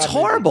 And it was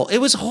horrible. Movie. It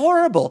was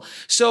horrible.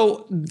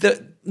 So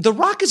The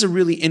Rock is a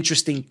really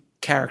interesting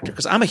character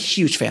because I'm a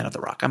huge fan of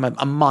The Rock. I'm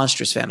a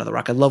monstrous fan of The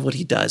Rock. I love what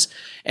he does.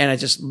 And I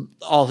just,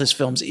 all his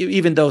films,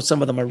 even though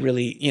some of them are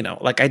really,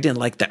 like I didn't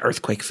like the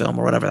Earthquake film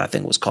or whatever that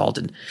thing was called.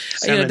 And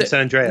San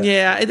Andreas.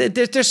 Yeah.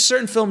 There's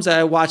certain films that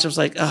I watch. I was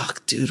like, oh,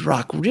 dude,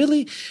 Rock,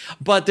 really?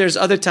 But there's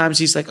other times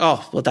he's like,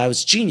 oh, well, that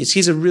was genius.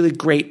 He's a really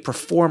great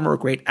performer,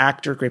 great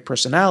actor, great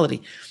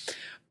personality.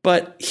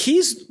 But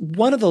he's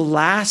one of the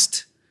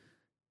last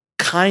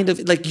kind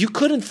of, like, you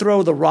couldn't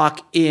throw The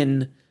Rock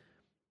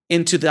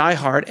into Die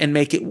Hard and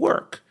make it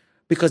work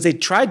because they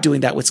tried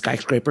doing that with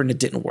Skyscraper and it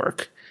didn't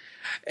work.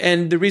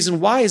 And the reason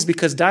why is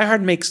because Die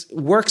Hard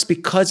works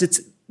because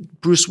it's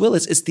Bruce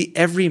Willis. It's the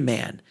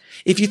everyman.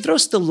 If you throw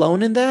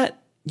Stallone in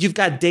that, you've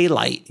got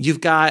Daylight. You've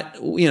got,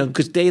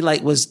 because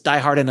Daylight was Die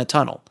Hard in a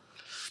tunnel,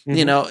 or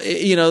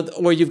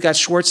you've got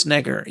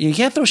Schwarzenegger. You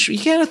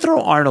can't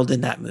throw Arnold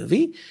in that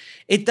movie.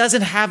 It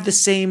doesn't have the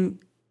same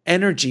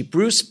energy.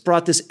 Bruce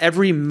brought this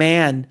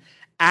everyman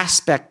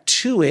aspect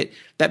to it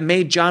that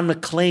made John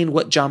McClane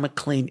what John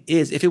McClane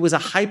is. If it was a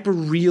hyper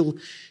real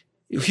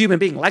human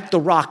being like The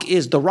Rock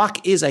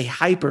is a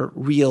hyper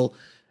real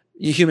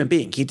human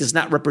being. He does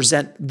not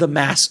represent the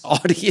mass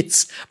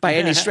audience by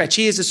any stretch.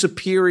 He is a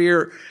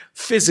superior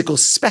physical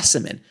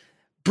specimen.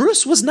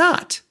 Bruce was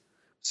not.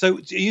 So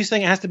are you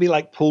saying it has to be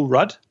like Paul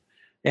Rudd?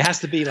 It has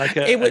to be like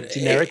a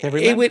generic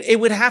everyman? It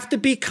would have to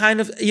be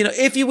kind of,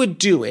 if you would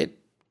do it,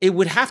 it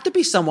would have to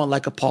be someone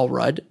like a Paul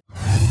Rudd.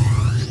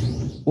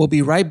 We'll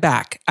be right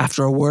back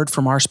after a word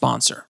from our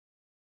sponsor.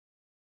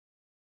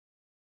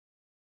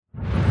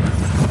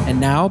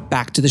 And now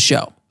back to the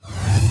show.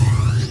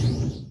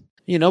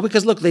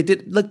 Because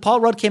look,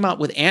 Paul Rudd came out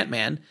with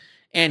Ant-Man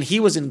and he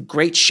was in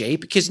great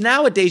shape because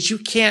nowadays you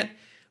can't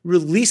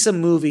release a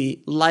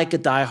movie like a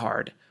Die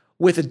Hard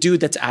with a dude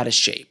that's out of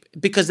shape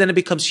because then it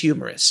becomes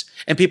humorous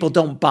and people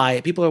don't buy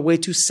it. People are way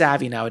too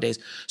savvy nowadays.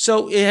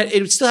 So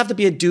it would still have to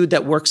be a dude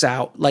that works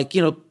out. Like,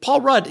 Paul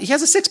Rudd, he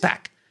has a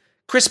six-pack.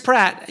 Chris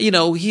Pratt,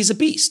 he's a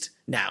beast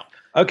now.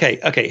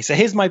 Okay. So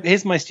here's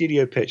my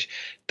studio pitch: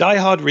 Die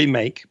Hard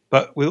remake,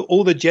 but with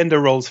all the gender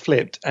roles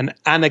flipped, and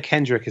Anna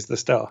Kendrick is the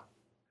star.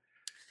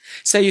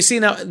 So you see,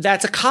 now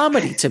that's a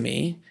comedy to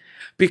me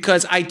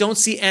because I don't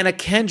see Anna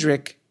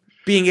Kendrick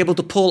being able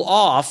to pull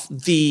off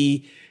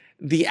the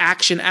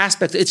action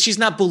aspect. She's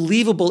not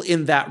believable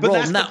in that role.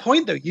 But that's the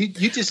point, though. You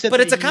just said, but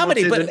it's a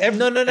comedy. But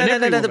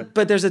no.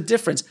 But there's a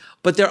difference.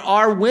 But there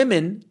are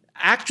women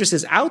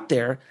actresses out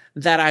there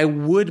that I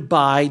would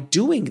buy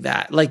doing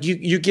that. Like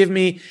you give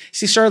me,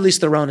 Charlize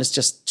Theron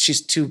is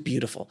she's too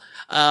beautiful.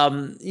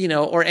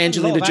 Or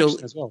Angelina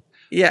Jolie as well.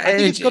 Yeah.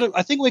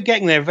 I think we're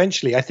getting there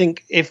eventually. I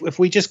think if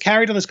we just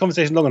carried on this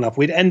conversation long enough,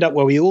 we'd end up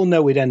where we all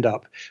know we'd end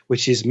up,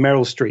 which is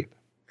Meryl Streep.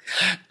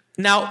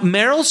 Now,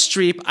 Meryl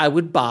Streep, I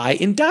would buy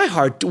in Die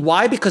Hard.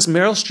 Why? Because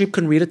Meryl Streep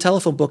can read a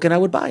telephone book and I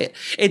would buy it.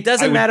 It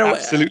doesn't matter.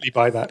 Absolutely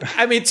buy that.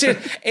 I mean,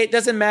 it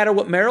doesn't matter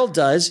what Meryl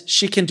does.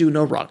 She can do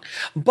no wrong.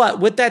 But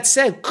with that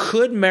said,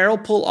 could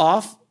Meryl pull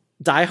off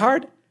Die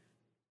Hard?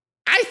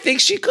 I think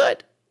she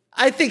could.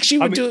 I think she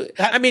would do.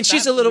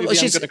 She's a little.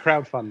 She's going to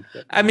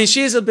crowdfund.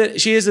 She is a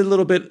bit. She is a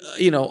little bit.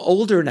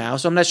 Older now,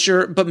 so I'm not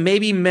sure. But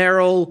maybe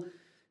Meryl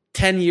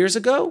 10 years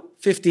ago,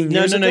 15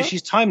 years ago. No.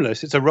 She's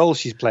timeless. It's a role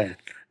she's playing.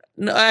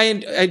 No,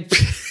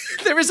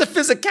 there is a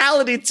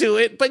physicality to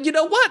it, but you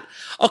know what?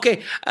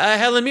 Okay,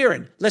 Helen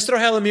Mirren. Let's throw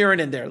Helen Mirren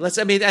in there.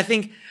 I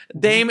think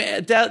Dame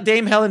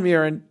Helen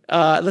Mirren.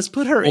 Let's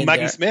put her in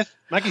Maggie there. Smith.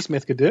 Maggie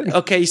Smith could do it.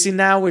 Okay, you see,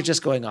 now we're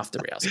just going off the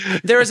rails.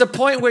 There is a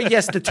point where,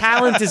 yes, the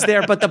talent is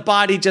there, but the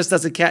body just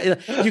doesn't carry.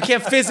 You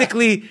can't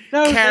physically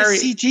carry.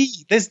 There's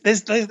CG.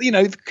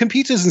 There's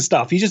computers and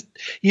stuff.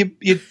 You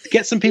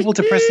get some people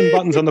to press some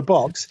buttons on the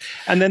box,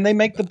 and then they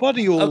make the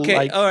body all.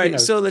 Okay, all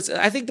right. So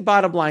I think the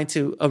bottom line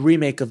to a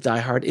remake of Die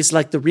Hard is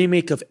like the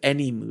remake of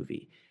any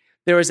movie.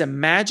 There is a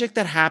magic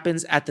that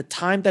happens at the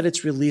time that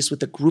it's released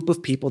with a group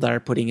of people that are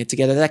putting it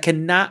together that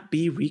cannot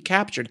be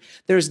recaptured.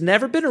 There's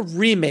never been a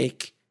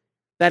remake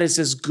that is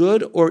as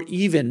good or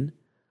even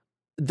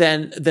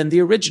than the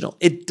original.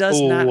 It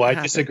does not happen.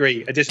 I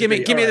disagree. Give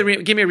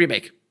me a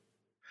remake.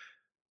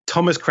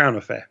 Thomas Crown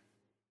Affair.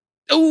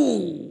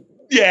 Ooh.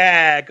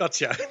 Yeah,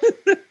 gotcha.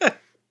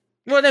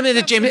 Well, I mean,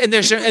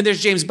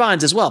 there's James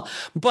Bonds as well.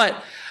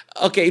 But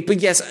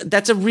yes,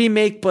 that's a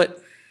remake,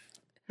 but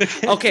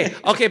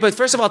okay. But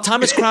first of all,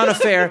 Thomas Crown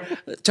Affair,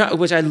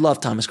 which I love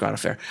Thomas Crown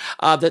Affair,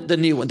 the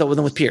new one, the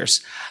one with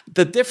Pierce.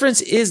 The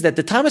difference is that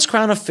the Thomas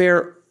Crown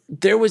Affair,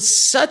 there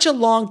was such a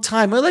long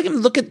time.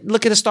 Look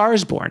at A Star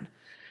Is Born.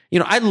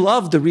 I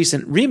love the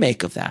recent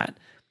remake of that,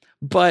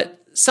 but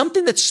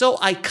something that's so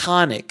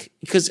iconic,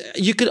 because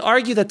you could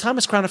argue that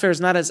Thomas Crown Affair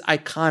is not as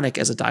iconic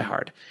as a Die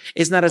Hard.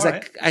 It's not as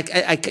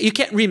you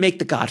can't remake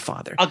The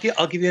Godfather. I'll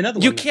give you another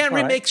one. You can't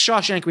remake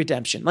Shawshank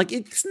Redemption. Like,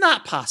 it's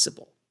not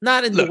possible.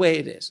 Not in the way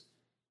it is.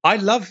 I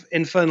love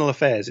Infernal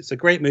Affairs. It's a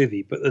great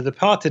movie, but The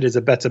Departed is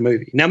a better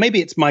movie. Now, maybe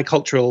it's my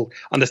cultural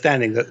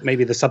understanding that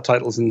maybe the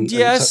subtitles and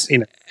yes,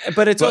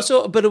 but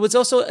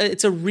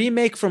it's a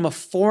remake from a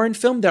foreign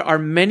film. There are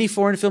many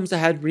foreign films that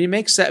had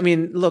remakes. I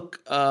mean,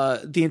 look,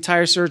 the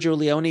entire Sergio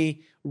Leone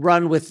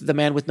run with The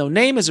Man with No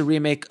Name is a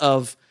remake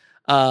of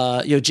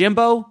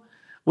Yojimbo,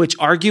 which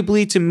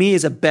arguably to me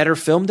is a better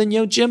film than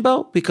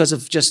Yojimbo because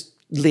of just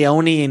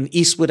Leone and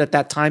Eastwood at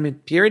that time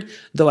and period,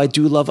 though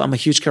I'm a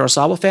huge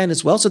Kurosawa fan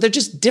as well. So they're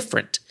just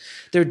different.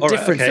 They're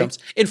different films.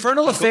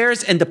 Infernal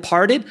Affairs and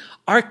Departed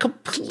are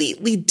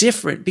completely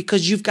different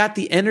because you've got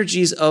the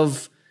energies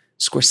of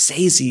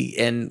Scorsese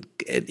and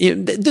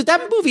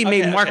that movie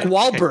made Mark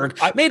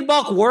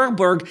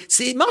Wahlberg.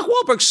 See, Mark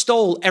Wahlberg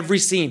stole every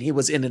scene he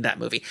was in that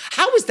movie.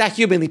 How is that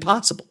humanly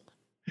possible?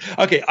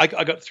 Okay,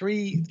 I got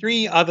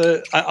three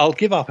other. I'll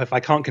give up if I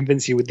can't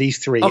convince you with these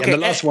three, and the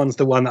last one's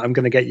the one that I'm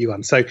going to get you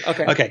on. So,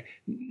 okay,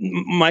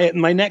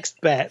 my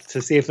next bet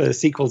to see if the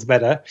sequel's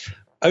better,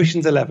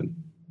 Ocean's 11.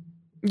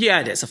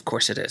 Yeah, it is. Of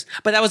course, it is.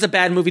 But that was a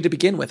bad movie to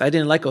begin with. I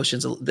didn't like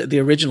the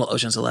original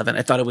Ocean's 11.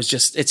 I thought it's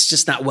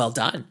just not well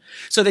done.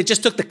 So they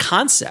just took the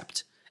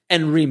concept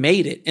and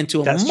remade it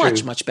into a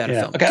much better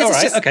film. Okay, all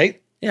right. Okay,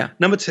 yeah.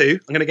 Number 2,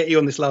 I'm going to get you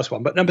on this last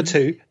one. But number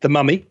 2, The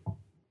Mummy.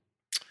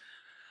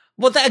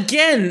 Well,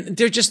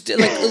 they're just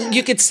like,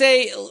 you could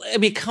say, I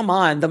mean, come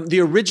on. The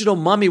original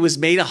Mummy was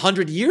made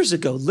 100 years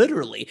ago,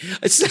 literally.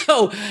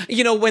 So,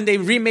 when they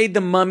remade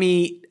The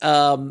Mummy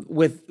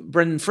with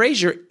Brendan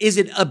Fraser, is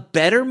it a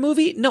better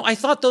movie? No, I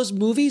thought those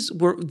movies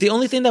were, the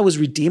only thing that was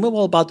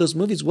redeemable about those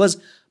movies was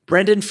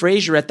Brendan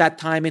Fraser at that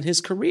time in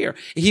his career.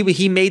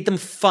 He made them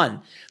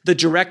fun. The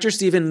director,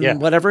 Stephen,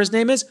 whatever his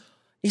name is,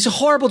 he's a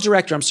horrible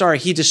director. I'm sorry.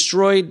 He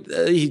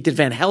did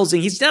Van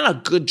Helsing. He's not a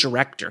good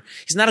director.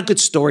 He's not a good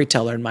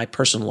storyteller, in my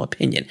personal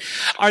opinion.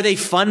 Are they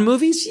fun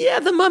movies? Yeah,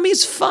 The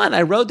Mummy's fun.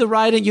 I rode the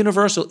ride at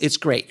Universal. It's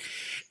great.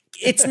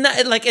 It's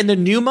not like in the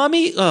new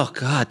Mummy. Oh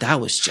God,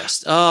 that was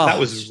just, that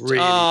was really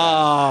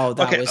bad.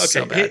 That was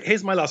so bad.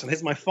 Here's my last one.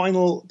 Here's my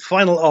final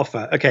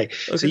offer. Okay.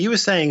 So you were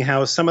saying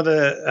how some of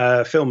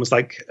the films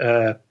like,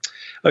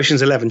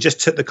 Ocean's 11 just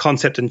took the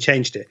concept and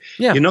changed it.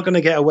 Yeah. You're not going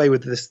to get away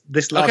with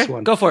this last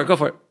one. Go for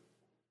it.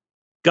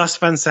 Gus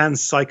Van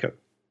Sant's Psycho.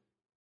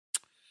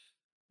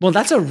 Well,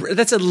 that's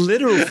a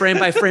literal frame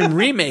by frame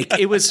remake.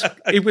 It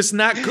was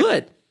not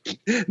good.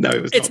 No,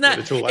 it was not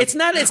good at all. It's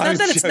not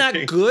that it's not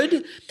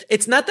good.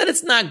 It's not that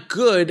it's not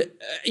good,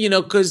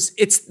 because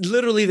it's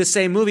literally the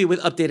same movie with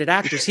updated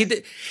actors.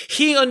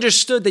 He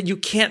understood that you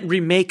can't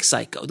remake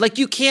Psycho. Like,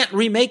 you can't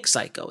remake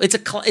Psycho. It's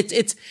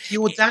the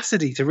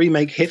audacity to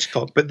remake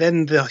Hitchcock, but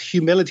then the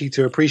humility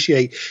to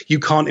appreciate you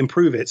can't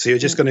improve it, so you're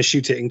just going to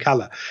shoot it in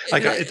color.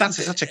 Like,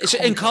 that's such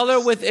a in color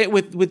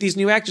with these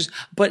new actors.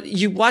 But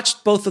you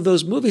watched both of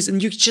those movies,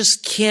 and you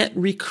just can't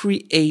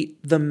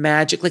recreate the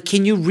magic. Like,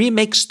 can you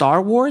remake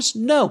Star Wars?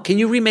 No. Can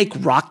you remake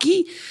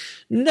Rocky?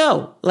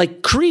 No.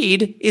 Like,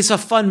 Creed is a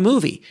fun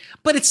movie,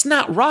 but it's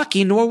not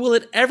Rocky, nor will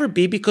it ever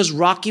be, because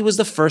Rocky was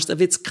the first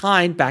of its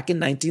kind back in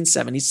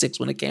 1976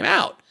 when it came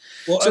out.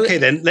 Well, so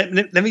then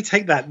let me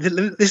take that.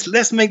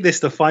 Let's make this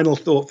the final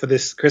thought for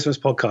this Christmas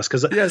podcast,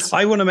 because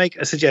I want to make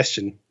a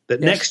suggestion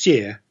that next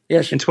year,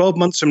 in 12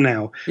 months from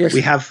now, we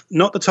have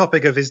not the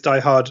topic of is Die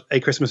Hard a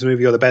Christmas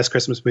movie or the best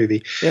Christmas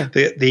movie. Yeah.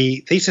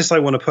 The thesis I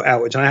want to put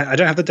out, which I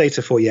don't have the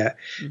data for yet,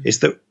 is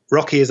that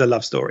Rocky is a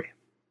love story.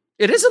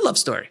 It is a love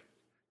story.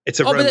 It's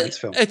a romance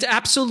film. It's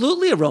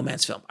absolutely a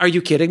romance film. Are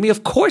you kidding me?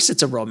 Of course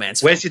it's a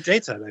romance film. Where's your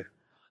data, though?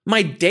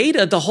 My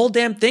data, the whole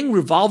damn thing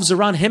revolves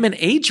around him and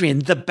Adrian.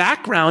 The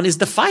background is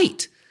the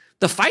fight.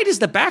 The fight is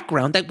the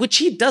background, which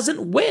he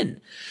doesn't win.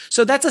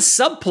 So that's a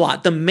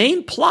subplot. The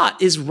main plot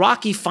is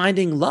Rocky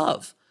finding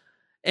love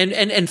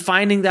and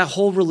finding that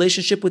whole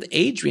relationship with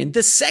Adrian.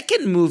 The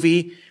second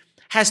movie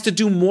has to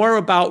do more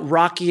about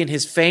Rocky and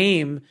his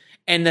fame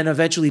and then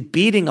eventually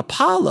beating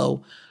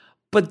Apollo.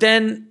 But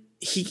then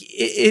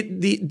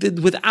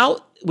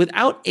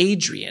without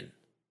Adrian,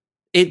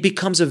 it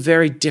becomes a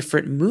very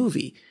different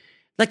movie.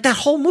 Like, that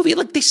whole movie,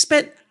 like, they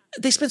spent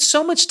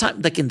so much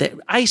time, like, in the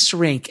ice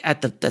rink,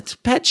 at the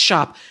pet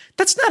shop.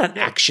 That's not an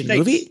action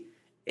movie.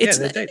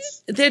 They're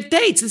dates. They're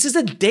dates. This is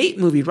a date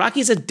movie.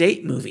 Rocky is a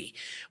date movie.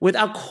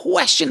 Without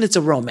question, it's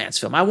a romance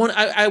film.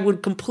 I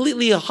would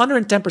completely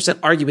 110%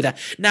 argue with that.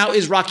 Now,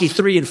 is Rocky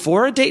 3 and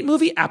 4 a date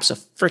movie?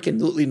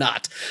 Absolutely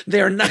not.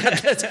 They are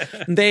not.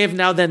 They have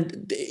now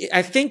then,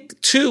 I think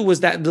 2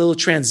 was that little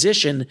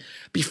transition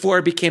before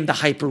it became the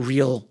hyper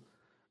real,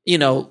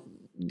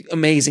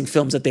 amazing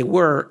films that they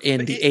were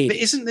in the 80s. But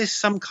isn't this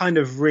some kind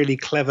of really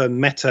clever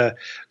meta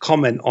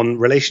comment on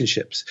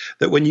relationships?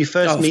 That when you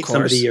first meet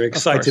somebody, you're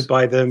excited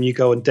by them, you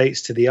go on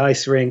dates to the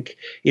ice rink,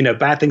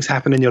 bad things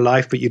happen in your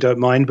life, but you don't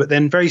mind. But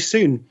then very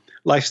soon,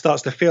 life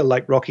starts to feel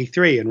like Rocky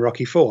 3 and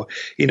Rocky 4.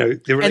 The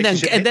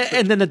relationship and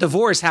then the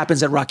divorce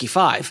happens at Rocky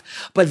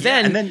 5. But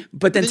then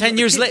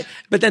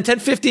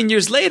 15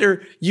 years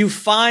later, you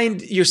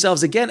find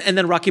yourselves again, and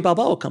then Rocky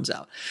Balboa comes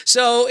out.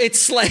 So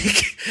it's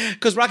like,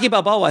 because Rocky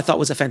Balboa I thought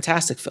was a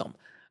fantastic film.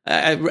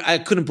 I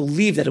couldn't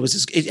believe that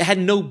it had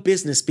no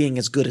business being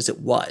as good as it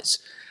was.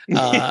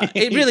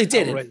 It really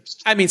didn't.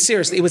 I mean,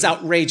 seriously, it was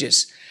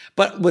outrageous.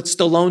 But what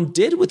Stallone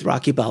did with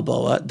Rocky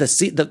Balboa,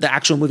 the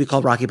actual movie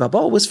called Rocky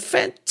Balboa, was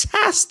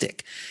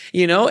fantastic,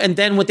 And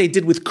then what they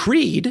did with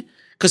Creed,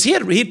 because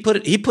he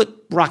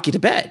put Rocky to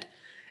bed,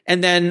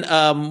 and then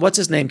what's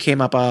his name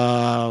came up,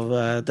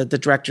 the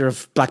director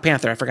of Black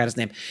Panther, I forgot his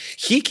name.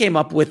 He came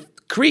up with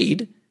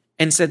Creed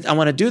and said, "I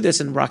want to do this,"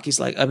 and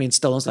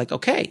Stallone's like,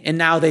 "Okay." And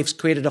now they've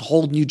created a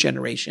whole new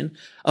generation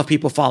of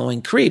people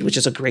following Creed, which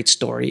is a great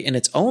story in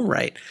its own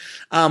right.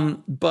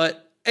 And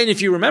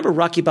if you remember,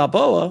 Rocky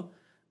Balboa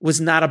was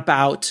not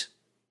about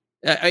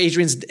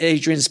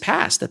Adrian's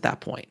past at that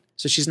point.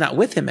 So she's not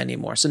with him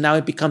anymore. So now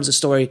it becomes a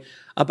story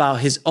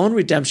about his own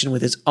redemption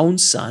with his own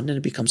son, and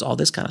it becomes all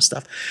this kind of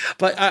stuff.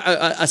 But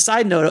a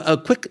side note, a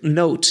quick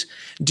note.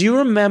 Do you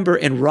remember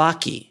in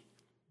Rocky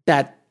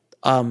that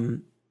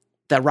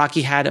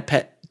Rocky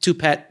had two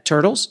pet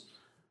turtles?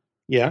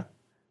 Yeah.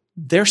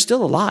 They're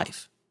still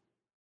alive.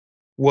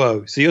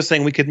 Whoa. So you're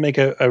saying we could make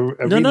a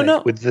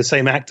remake with the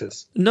same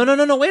actors? No.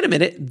 Wait a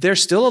minute. They're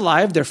still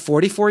alive. They're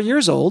 44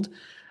 years old.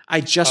 I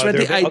just read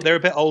they're a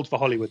bit old for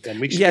Hollywood then.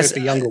 We should go for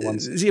younger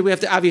ones. We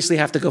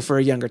have to go for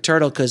a younger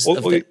turtle because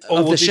of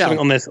the shell.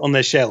 On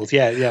their shells.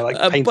 Yeah,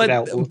 painted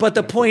out. But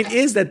the point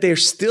is that they're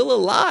still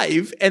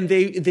alive and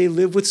they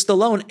live with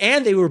Stallone,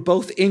 and they were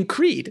both in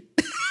Creed.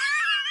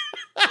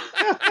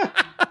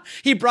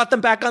 He brought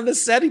them back on the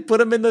set. He put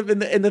them in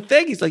the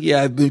thing. He's like,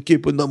 "Yeah, I've been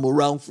keeping them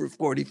around for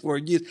 44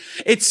 years."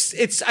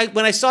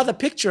 When I saw the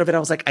picture of it, I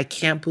was like, I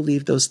can't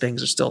believe those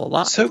things are still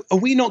alive. So are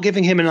we not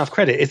giving him enough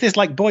credit? Is this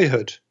like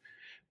Boyhood?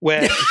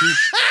 Where it's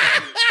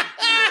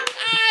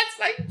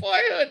like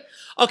Boyhood.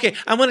 Okay,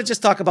 I want to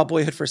just talk about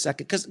Boyhood for a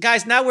second because,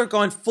 guys, now we're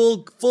going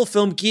full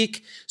film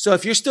geek. So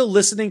if you're still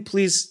listening,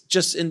 please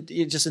just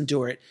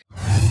endure it.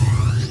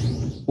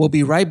 We'll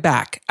be right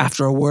back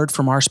after a word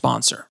from our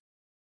sponsor.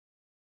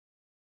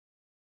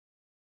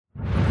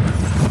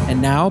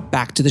 And now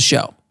back to the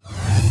show.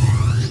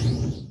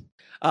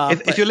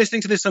 If you're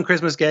listening to this on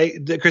Christmas Day,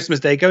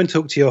 go and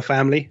talk to your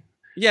family.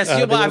 Yes,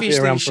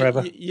 obviously. Around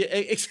forever.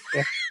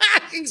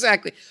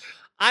 Exactly.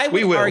 I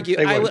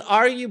would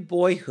argue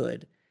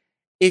Boyhood,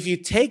 if you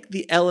take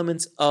the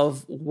elements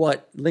of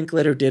what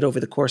Linklater did over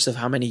the course of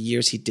how many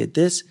years he did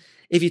this,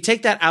 if you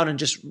take that out and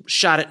just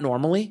shot it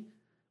normally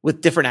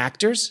with different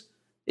actors,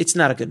 it's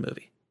not a good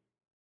movie.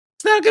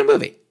 It's not a good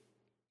movie.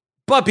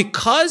 But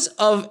because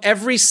of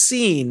every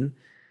scene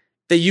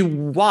that you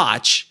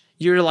watch,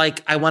 you're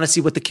like, I want to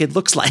see what the kid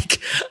looks like.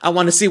 I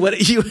want to see what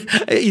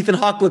Ethan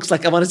Hawke looks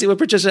like. I want to see what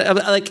Patricia,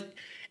 like,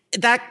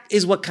 that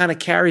is what kind of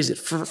carries it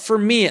for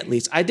me, at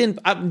least.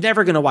 I'm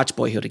never going to watch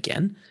Boyhood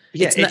again.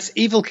 Yeah, it's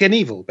Evel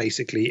Knievel,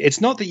 basically.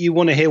 It's not that you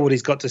want to hear what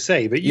he's got to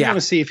say, but you want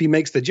to see if he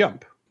makes the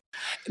jump.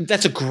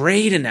 That's a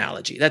great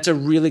analogy. That's a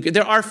really good.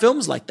 There are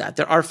films like that.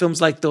 There are films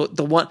like the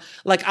one,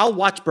 like I'll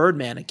watch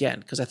Birdman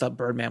again because I thought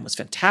Birdman was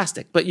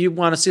fantastic. But you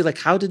want to see, like,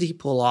 how did he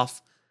pull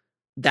off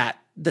that,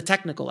 the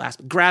technical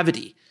aspect?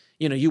 Gravity.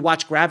 You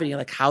watch Gravity,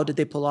 like, how did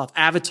they pull off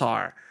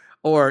Avatar?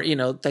 Or,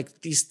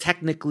 like these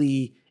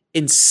technically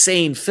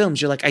insane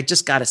films. You're like, I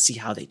just got to see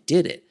how they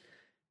did it.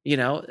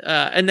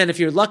 And then if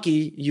you're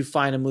lucky, you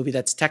find a movie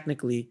that's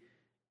technically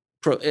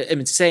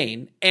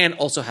insane and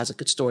also has a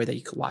good story that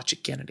you could watch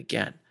again and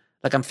again.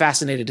 Like, I'm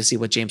fascinated to see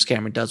what James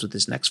Cameron does with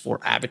his next 4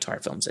 Avatar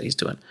films that he's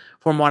doing.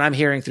 From what I'm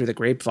hearing through the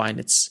grapevine,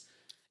 it's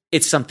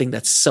something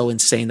that's so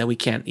insane that we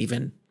can't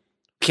even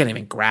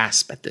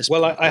grasp at this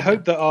point. Well, I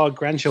hope that our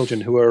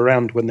grandchildren who are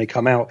around when they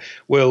come out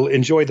will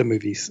enjoy the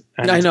movies.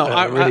 And, I know.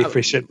 I really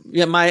appreciate it.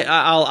 Yeah,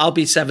 I'll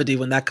be 70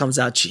 when that comes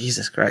out.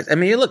 Jesus Christ. I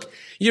mean, look,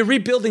 you're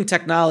rebuilding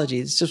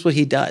technology. It's just what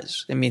he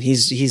does. I mean,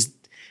 he's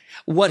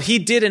what he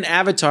did in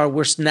Avatar,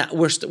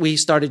 we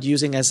started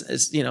using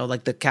as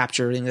like the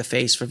capturing the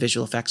face for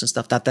visual effects and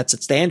stuff. That's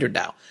a standard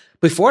now.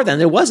 Before then,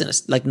 there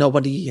wasn't. Like,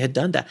 nobody had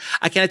done that.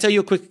 Can I tell you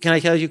a quick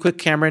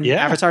Cameron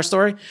Avatar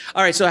story?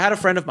 All right. So I had a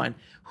friend of mine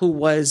who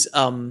was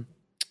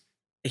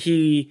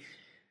he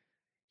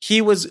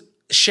was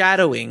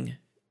shadowing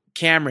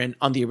Cameron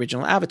on the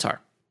original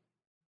Avatar,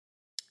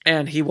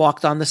 and he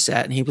walked on the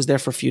set, and he was there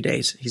for a few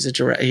days. He's a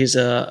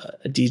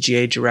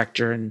DGA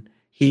director, and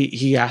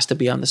he asked to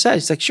be on the set.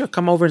 He's like, sure,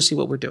 come over and see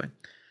what we're doing.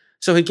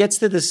 So he gets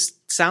to this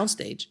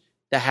soundstage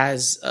that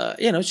has,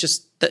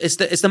 it's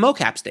the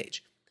mocap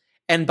stage.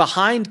 And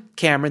behind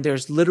Cameron,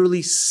 there's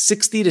literally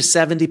 60 to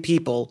 70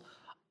 people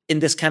in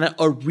this kind of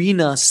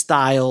arena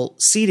style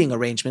seating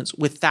arrangements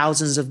with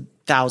thousands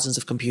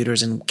of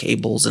computers and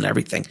cables and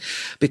everything,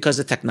 because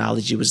the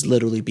technology was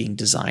literally being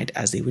designed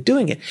as they were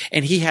doing it.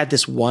 And he had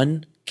this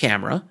one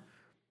camera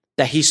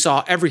that he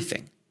saw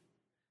everything.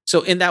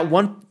 So in that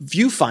one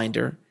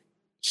viewfinder,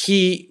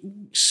 he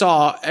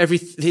saw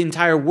the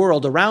entire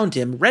world around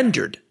him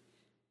rendered.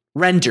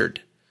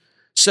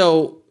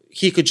 So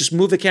he could just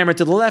move the camera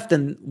to the left,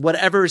 and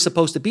whatever is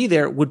supposed to be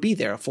there would be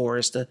there, a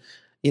forest, a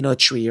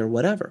tree or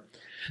whatever.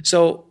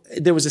 So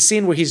there was a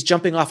scene where he's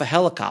jumping off a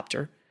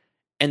helicopter,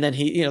 and then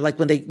he, like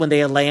when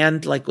they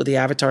land, like when the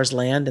avatars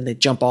land and they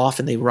jump off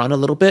and they run a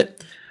little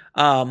bit.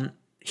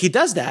 He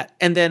does that,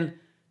 and then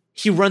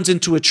he runs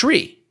into a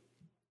tree.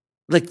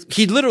 Like,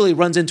 he literally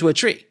runs into a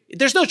tree.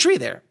 There's no tree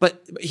there,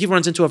 but he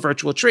runs into a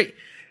virtual tree.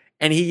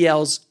 And he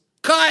yells,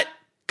 cut.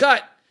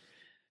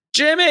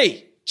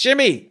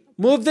 Jimmy,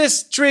 move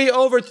this tree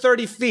over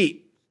 30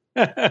 feet.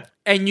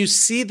 And you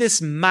see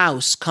this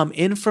mouse come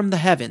in from the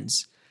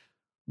heavens,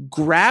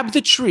 grab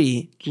the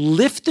tree,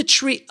 lift the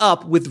tree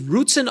up with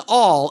roots and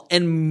all,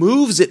 and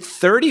moves it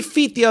 30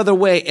 feet the other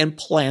way and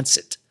plants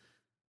it.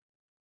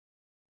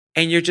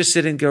 And you're just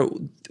sitting and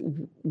go,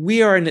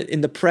 we are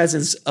in the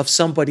presence of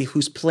somebody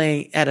who's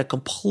playing at a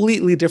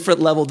completely different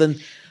level than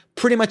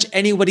pretty much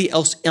anybody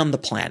else on the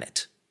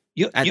planet.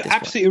 You're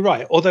absolutely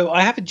right. Although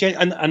I have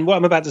and what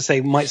I'm about to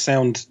say might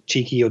sound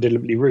cheeky or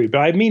deliberately rude, but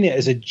I mean it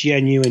as a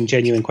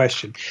genuine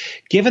question.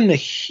 Given the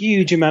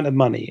huge amount of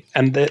money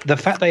and the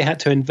fact they had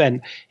to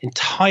invent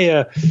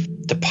entire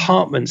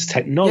departments,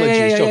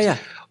 technologies, jobs,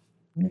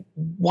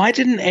 why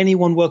didn't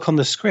anyone work on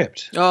the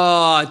script?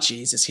 Oh,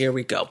 Jesus, here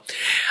we go.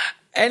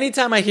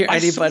 Anytime I hear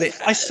anybody...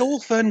 I saw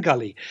Fern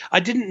Gully. I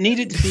didn't need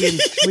it to be in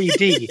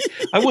 3D.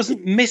 I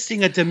wasn't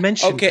missing a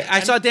dimension. Okay, I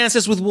saw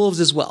Dances with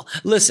Wolves as well.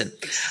 Listen.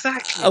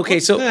 Exactly. Okay,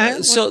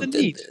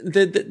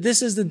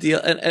 this is the deal.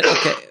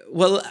 Okay,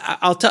 well,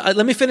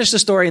 let me finish the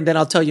story and then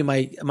I'll tell you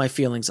my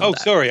feelings on that.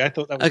 Oh, sorry. I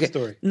thought that was the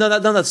story. No,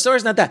 the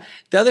story's not that.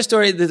 The other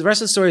story, the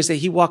rest of the story is that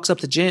he walks up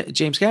to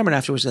James Cameron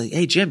afterwards like,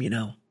 hey, Jim,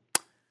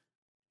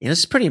 this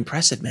is pretty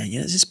impressive, man.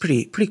 This is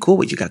pretty cool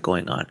what you got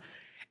going on.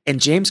 And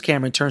James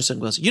Cameron turns to him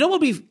and goes, what would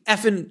be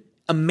effing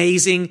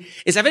amazing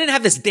is if I didn't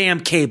have this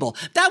damn cable.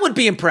 That would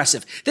be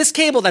impressive. This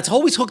cable that's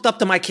always hooked up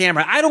to my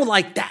camera. I don't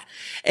like that.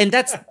 And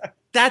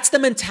that's the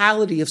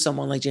mentality of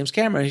someone like James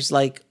Cameron. He's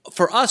like,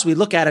 for us, we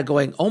look at it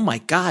going, oh my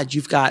God,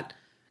 you've got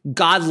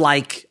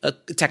godlike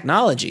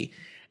technology.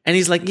 And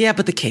he's like, yeah,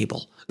 but the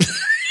cable.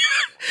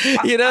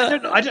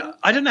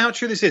 I don't know how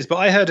true this is, but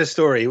I heard a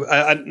story,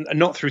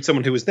 not through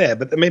someone who was there,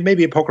 but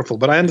maybe apocryphal,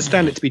 but I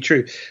understand it to be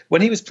true.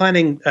 When he was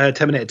planning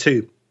Terminator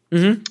 2,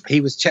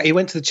 he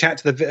went to the chat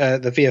to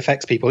the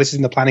VFX people. This is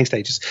in the planning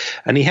stages,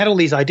 and he had all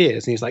these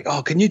ideas. And he's like,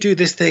 "Oh, can you do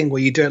this thing where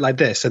you do it like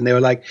this?" And they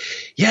were like,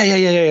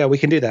 "Yeah, we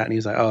can do that." And he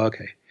was like, "Oh,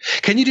 okay."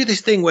 Can you do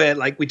this thing where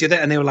like we did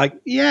that? And they were like,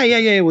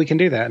 yeah, we can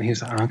do that. And he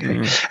was like, oh, okay.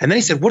 And then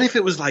he said, what if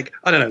it was like,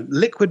 I don't know,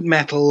 liquid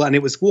metal and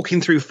it was walking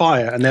through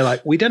fire? And they're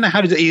like, we don't know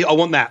how to do it. I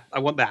want that. I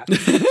want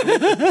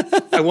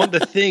the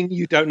thing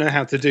you don't know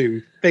how to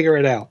do. Figure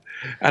it out.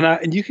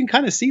 And you can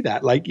kind of see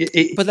that. Like,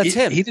 but that's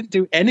him. He didn't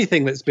do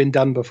anything that's been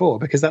done before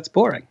because that's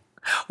boring.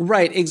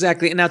 Right,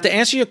 exactly. And now to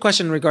answer your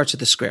question in regards to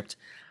the script,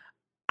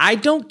 I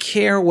don't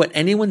care what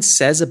anyone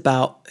says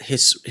about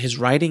his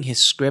writing, his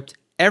script.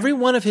 Every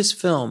one of his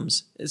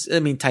films,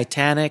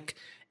 Titanic,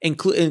 and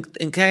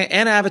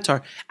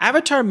Avatar.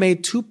 Avatar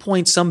made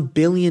 $2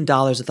 billion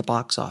at the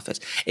box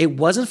office. It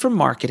wasn't from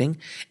marketing.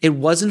 It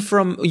wasn't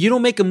from, you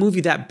don't make a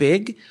movie that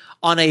big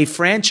on a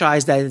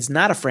franchise that is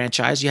not a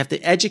franchise. You have to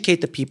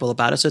educate the people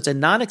about it. So it's a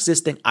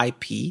non-existing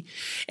IP.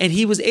 And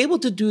he was able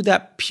to do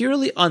that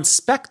purely on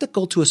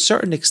spectacle to a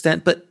certain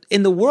extent. But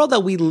in the world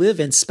that we live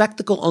in,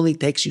 spectacle only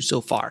takes you so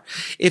far.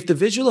 If the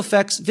visual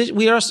effects,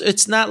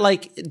 it's not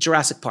like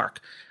Jurassic Park,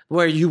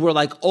 where you were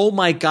like, oh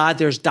my God,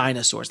 there's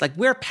dinosaurs. Like,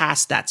 we're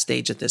past that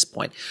stage at this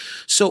point.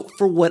 So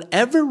for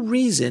whatever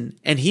reason,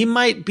 and he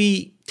might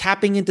be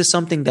tapping into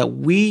something that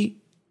we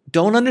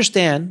don't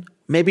understand,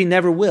 maybe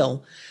never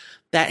will,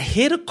 that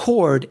hit a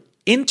chord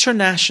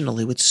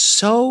internationally with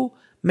so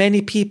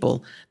many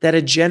people that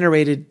it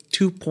generated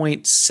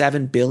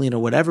 2.7 billion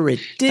or whatever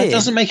it did. That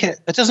doesn't make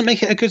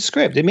it a good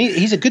script. I mean,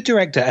 he's a good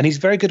director and he's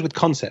very good with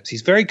concepts.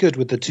 He's very good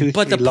with the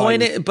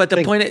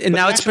the point is,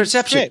 now it's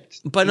perception.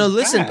 But no,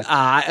 listen,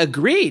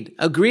 agreed.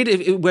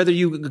 Whether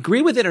you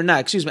agree with it or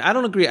not, excuse me, I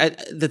don't agree.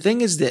 The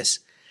thing is this: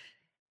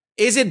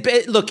 is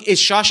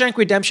Shawshank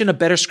Redemption a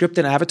better script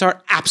than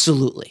Avatar?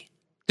 Absolutely.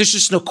 There's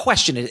just no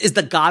question. Is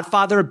The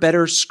Godfather a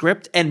better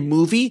script and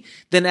movie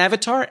than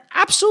Avatar?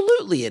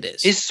 Absolutely it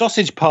is. Is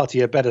Sausage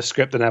Party a better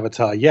script than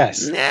Avatar?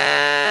 Yes.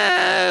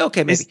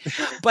 Okay, maybe.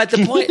 But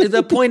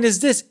the point is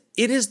this.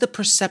 It is the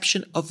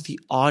perception of the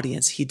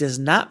audience. He does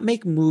not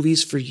make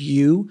movies for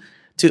you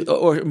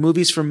or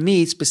movies for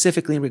me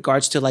specifically in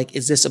regards to like,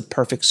 is this a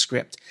perfect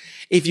script?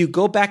 If you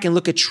go back and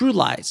look at True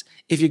Lies,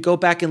 if you go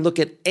back and look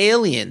at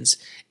Aliens,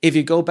 if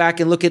you go back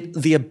and look at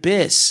The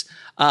Abyss,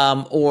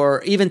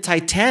 or even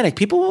Titanic,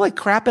 people were like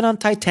crapping on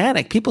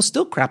Titanic. People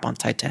still crap on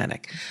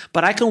Titanic,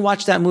 but I can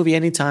watch that movie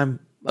anytime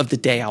of the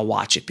day. I'll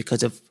watch it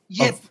because of.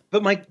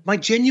 But my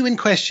genuine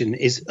question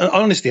is,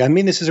 honestly, I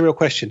mean this is a real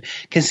question.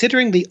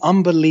 Considering the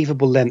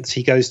unbelievable lengths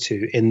he goes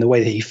to in the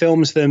way that he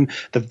films them,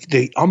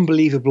 the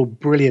unbelievable,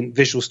 brilliant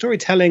visual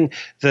storytelling,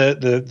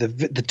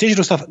 the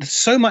digital stuff,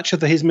 so much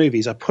of his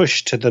movies are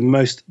pushed to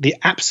the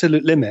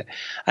absolute limit.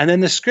 And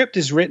then the script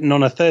is written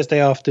on a Thursday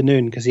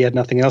afternoon because he had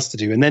nothing else to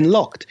do, and then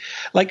locked.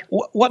 Like,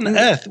 what on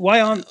earth?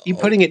 Why aren't you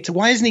putting it to?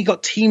 Why hasn't he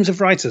got teams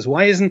of writers?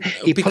 Why isn't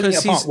he putting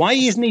it apart? Why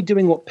isn't he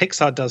doing what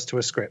Pixar does to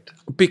a script?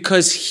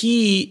 Because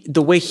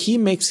the way he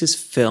makes his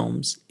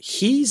films,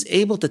 he's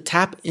able to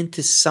tap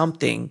into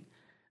something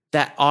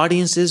that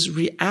audiences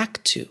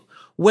react to.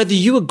 Whether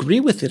you agree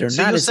with it or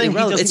So not you're is saying he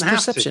irrelevant. doesn't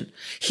It's have to? perception.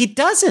 He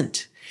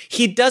doesn't.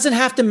 He doesn't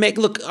have to make,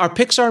 look, our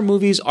Pixar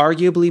movies,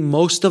 arguably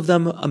most of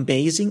them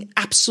amazing.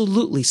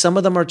 Absolutely. Some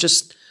of them are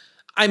just,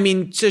 they're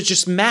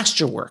just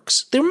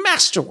masterworks. They're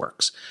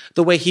masterworks.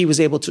 The way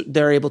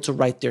they're able to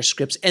write their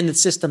scripts and the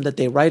system that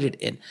they write it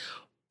in.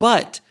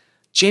 But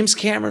James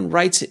Cameron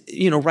writes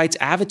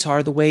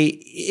Avatar the way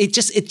it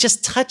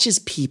just touches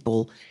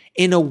people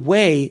in a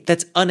way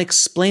that's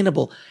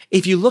unexplainable.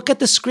 If you look at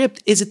the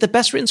script, is it the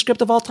best written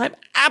script of all time?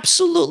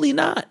 Absolutely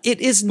not.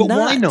 It is not. But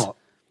why not?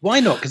 Why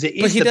not? Because it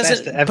is the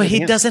best at everything. But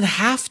he else. doesn't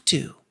have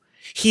to.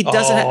 He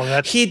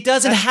doesn't. He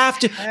doesn't have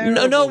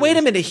to. No. Wait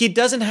a minute. He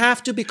doesn't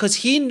have to because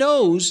he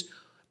knows.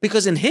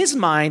 Because in his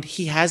mind,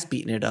 he has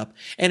beaten it up.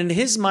 And in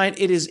his mind,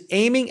 it is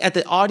aiming at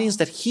the audience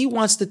that he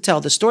wants to tell,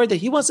 the story that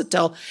he wants to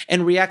tell,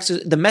 and reacts to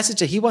the message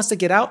that he wants to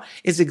get out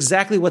is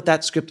exactly what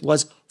that script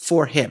was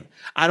for him.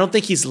 I don't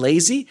think he's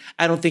lazy.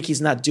 I don't think he's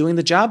not doing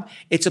the job.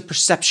 It's a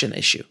perception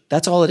issue.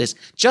 That's all it is.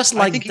 Just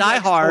like Die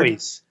Hard.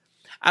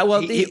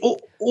 The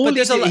only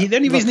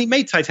reason he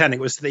made Titanic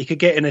was so that he could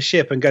get in a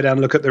ship and go down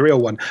and look at the real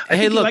one. I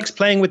think he likes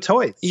playing with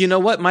toys. You know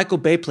what? Michael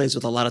Bay plays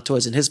with a lot of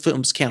toys, and his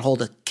films can't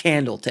hold a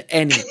candle to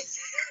any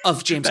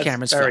of James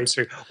Cameron's films.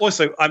 Very true.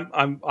 Also,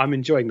 I'm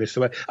enjoying this.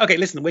 Okay,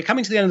 listen, we're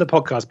coming to the end of the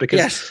podcast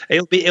because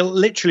it'll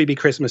literally be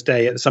Christmas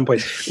Day at some point.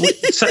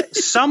 So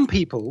some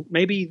people,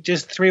 maybe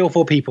just 3 or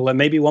 4 people, and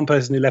maybe one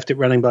person who left it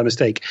running by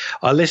mistake,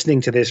 are listening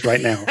to this right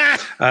now.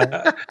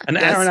 An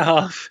hour and a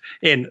half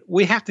in,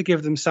 we have to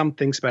give them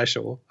something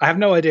special. I have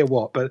no idea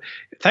what, but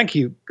thank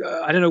you.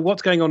 I don't know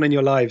what's going on in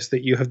your lives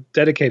that you have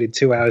dedicated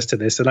 2 hours to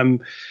this, and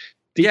I'm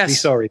deeply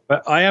sorry,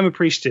 but I am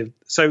appreciative.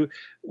 So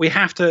we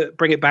have to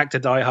bring it back to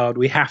Die Hard.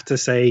 We have to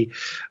say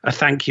a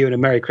thank you and a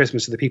Merry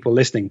Christmas to the people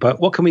listening. But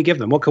what can we give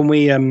them? What can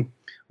we?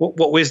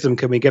 What wisdom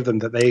can we give them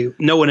that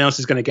no one else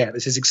is going to get?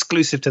 This is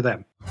exclusive to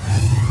them.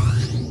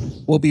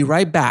 We'll be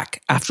right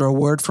back after a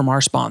word from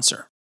our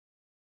sponsor.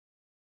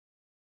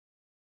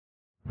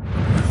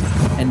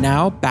 And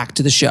now back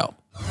to the show.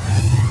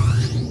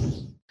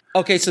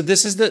 Okay, so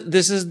this is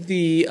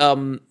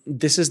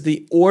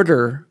the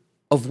order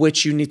of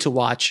which you need to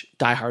watch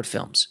Die Hard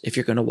films if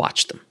you're going to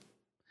watch them.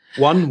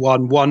 1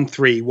 1 1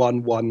 3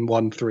 1 1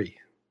 1 3.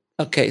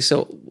 Okay,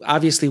 so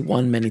obviously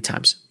 1 many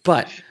times,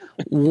 but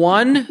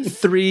 1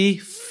 3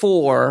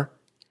 4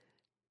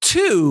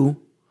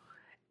 2,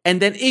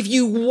 and then if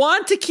you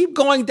want to keep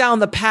going down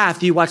the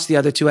path, you watch the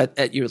other 2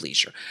 at your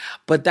leisure.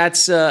 But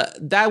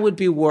that would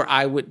be where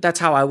that's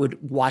how I would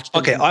watch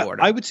them. Okay, in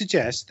order. I would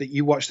suggest that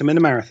you watch them in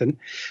a marathon,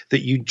 that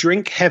you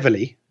drink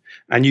heavily,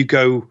 and you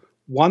go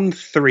 1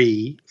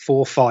 3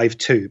 4 5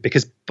 2,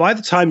 because by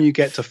the time you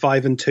get to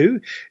 5 and 2,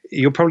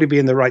 you'll probably be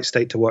in the right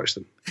state to watch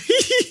them.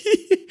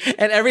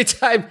 And every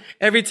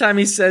time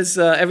he says,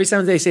 every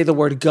time they say the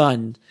word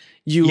gun,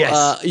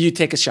 you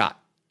take a shot.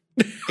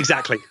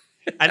 Exactly.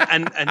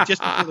 And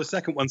just before the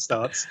second one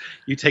starts,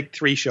 you take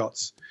 3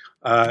 shots.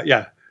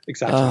 Yeah,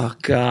 exactly. Oh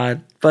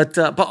God! But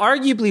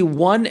arguably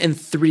 1 and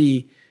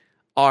 3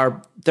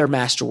 they're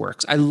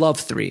masterworks. I love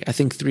 3. I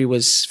think 3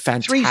 was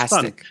fantastic. 3's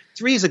fun.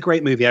 3 is a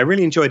great movie. I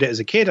really enjoyed it as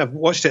a kid. I've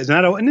watched it as an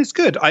adult, and it's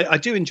good. I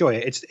do enjoy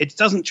it. It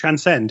doesn't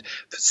transcend.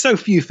 So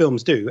few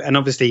films do, and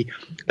obviously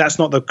that's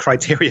not the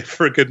criteria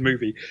for a good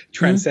movie,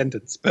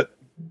 transcendence. Mm-hmm. But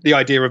the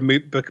idea of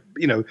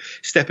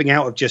stepping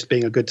out of just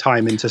being a good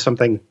time into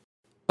something.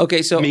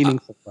 Okay, so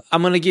meaningful.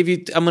 I'm going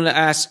to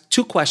ask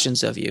 2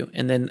 questions of you,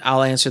 and then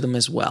I'll answer them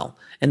as well.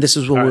 And this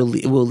is where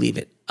we'll leave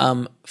it.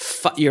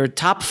 Your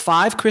top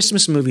 5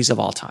 Christmas movies of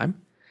all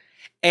time,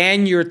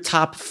 and your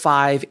top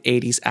 5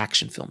 80s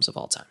action films of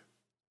all time.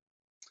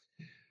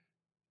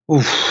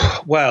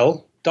 Oof.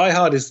 Well, Die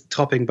Hard is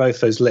topping both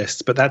those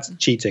lists, but that's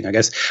cheating, I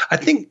guess. I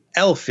think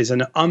Elf is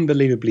an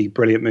unbelievably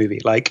brilliant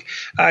movie. Like,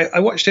 I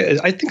watched it.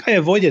 I think I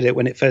avoided it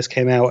when it first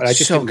came out, and I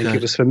just didn't think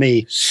it was for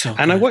me.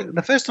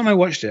 The first time I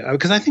watched it,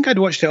 because I think I'd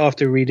watched it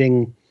after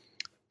reading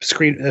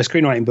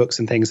screenwriting books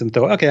and things, and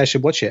thought, okay, I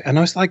should watch it. And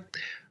I was like,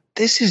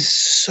 this is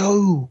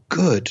so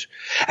good.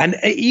 And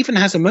it even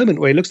has a moment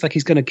where he looks like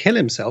he's going to kill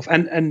himself.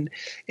 And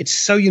it's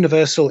so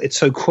universal. It's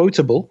so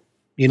quotable,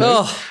 and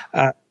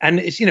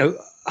it's,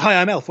 hi,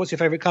 I'm Elf. What's your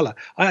favorite color?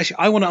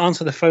 I want to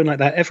answer the phone like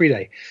that every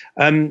day.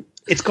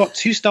 It's got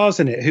 2 stars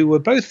in it who were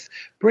both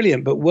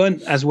brilliant, but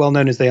weren't as well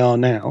known as they are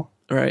now.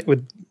 Right.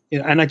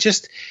 And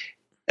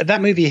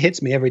that movie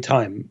hits me every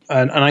time,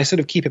 and I sort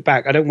of keep it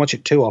back. I don't watch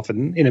it too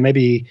often,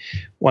 maybe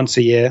once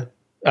a year,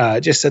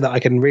 just so that I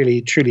can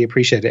really truly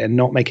appreciate it and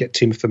not make it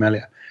too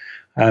familiar.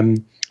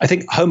 I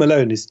think Home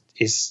Alone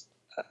is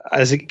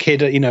as a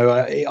kid,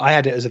 I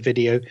had it as a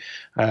video,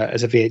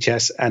 as a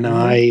VHS, and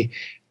I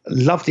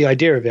love the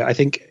idea of it. I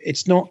think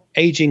it's not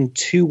aging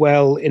too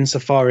well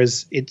insofar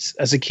as it's,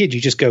 as a kid,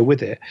 you just go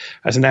with it.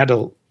 As an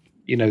adult,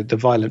 the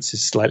violence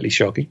is slightly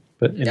shocking.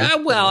 But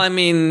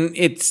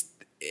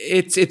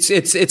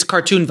it's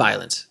cartoon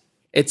violence.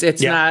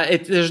 It's not.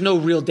 There's no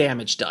real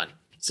damage done.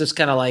 So it's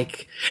kind of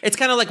like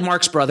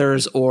Marx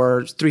Brothers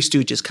or Three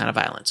Stooges kind of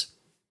violence.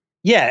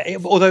 Yeah,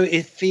 although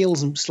it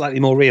feels slightly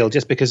more real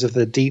just because of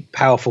the deep,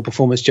 powerful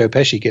performance Joe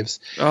Pesci gives.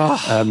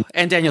 Oh,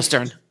 and Daniel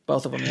Stern,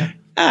 both of them. Yeah.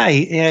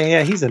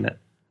 Yeah, he's in it.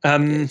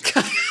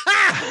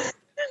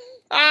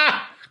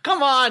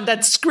 Come on,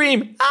 that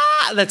scream!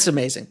 That's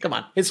amazing. Come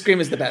on, his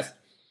scream is the best.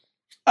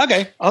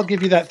 Okay, I'll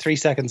give you that 3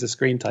 seconds of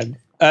screen time.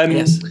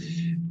 Yes.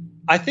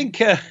 I think.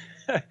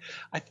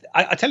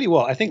 I tell you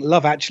what. I think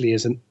Love Actually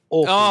is an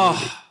awful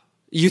movie.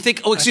 You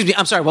think? Oh, excuse me.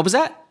 I'm sorry. What was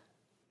that?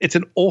 It's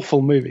an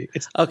awful movie.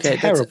 It's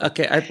terrible.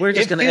 Okay. We're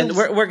just gonna end.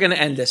 We're gonna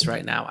end this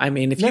right now. I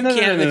mean, if you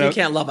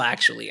can't Love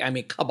Actually, I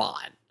mean, come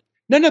on.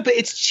 No, but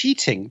it's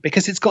cheating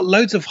because it's got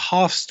loads of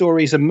half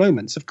stories and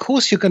moments. Of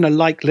course, you're going to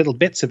like little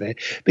bits of it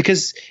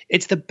because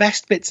it's the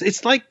best bits.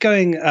 It's like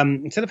going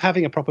instead of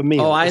having a proper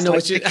meal. Oh, I know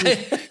like what you. 2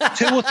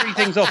 or 3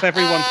 things off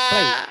everyone's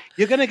plate.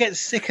 You're going to get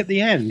sick at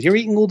the end. You're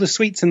eating all the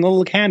sweets and all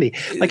the candy.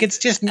 Like it's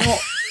just not.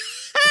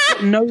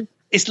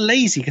 It's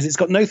lazy because it's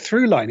got no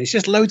through line. It's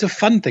just loads of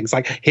fun things.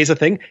 Like here's a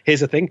thing,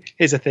 here's a thing,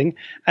 here's a thing,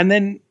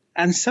 and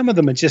some of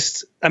them are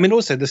just. I mean,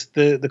 also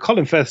the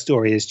Colin Firth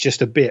story is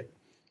just a bit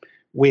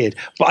weird.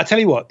 But I tell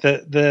you what,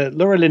 the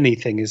Laura Linney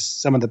thing is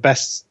some of the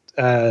best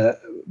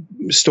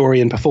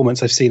story and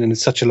performance I've seen in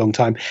such a long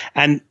time.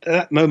 And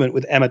that moment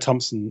with Emma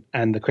Thompson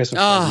and the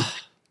Christmas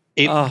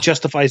present,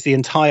 justifies the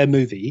entire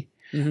movie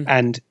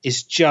and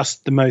is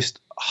just the most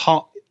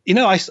hot. You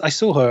know, I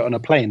saw her on a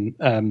plane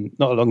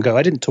not long ago.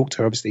 I didn't talk to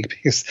her, obviously,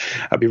 because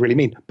that'd be really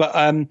mean. But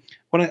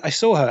when I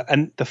saw her,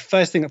 and the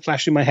first thing that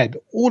flashed through my head,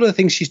 all of the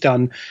things she's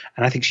done,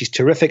 and I think she's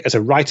terrific as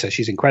a writer.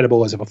 She's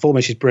incredible. As a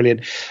performer, she's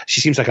brilliant.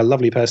 She seems like a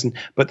lovely person.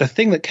 But the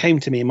thing that came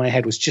to me in my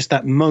head was just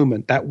that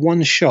moment, that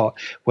one shot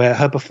where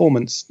her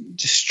performance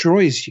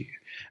destroys you.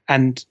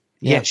 And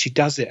yet she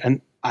does it.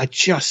 And that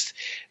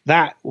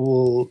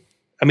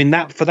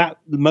for that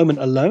moment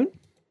alone,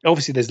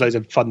 obviously, there's loads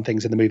of fun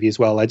things in the movie as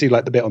well. I do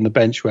like the bit on the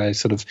bench where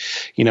sort of,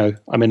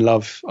 I'm in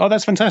love. Oh,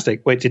 that's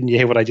fantastic. Wait, didn't you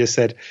hear what I just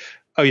said?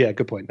 Oh, yeah,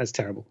 good point. That's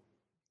terrible.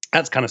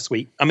 That's kind of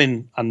sweet. I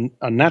mean,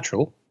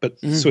 unnatural, but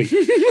sweet.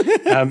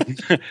 So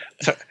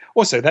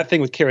also, that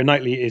thing with Keira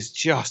Knightley is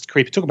just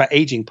creepy. Talk about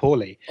aging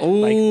poorly.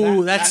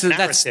 Oh, that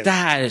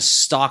is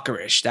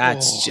stalkerish.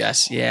 That's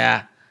just,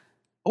 yeah.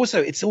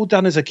 Also, it's all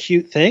done as a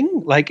cute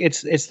thing. Like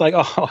it's like,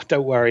 oh,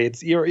 don't worry.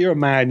 You're a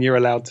man. You're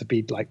allowed to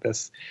be like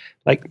this.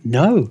 Like,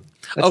 no.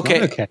 That's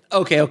okay.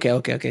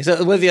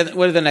 So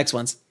what are the next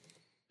ones?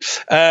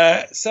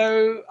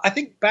 So I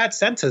think Bad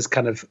Santa's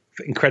kind of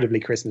incredibly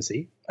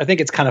Christmassy. I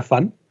think it's kind of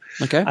fun.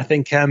 Okay. I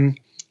think I'm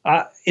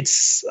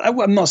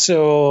not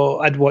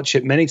sure I'd watch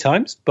it many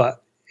times,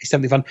 but it's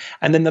definitely fun.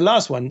 And then the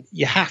last one,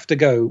 you have to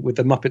go with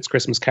the Muppets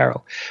Christmas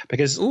Carol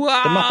because the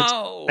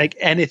Muppets make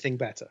anything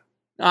better.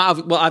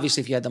 Well,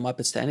 obviously, if you add the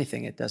Muppets to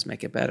anything, it does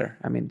make it better.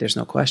 I mean, there's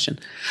no question.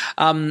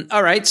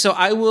 All right, so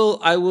I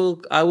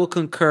will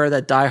concur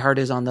that Die Hard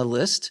is on the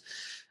list.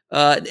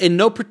 In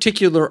no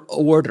particular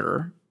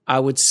order, I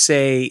would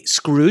say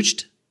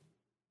Scrooged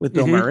with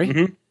Bill Murray.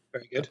 Mm-hmm.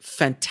 Very good,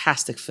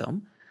 fantastic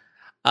film.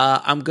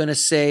 I'm gonna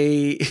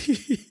say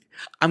the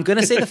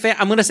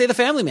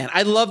Family Man.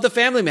 I love the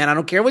Family Man. I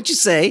don't care what you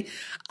say.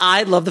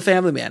 I love the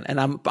Family Man, and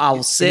I'm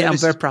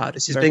very proud.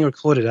 This is being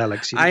recorded,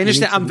 Alex. I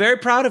understand. I'm very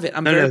proud of it.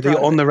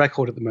 You're on the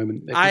record at the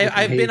moment.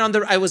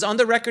 I was on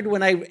the record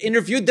when I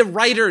interviewed the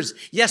writers.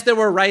 Yes, there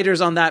were writers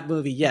on that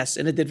movie. Yes,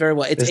 and it did very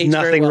well.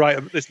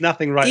 There's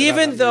nothing right.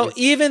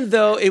 Even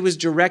though it was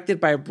directed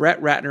by Brett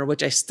Ratner,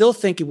 which I still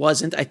think it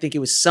wasn't. I think it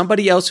was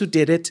somebody else who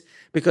did it.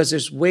 Because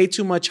there's way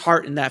too much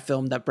heart in that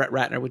film that Brett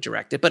Ratner would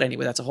direct it. But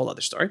anyway, that's a whole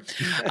other story.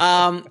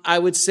 I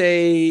would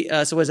say,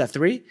 so what is that,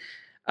 3?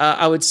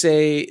 I would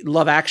say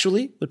Love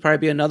Actually would probably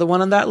be another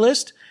one on that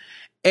list.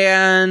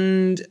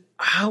 And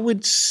I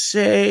would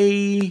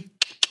say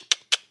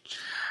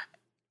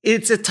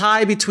it's a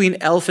tie between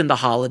Elf and The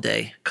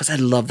Holiday because I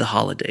love The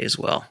Holiday as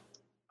well.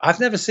 I've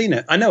never seen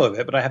it. I know of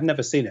it, but I have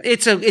never seen it.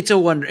 It's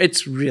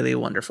really a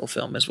wonderful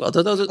film as well.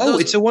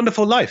 It's a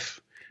Wonderful Life.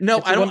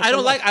 No, I don't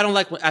like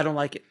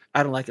it.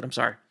 I'm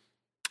sorry.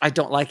 I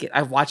don't like it.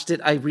 I watched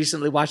it. I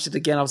recently watched it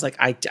again. I was like,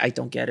 I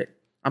don't get it.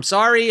 I'm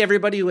sorry,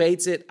 everybody who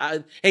hates it,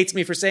 hates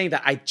me for saying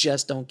that. I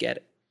just don't get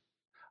it.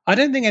 I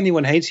don't think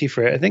anyone hates you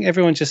for it. I think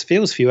everyone just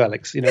feels for you,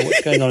 Alex. You know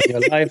what's going on in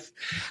your life.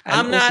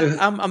 And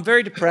I'm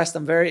very depressed.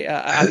 I'm very.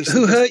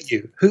 Who hurt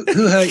you?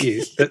 Who hurt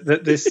you?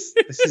 This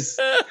is.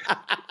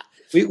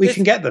 We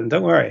can get them.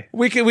 Don't worry.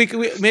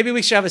 Maybe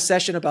we should have a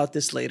session about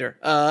this later.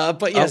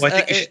 But yes, I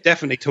think you should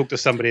definitely talk to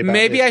somebody about.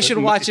 Maybe I should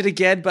watch it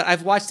again. But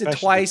I've watched it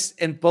twice,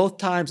 and both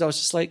times I was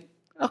just like,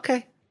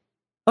 okay,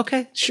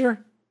 sure.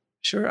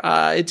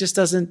 It just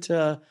doesn't.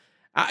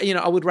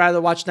 I would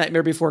rather watch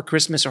Nightmare Before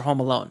Christmas or Home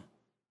Alone,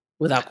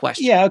 without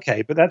question. Yeah,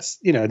 okay, but that's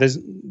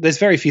there's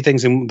very few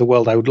things in the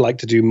world I would like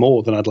to do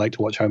more than I'd like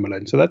to watch Home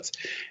Alone. So that's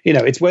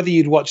it's whether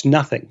you'd watch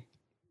nothing.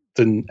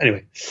 Then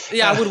anyway,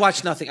 I would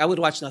watch nothing. I would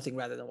watch nothing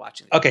rather than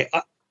watching it. Okay,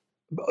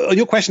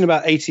 your question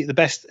about the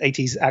best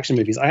 80s action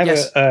movies. I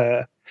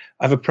have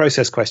a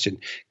process question.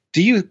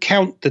 Do you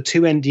count the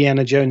 2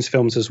 Indiana Jones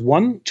films as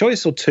one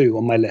choice or 2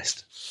 on my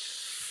list?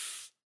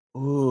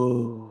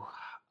 Ooh,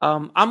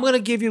 I'm gonna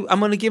give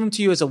them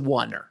to you as a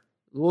oneer.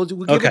 We'll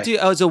give it to you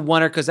as a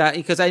oneer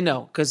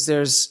because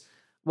there's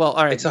all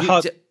right. It's a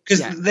hard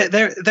because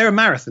they're a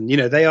marathon. You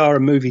know, they are a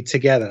movie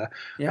together.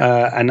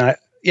 Yeah.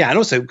 And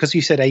also because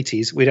you said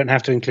 80s, we don't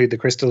have to include the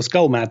Crystal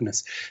Skull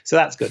madness, so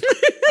that's good.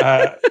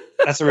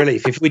 That's a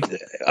relief.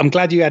 I'm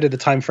glad you added the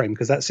time frame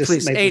because that's just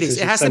please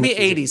 80s. It has to be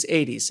 80s.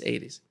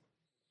 80s.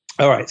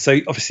 All right. So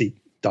obviously,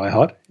 Die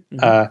Hard.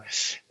 Mm-hmm.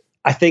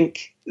 I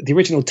think the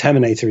original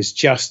Terminator is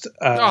just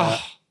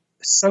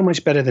so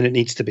much better than it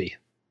needs to be.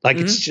 Like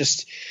it's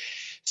just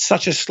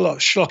such a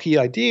schlocky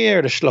idea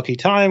at a schlocky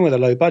time with a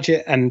low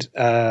budget, and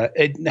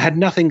it had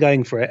nothing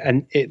going for it.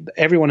 And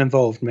everyone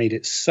involved made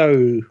it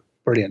so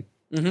brilliant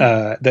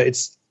that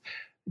it's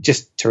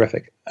just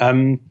terrific.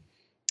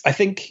 I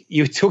think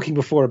you were talking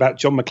before about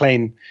John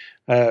McClane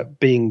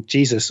being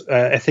Jesus.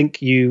 I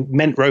think you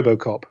meant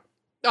RoboCop.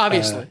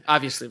 Obviously,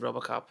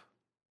 RoboCop.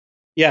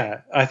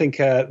 Yeah, I think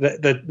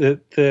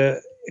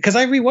the because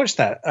I rewatched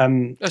that.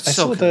 It's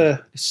so good.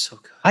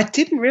 I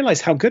didn't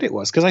realize how good it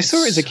was because I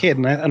saw it as a kid,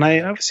 and I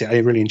obviously I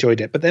really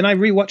enjoyed it. But then I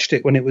rewatched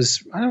it when it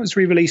was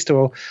re-released,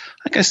 or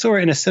I think I saw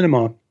it in a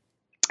cinema.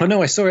 Oh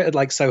no, I saw it at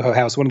like Soho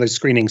House, one of those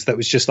screenings that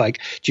was just like,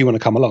 "Do you want to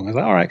come along?" I was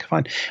like, "All right,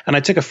 fine." And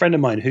I took a friend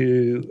of mine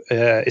who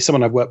is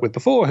someone I've worked with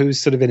before, who's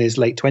sort of in his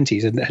late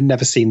 20s and had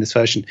never seen this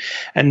version.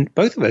 And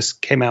both of us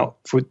came out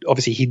for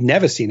obviously he'd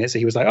never seen it, so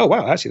he was like, "Oh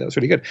wow, actually that was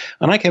really good."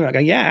 And I came out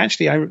going, "Yeah,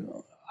 actually,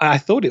 I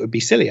thought it would be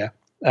sillier."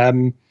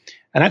 And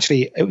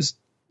actually, it was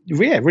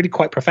really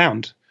quite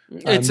profound.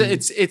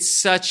 It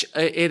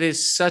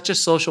is such a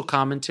social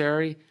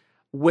commentary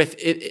with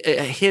it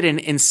hidden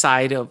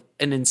inside of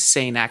an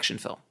insane action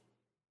film.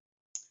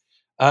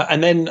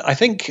 And then I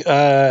think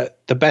the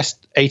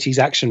best 80s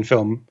action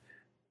film,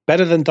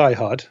 better than Die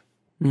Hard,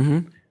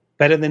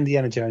 better than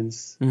Indiana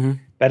Jones,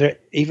 better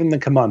even than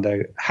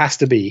Commando, has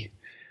to be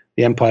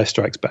The Empire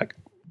Strikes Back.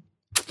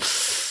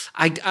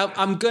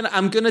 I'm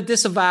gonna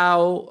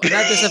disavow.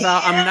 Not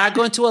disavow. I'm not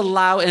going to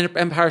allow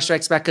Empire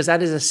Strikes Back because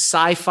that is a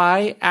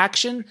sci-fi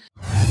action.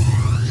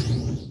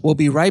 We'll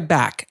be right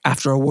back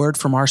after a word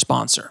from our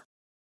sponsor.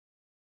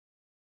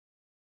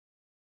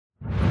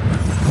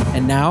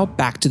 And now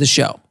back to the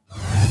show.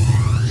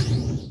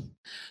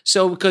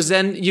 So, because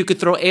then you could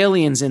throw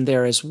Aliens in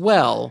there as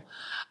well.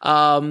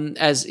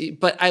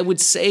 But I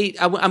would say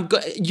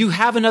you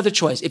have another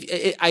choice.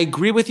 I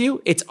agree with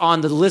you, it's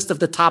on the list of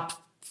the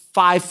top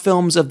 5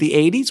 films of the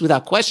 80s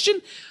without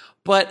question.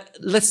 But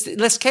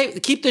let's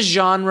keep the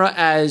genre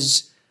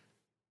as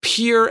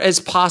pure as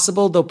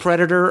possible. Though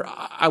Predator,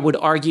 I would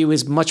argue,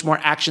 is much more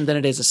action than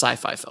it is a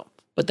sci-fi film.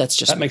 But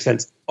that makes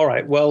sense. All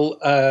right. Well,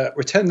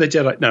 Return of the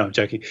Jedi. No, I'm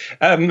joking.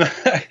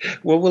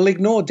 Well, we'll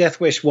ignore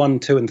Death Wish 1,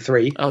 2, and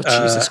 3. Oh,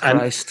 Jesus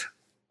Christ!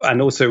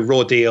 And also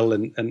Raw Deal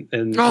and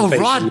Raw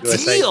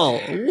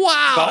Deal.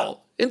 Wow.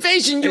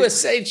 Invasion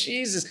USA.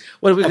 Jesus.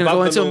 What are we going to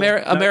go into?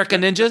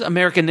 American Ninja.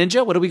 American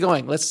Ninja. What are we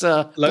going? Let's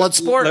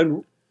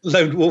Bloodsport.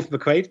 Lone Wolf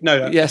McQuaid.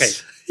 No.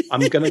 Yes. Okay.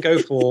 I'm going to go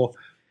for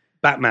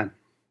Batman.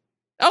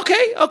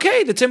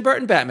 Okay. The Tim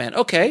Burton Batman.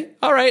 Okay.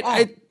 All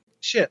right.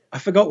 Shit, I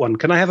forgot one.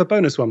 Can I have a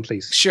bonus one,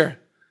 please? Sure.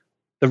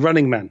 The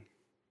Running Man.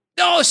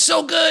 Oh,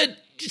 so good.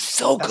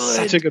 So good.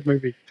 Such a good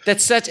movie.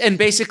 And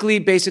basically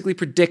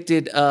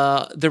predicted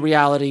the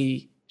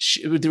reality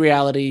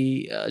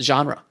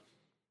genre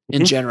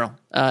in general.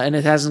 And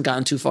it hasn't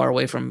gotten too far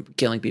away from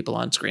killing people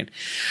on screen.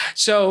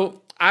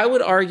 So I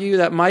would argue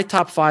that my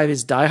top 5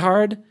 is Die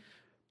Hard,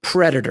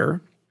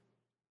 Predator,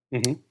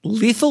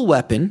 Lethal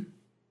Weapon,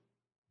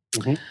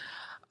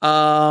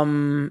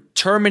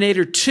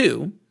 Terminator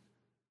 2,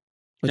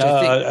 which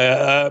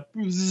I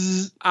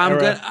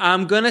think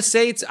I'm gonna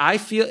say it's. I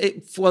feel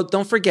it. Well,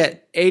 don't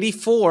forget,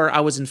 84.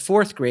 I was in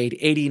 4th grade.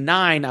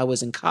 89. I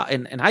was in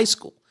high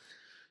school.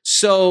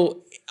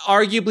 So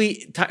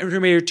arguably,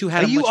 Terminator 2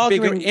 had a much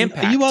bigger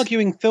impact. Are you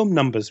arguing film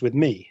numbers with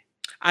me?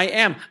 I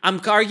am.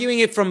 I'm arguing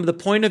it from the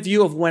point of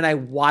view of when I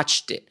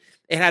watched it.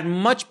 It had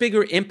much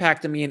bigger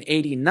impact on me in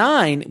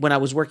 89 when I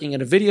was working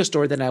at a video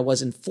store than I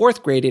was in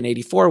 4th grade in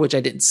 84, which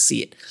I didn't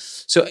see it.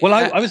 So, well,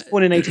 I was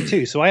born in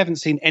 82, so I haven't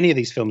seen any of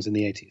these films in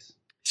the 80s.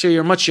 So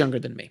you're much younger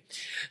than me.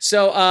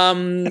 So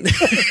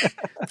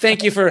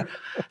thank you,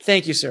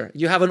 sir.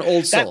 You have an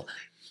old soul.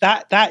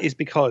 That is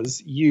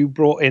because you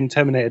brought in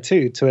Terminator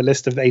 2 to a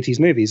list of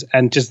 80s movies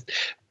and just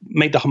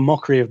made the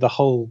mockery of the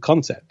whole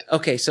concept.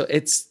 Okay, so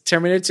it's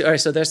Terminator 2. All right,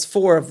 so there's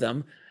 4 of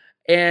them.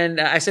 And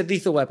I said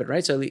Lethal Weapon,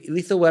 right? So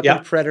Lethal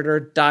Weapon, Predator,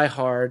 Die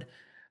Hard.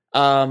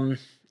 And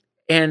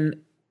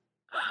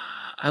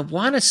I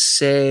want to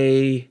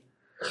say...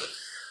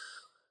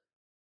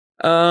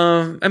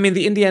 I mean,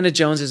 the Indiana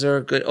Joneses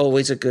are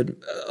always a good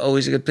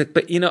pick.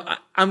 But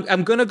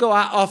I'm gonna go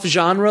off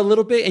genre a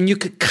little bit, and you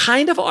could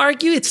kind of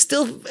argue it's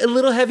still a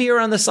little heavier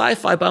on the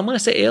sci-fi. But I'm gonna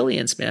say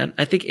Aliens, man.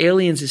 I think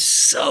Aliens is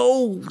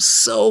so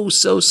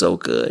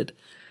good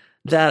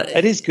that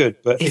it is good.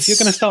 But if you're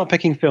gonna start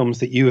picking films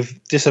that you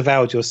have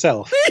disavowed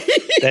yourself,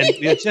 then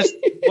you're just.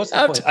 What's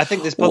the point? I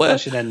think this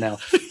podcast should end now.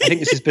 I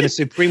think this has been a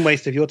supreme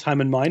waste of your time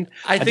and mine.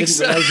 I didn't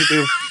realize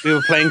that we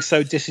were playing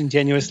so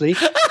disingenuously.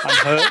 I'm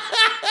hurt.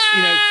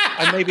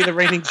 I may be the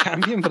reigning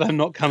champion, but I'm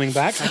not coming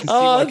back. I can see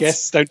my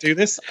guests don't do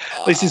this.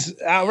 This is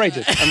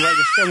outrageous. I'm writing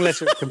a strong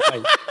letter of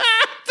complaint.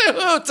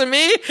 To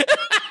me?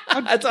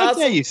 That's How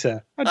awesome. dare you,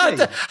 sir?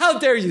 How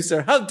dare you,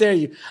 sir? How dare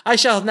you? I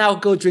shall now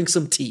go drink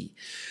some tea.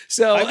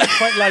 So I would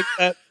quite like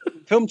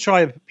Film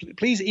Tribe.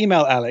 Please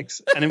email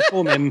Alex and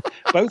inform him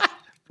both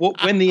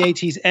when the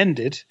 80s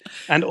ended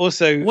and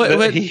also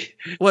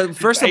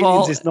first of Aliens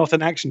all, is not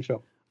an action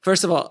film.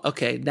 First of all,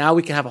 okay, now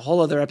we can have a whole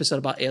other episode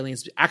about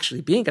Aliens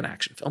actually being an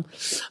action film.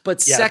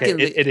 But Yeah,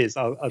 secondly, okay, it is.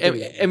 I'll do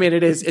it. I mean,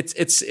 it is.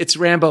 It's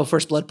Rambo: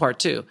 First Blood Part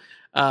 2.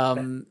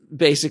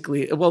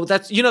 Basically, well,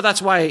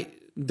 that's why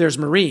there's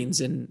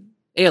Marines in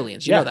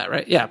Aliens. You know that,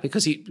 right? Yeah,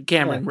 because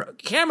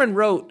Cameron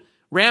wrote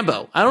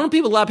Rambo. I don't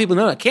know a lot of people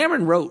know that.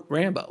 Cameron wrote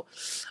Rambo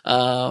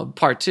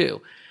Part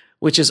 2,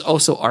 which is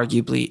also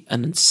arguably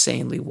an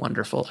insanely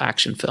wonderful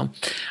action film.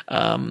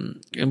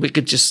 And we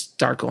could just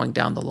start going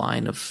down the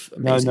line of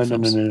amazing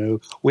films. No.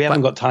 We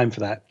haven't got time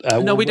for that.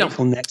 No, we don't.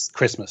 Until next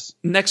Christmas.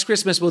 Next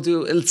Christmas we'll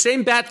do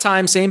same bat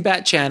time, same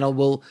bat channel.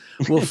 We'll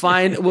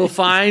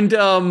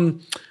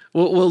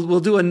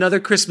do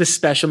another Christmas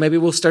special. Maybe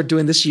we'll start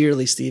doing this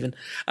yearly, Stephen.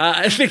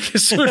 I think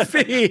this would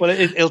be. Well,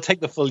 it'll take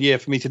the full year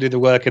for me to do the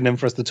work and then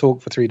for us to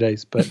talk for 3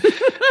 days. But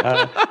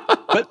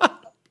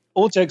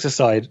all jokes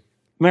aside,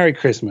 Merry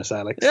Christmas,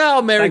 Alex.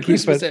 Yeah, Merry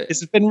Christmas.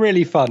 It's been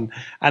really fun.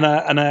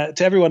 And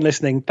to everyone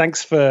listening,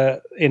 thanks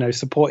for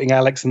supporting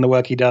Alex and the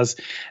work he does,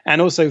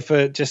 and also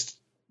for just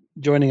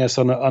joining us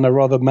on a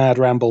rather mad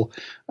ramble,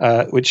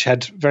 which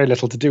had very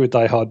little to do with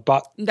Die Hard.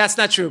 But that's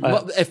not true.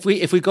 If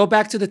we go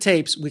back to the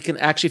tapes, we can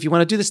actually, if you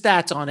want to do the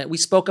stats on it, we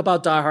spoke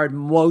about Die Hard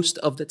most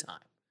of the time.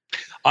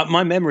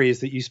 My memory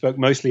is that you spoke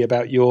mostly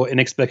about your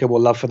inexplicable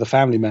love for the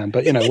Family Man,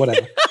 but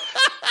whatever.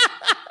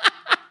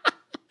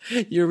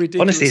 You're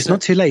ridiculous. Honestly, it's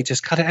not too late.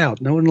 Just cut it out.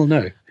 No one will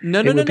know.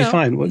 No. Be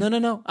fine.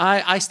 No.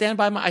 I stand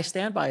by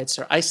it,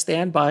 sir. I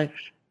stand by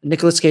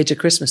Nicolas Cage at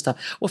Christmas time.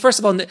 Well, first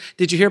of all,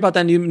 did you hear about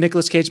that new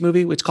Nicolas Cage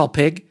movie, which is called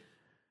Pig?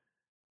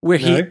 Where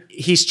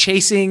he's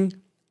chasing,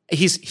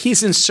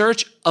 he's in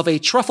search of a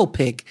truffle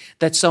pig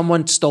that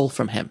someone stole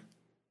from him.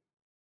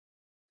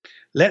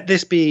 Let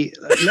his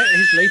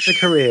later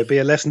career be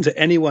a lesson to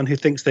anyone who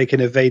thinks they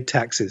can evade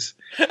taxes.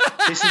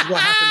 This is what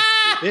happens.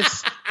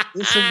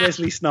 This is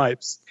Wesley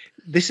Snipes.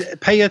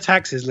 Pay your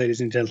taxes,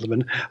 ladies and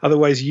gentlemen.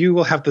 Otherwise, you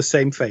will have the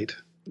same fate.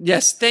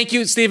 Yes, thank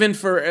you, Stephen,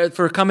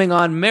 for coming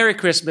on. Merry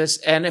Christmas,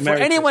 and for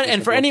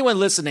anyone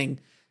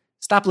listening,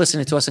 stop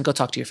listening to us and go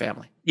talk to your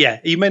family. Yeah,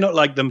 you may not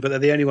like them, but they're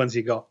the only ones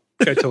you got.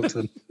 Go talk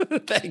to them.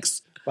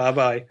 Thanks.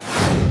 Bye.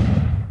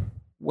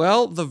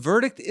 Well, the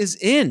verdict is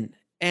in,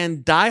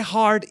 and Die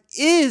Hard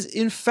is,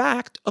 in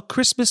fact, a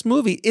Christmas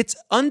movie. It's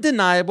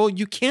undeniable.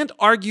 You can't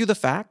argue the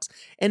facts,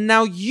 and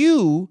now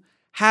you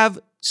have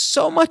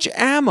so much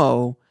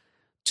ammo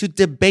to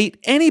debate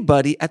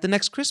anybody at the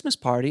next Christmas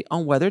party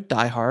on whether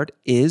Die Hard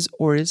is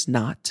or is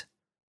not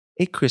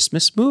a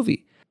Christmas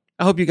movie.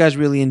 I hope you guys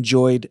really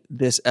enjoyed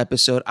this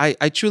episode.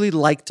 I truly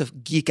like to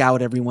geek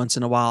out every once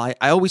in a while.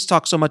 I always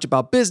talk so much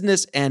about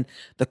business and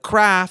the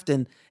craft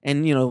and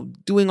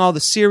doing all the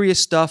serious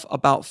stuff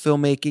about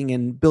filmmaking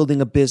and building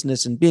a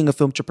business and being a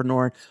film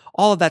entrepreneur and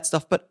all of that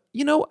stuff. But,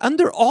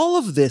 under all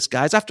of this,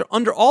 guys,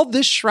 under all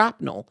this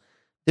shrapnel,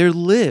 there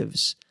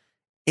lives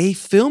a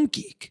film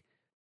geek.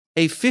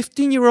 A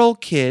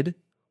 15-year-old kid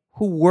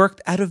who worked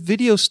at a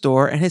video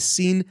store and has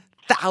seen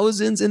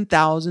thousands and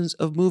thousands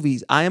of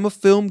movies. I am a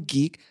film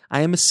geek. I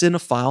am a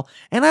cinephile,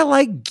 and I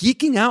like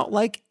geeking out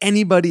like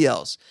anybody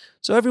else.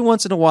 So every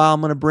once in a while,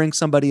 I'm going to bring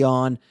somebody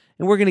on,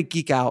 and we're going to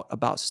geek out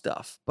about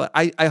stuff. But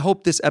I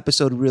hope this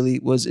episode really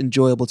was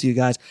enjoyable to you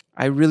guys.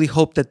 I really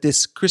hope that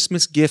this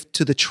Christmas gift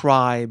to the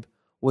tribe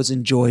was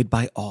enjoyed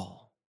by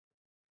all.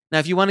 Now,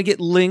 if you want to get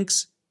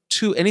links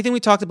to anything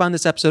we talked about in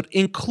this episode,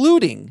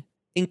 including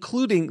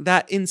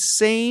that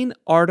insane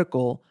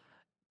article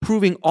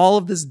proving all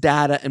of this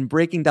data and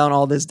breaking down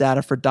all this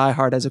data for Die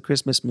Hard as a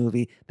Christmas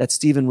movie that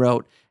Stephen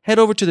wrote, head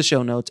over to the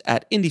show notes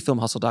at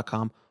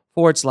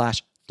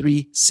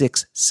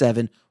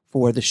indiefilmhustle.com/367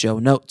 for the show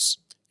notes.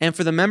 And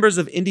for the members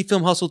of Indie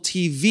Film Hustle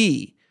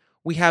TV,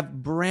 we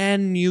have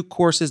brand new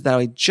courses that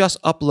I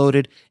just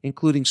uploaded,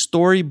 including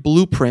Story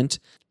Blueprint,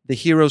 The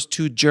Hero's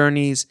Two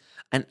Journeys,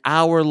 an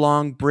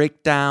hour-long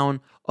breakdown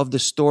of the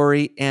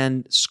story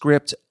and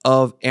script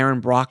of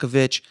Aaron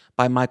Brockovich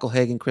by Michael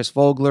Haig and Chris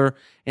Vogler,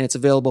 and it's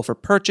available for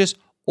purchase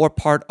or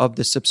part of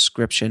the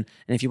subscription.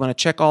 And if you want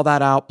to check all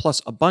that out,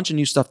 plus a bunch of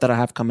new stuff that I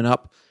have coming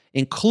up,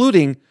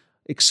 including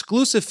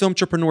exclusive film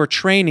entrepreneur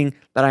training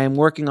that I am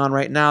working on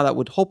right now that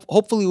would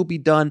hopefully will be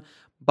done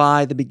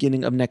by the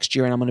beginning of next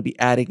year. And I'm going to be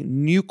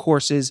adding new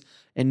courses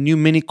and new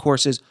mini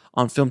courses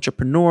on film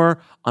entrepreneur,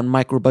 on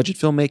micro budget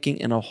filmmaking,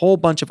 and a whole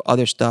bunch of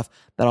other stuff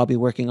that I'll be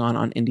working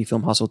on Indie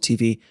Film Hustle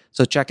TV.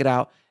 So check it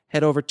out.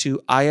 Head over to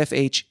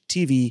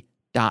ifhtv.com.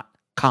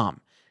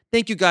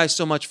 Thank you guys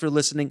so much for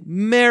listening.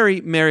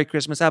 Merry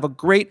Christmas. Have a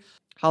great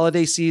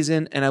holiday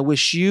season, and I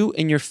wish you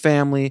and your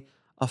family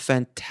a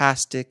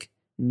fantastic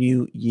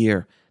new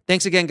year.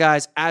 Thanks again,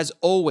 guys. As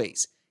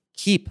always,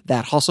 keep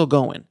that hustle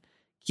going.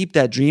 Keep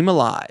that dream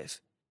alive.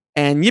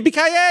 And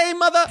yippee-ki-yay,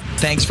 mother!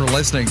 Thanks for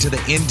listening to the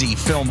Indie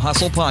Film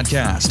Hustle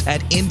podcast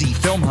at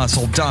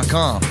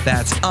indiefilmhustle.com.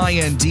 That's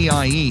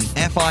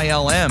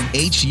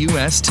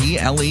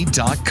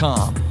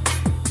INDIEFILMHUSTLE.com.